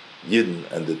Yidden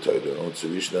and the Torah, and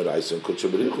zwischen Eraisa and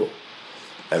Kodesh Baruch Hu,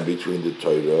 and between the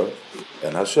Torah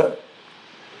and Hashem.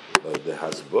 The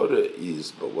Hasbara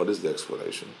is, but what is the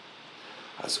explanation?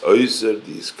 As oiser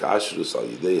the iskashrus al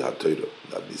yidei haTorah,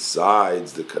 that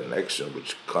besides the connection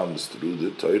which comes through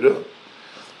the Torah,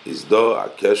 is do a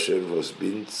kesher was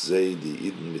bint zei die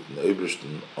Iden mit den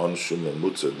Obersten onshum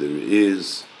emutzer. There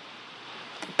is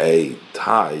a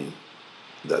tie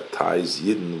that ties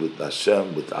Yidden with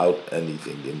Hashem without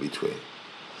anything in between.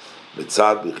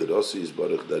 Mitzad b'chirosi is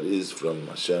baruch, that is from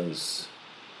Hashem's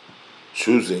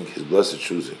choosing, His blessed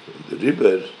choosing. The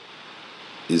riber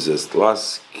is a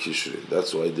tlas kishrin.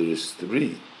 That's why there is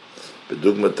three.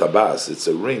 Bedugma tabas, it's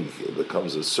a ring. It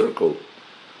becomes a circle,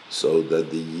 so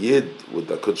that the Yid with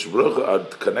the Kodesh Baruch Hu are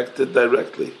connected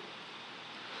directly.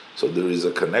 So there is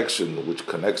a connection which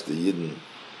connects the Yidden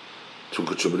to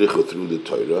Kodesh Baruch Hu through the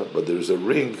Torah, but there is a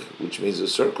ring, which means a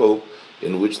circle,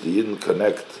 in which the Yidden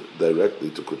connect directly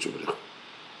to Kodesh Baruch Hu.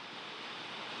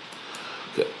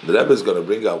 Okay, the Rebbe is going to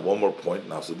bring out one more point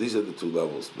now. So these are the two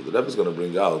levels, but the Rebbe is going to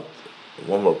bring out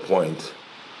one more point,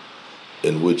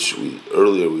 in which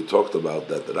earlier we talked about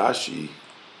that Rashi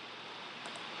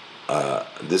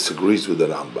disagrees with the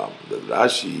Rambam. That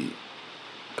Rashi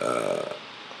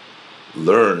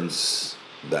learns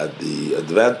that the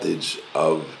advantage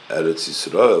of Eretz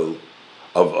Yisroel,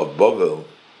 of Bavel,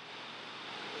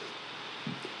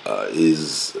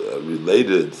 is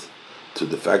related to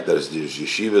the fact that there's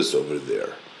yeshivas over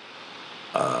there.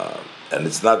 And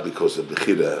it's not because of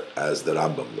Bechira, as the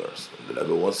Rambam learns. The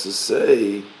Rebbe wants to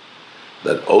say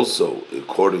that also,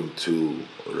 according to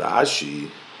Rashi,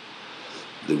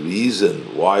 the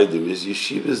reason why there is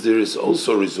yeshivas there is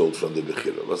also a result from the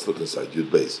Bechira. Let's look inside Yud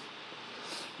Beis.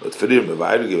 But for him,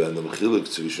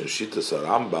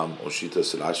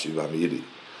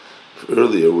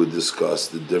 earlier we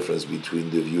discussed the difference between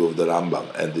the view of the Rambam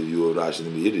and the view of Rashi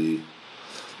and Meiri.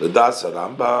 The Das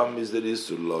Rambam is that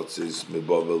Isur Lotzis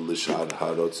Mebavel Lishar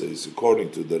Harotzis.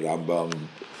 According to the Rambam,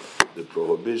 the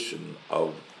prohibition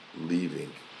of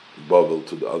leaving Bavel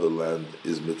to the other land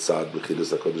is Mitzad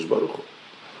B'chiras HaKadosh Baruch Hu.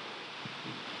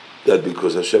 That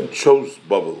because Hashem chose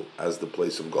Bavel as the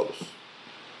place of Golus.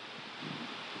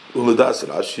 Uledas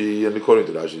Rashi, and according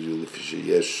to Rashi,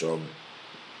 Yeshom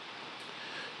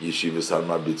Yeshivas Har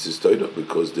Marbitzis Torah,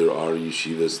 because there are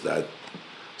yeshivas that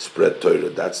spread Torah.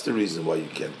 That's the reason why you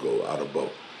can't go out of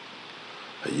Bavel.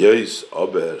 Hayos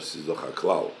Ober Sizoch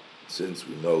HaKlal, since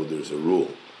we know there's a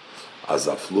rule,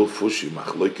 Azaflu Fushi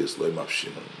Machloikes Lo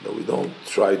Mafshinon, that we don't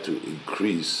try to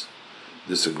increase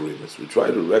disagreements. We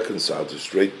try to reconcile, to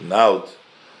straighten out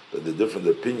that the different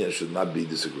opinions should not be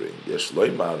disagreeing. Yesh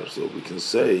Loimar, so we can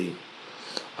say,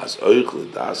 as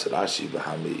Oich Das Rashi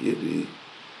V'Hameiri,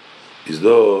 is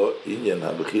though Inyan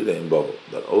HaBechira in Bavel,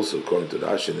 that also according to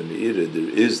Rashi and the Meiri, there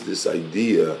is this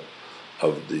idea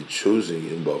of the choosing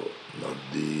in Bavel. Now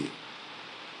the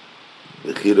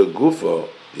Bechira Gufa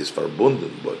is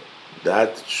verbunden, but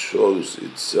that shows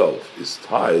itself is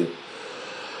tied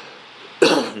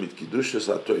mit Kedushas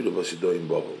HaTorah V'Sido in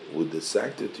Bavel, with the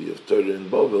sanctity of Torah in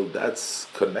Bavel. That's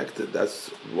connected. That's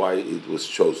why it was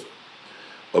chosen.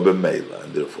 Obemeila,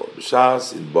 and therefore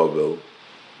B'Shas in Bavel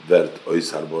Vert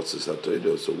Ois Harbotzes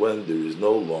HaTorah. So when there is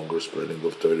no longer spreading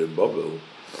of Torah in Bavel,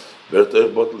 Vert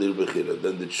Ois Botlir Bechira,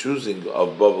 then the choosing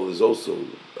of Bavel is also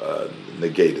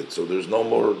negated. So there's no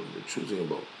more choosing of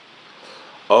Bavel.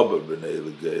 Aber B'nei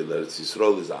L'Gei Eretz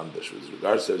Yisroel is anders. With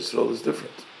regards to Eretz Yisroel is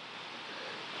different.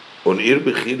 On Ir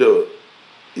Bechira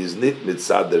is nit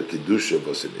mitzad der kedusha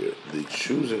vasinir. The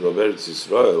choosing of Eretz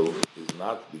Yisroel is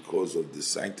not because of the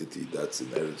sanctity that's in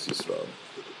Eretz Yisroel.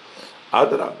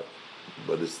 Adrabah,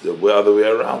 but it's the other way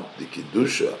around. The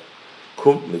kedusha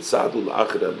kumt mitzadul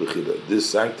achra bechira. This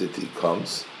sanctity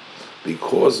comes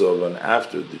because of and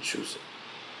after the choosing.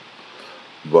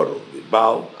 Baruch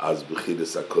v'bal as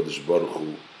bechiras HaKadosh Baruch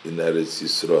Hu in Eretz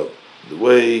Yisroel. The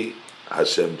way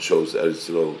Hashem chose Eretz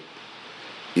Yisroel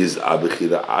is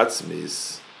abechira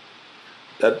atzmis.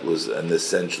 That was an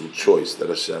essential choice that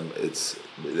Hashem. It's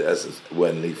in essence,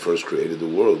 when he first created the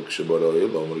world,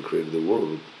 when he created the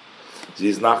world,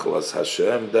 Ziz Nachlas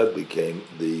Hashem, that became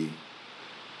the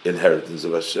inheritance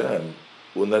of Hashem.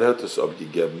 Unaretus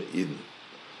abgegeben Eden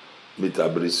mit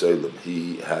Abri.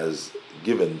 He has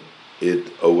given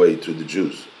it away to the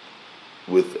Jews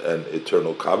with an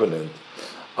eternal covenant.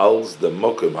 Als the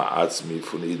mokem ha'atzmi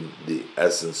von Eden, the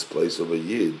essence place of a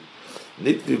Yid,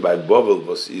 nicht wie by Babel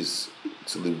was is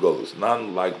to live golos,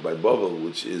 none like by Babel,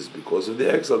 which is because of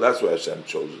the exile. That's why Hashem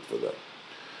chose it for them.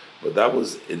 But that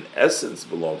was in essence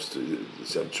belongs to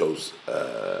Hashem chose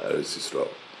Eretz Yisroel.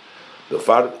 The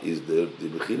far is the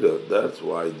bechira. That's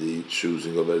why the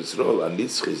choosing of Eretz Yisroel and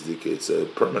nitzchizdik, it's a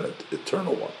permanent,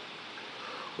 eternal one.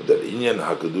 That inyan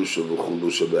hakadusha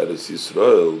v'chulusha Eretz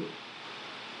Yisroel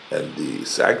and the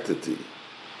sanctity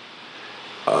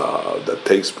that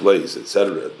takes place,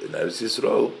 etc. in Eretz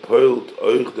Yisroel, poilt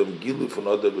oich dem gilu von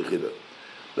other bechira.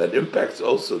 That impacts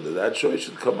also that choice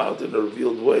should come out in a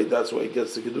revealed way. That's why it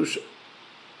gets the kedusha.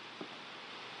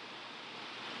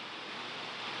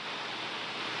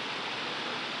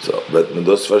 So, but man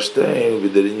das verstehen, wie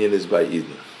der Inyan is by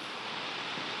Eden.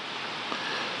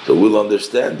 So we'll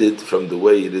understand it from the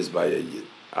way it is by a Yid.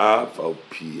 Af al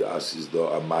pi as is do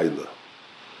a maila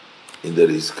in der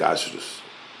is kashrus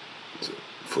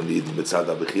von Eden mitzad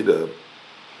ha-bechira.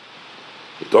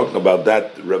 We're talking about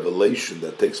that revelation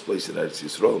that takes place in Eretz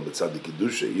Yisroel, mitzad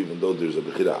kedusha. Even though there's a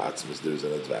bechira atzmis, there's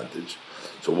an advantage.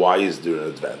 So why is there an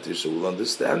advantage? So we'll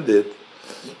understand it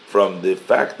from the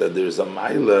fact that there's a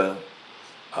maila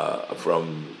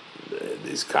from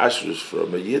these kashrus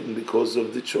from a Yidden because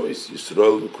of the choice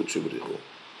Yisroel v'kutshubrichu.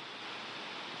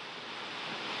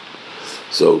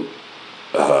 So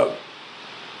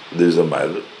there's a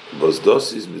maila. Was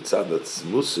dos is mitzad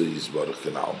atzmusa yisbarach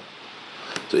kenal.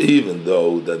 So even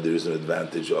though that there is an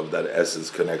advantage of that essence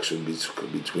connection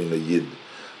between a Yid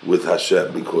with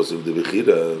Hashem because of the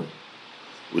Bechira,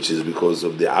 which is because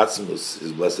of the Atzmus,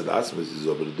 his blessed Atzmus, his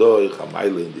Oberdoi,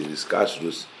 Chamayla, in the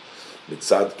Iskashrus,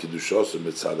 Mitzad Kiddushos,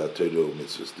 Mitzad HaTorah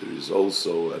Mitzvahs. There is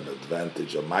also an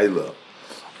advantage, a Maila,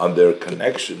 on their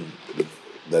connection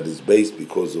that is based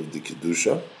because of the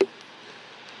Kiddusha,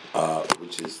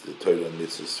 which is the Torah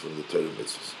Mitzvahs from the Torah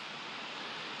Mitzvahs.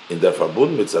 In the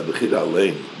Verbund Mitzad Bechira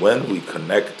Alein, when we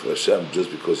connect to Hashem just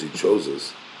because He chose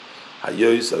us,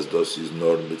 Hayois as dos is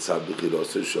nor Mitzad Bechira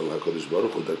Shel HaKadosh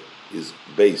Baruch Hu, that is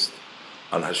based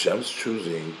on Hashem's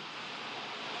choosing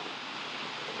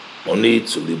only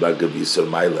to liba gavisar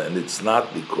maila, and it's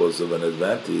not because of an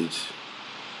advantage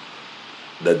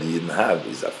that he didn't have.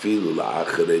 Is afilu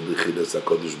la'acharei b'chiras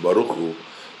HaKadosh Baruch Hu.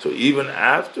 So even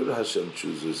after Hashem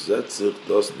chooses, Zetzich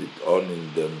does not on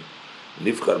in them.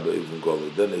 Then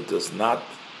it does not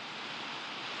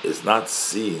is not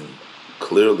seen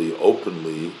clearly,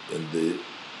 openly in the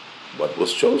what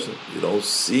was chosen. You don't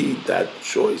see that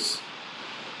choice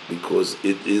because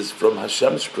it is from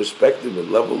Hashem's perspective, a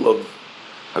level of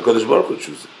HaKadosh Baruch Hu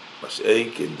choosing.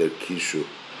 Masei in their kishu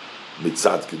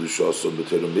mitzad kiddushos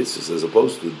b'torah mitzvahs, as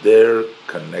opposed to their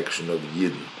connection of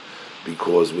Yidden,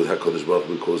 because with HaKadosh Baruch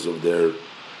Hu, because of their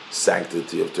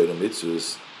sanctity of Torah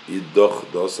mitzvahs. So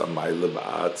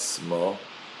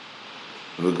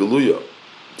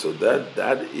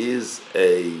that is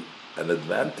an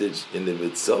advantage in of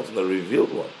itself, and a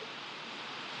revealed one.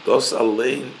 Dos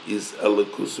alein is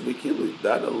elikus b'kilui.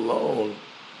 That alone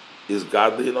is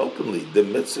godly and openly. The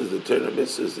mitzvahs, the Torah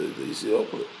mitzvahs, you see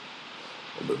openly.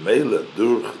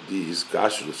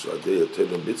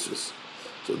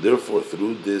 So therefore,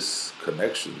 through this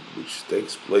connection which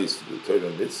takes place to the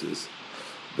Torah mitzvahs,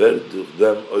 so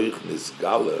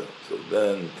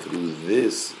then through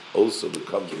this also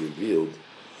becomes revealed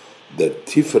that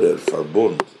Tiferet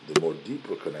Verbund, the more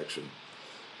deeper connection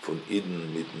from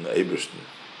Eden mit Ebersten,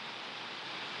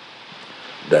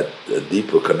 that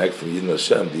deeper connection from Eden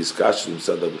Hashem, the Iskashrim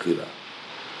Sada Bechira.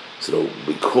 So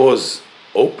because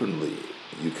openly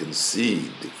you can see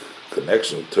the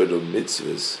connection of Torah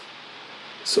mitzvahs,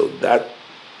 so that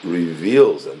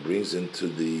reveals and brings into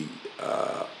the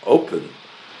open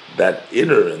that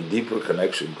inner and deeper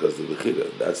connection, because the Bechira,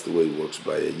 that's the way it works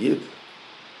by a Yid.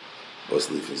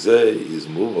 Is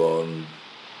move on.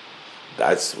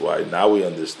 That's why now we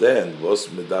understand was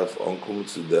medarf onkum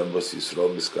to them was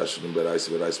Yisroel miskashin berais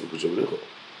b'kuchabrichu.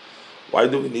 Why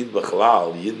do we need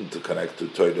Bechlal Yidden to connect to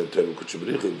Torah and Torah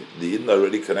Kuchabrichu? The Yidden are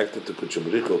already connected to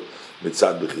Kuchabrichu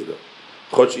mitzad Bechira.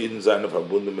 Choch Yidden seine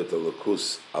verbunden mit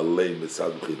Elokus allein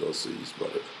mitzad Bechira also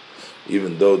Yisbarach.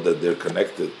 Even though that they're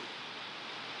connected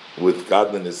with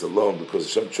godliness alone,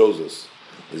 because Hashem chose us,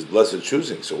 His blessed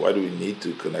choosing. So why do we need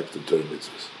to connect to Torah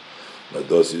mitzvahs? Now,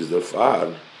 those is the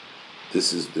far.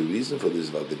 This is the reason for this.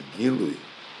 Gilui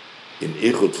in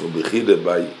Ichud from Bechira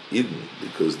by Eden,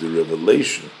 because the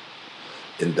revelation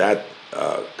in that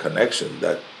connection,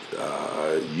 that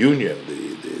union,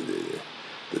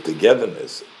 the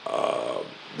togetherness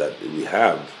that we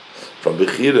have from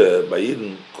Bechira by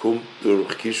Eden, kum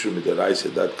durch Kishu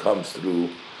midaraisa, that comes through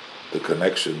the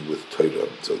connection with Torah.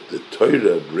 So the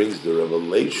Torah brings the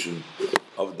revelation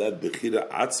of that Bechira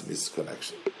Atzmis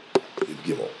connection.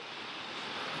 Gimel.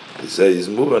 He says,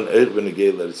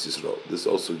 this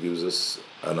also gives us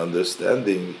an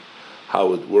understanding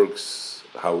how it works,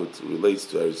 how it relates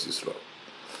to Eretz Yisroel.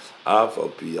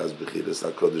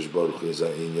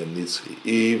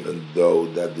 Even though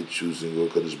that the choosing of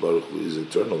Kadosh Baruch Hu is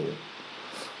eternal,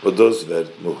 but those that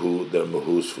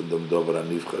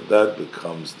that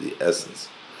becomes the essence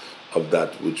of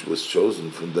that which was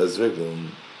chosen from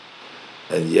Desregum,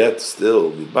 and yet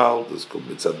still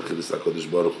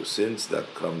since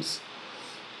that comes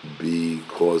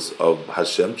because of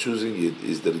Hashem choosing it,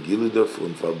 is the Gilida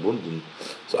von verbunden.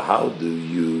 So how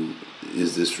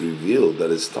is this revealed that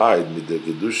is tied with the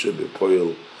Gedusha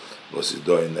bepoil was it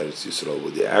in Eretz Yisroel,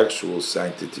 with the actual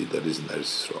sanctity that is in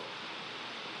Eretz Yisroel?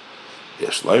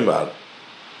 Yeshloimar,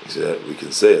 we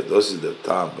can say it. This is the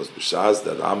time was b'shas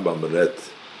the Rambam read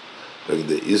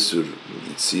the Isur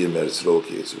Yitziyim Eretz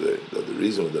Yisroel, that the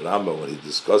reason with the Rambam when he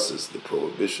discusses the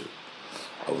prohibition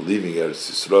of leaving Eretz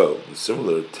Yisroel,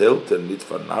 similar telten nit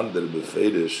vanander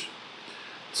befeidish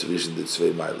zwischen the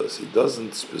zwei meilas. He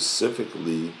doesn't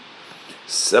specifically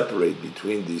separate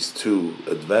between these two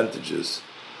advantages,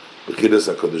 Bechiras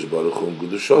HaKadosh Baruch Hu and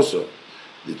Gudushoso,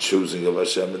 the choosing of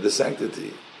Hashem and the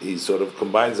sanctity. He sort of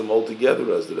combines them all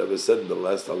together, as the Rebbe said in the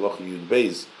last Halacha Yud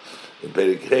Beis in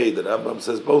Perek Hey. The Rambam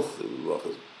says both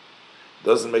halachas.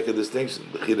 Doesn't make a distinction.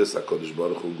 Bechiras HaKadosh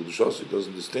Baruch Hu and Gudushoso. He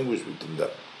doesn't distinguish between them.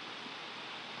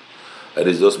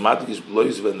 Only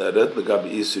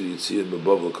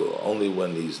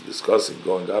when he's discussing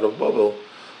going out of Babel,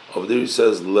 over there he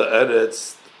says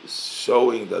le'eretz,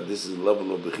 showing that this is the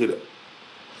level of Bechira.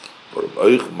 But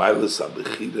Bechira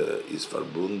is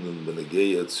verbunden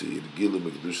benegeya zu irgilu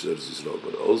mekdusha Eretz Yisroel,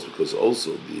 but also because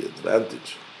also the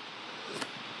advantage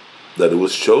that it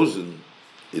was chosen,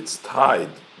 it's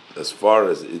tied as far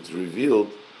as it's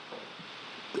revealed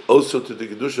also to the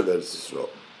kedusha of Eretz Yisroel.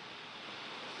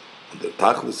 The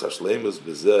tachlis hashleimus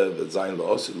bezeh v'zayin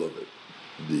la'osil,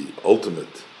 the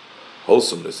ultimate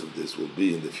wholesomeness of this will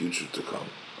be in the future to come.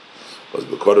 Was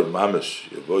b'korav mamish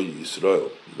yavoy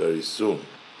Yisroel, very soon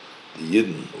the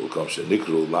Yidden will come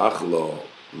shenikru lachlo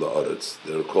la'aretz.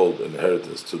 They're called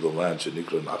inheritance to the land,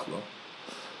 shenikru nachlo.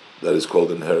 That is called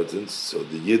inheritance. So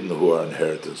the Yidden who are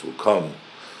inheritance will come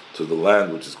to the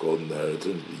land which is called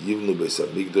inheritance. Yivnu beis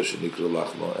hamikdash shenikru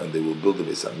lachlo, and they will build the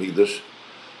beis hamikdash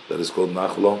that is called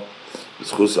nachlo.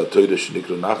 B'schus ha-Torah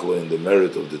shenikru nachlo, in the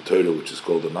merit of the Torah which is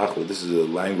called the nachlo. This is a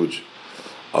language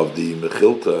of the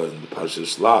Mechilta and the Parsha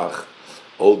Shlach.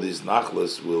 All these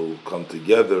nachlas will come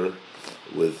together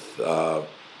with the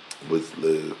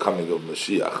coming of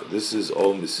Mashiach. This is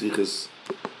all Mesiches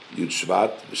Yud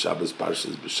Shvat, B'Shabbos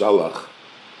Parshas B'Shalach,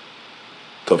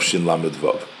 Tovshin Lamed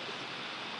Vav.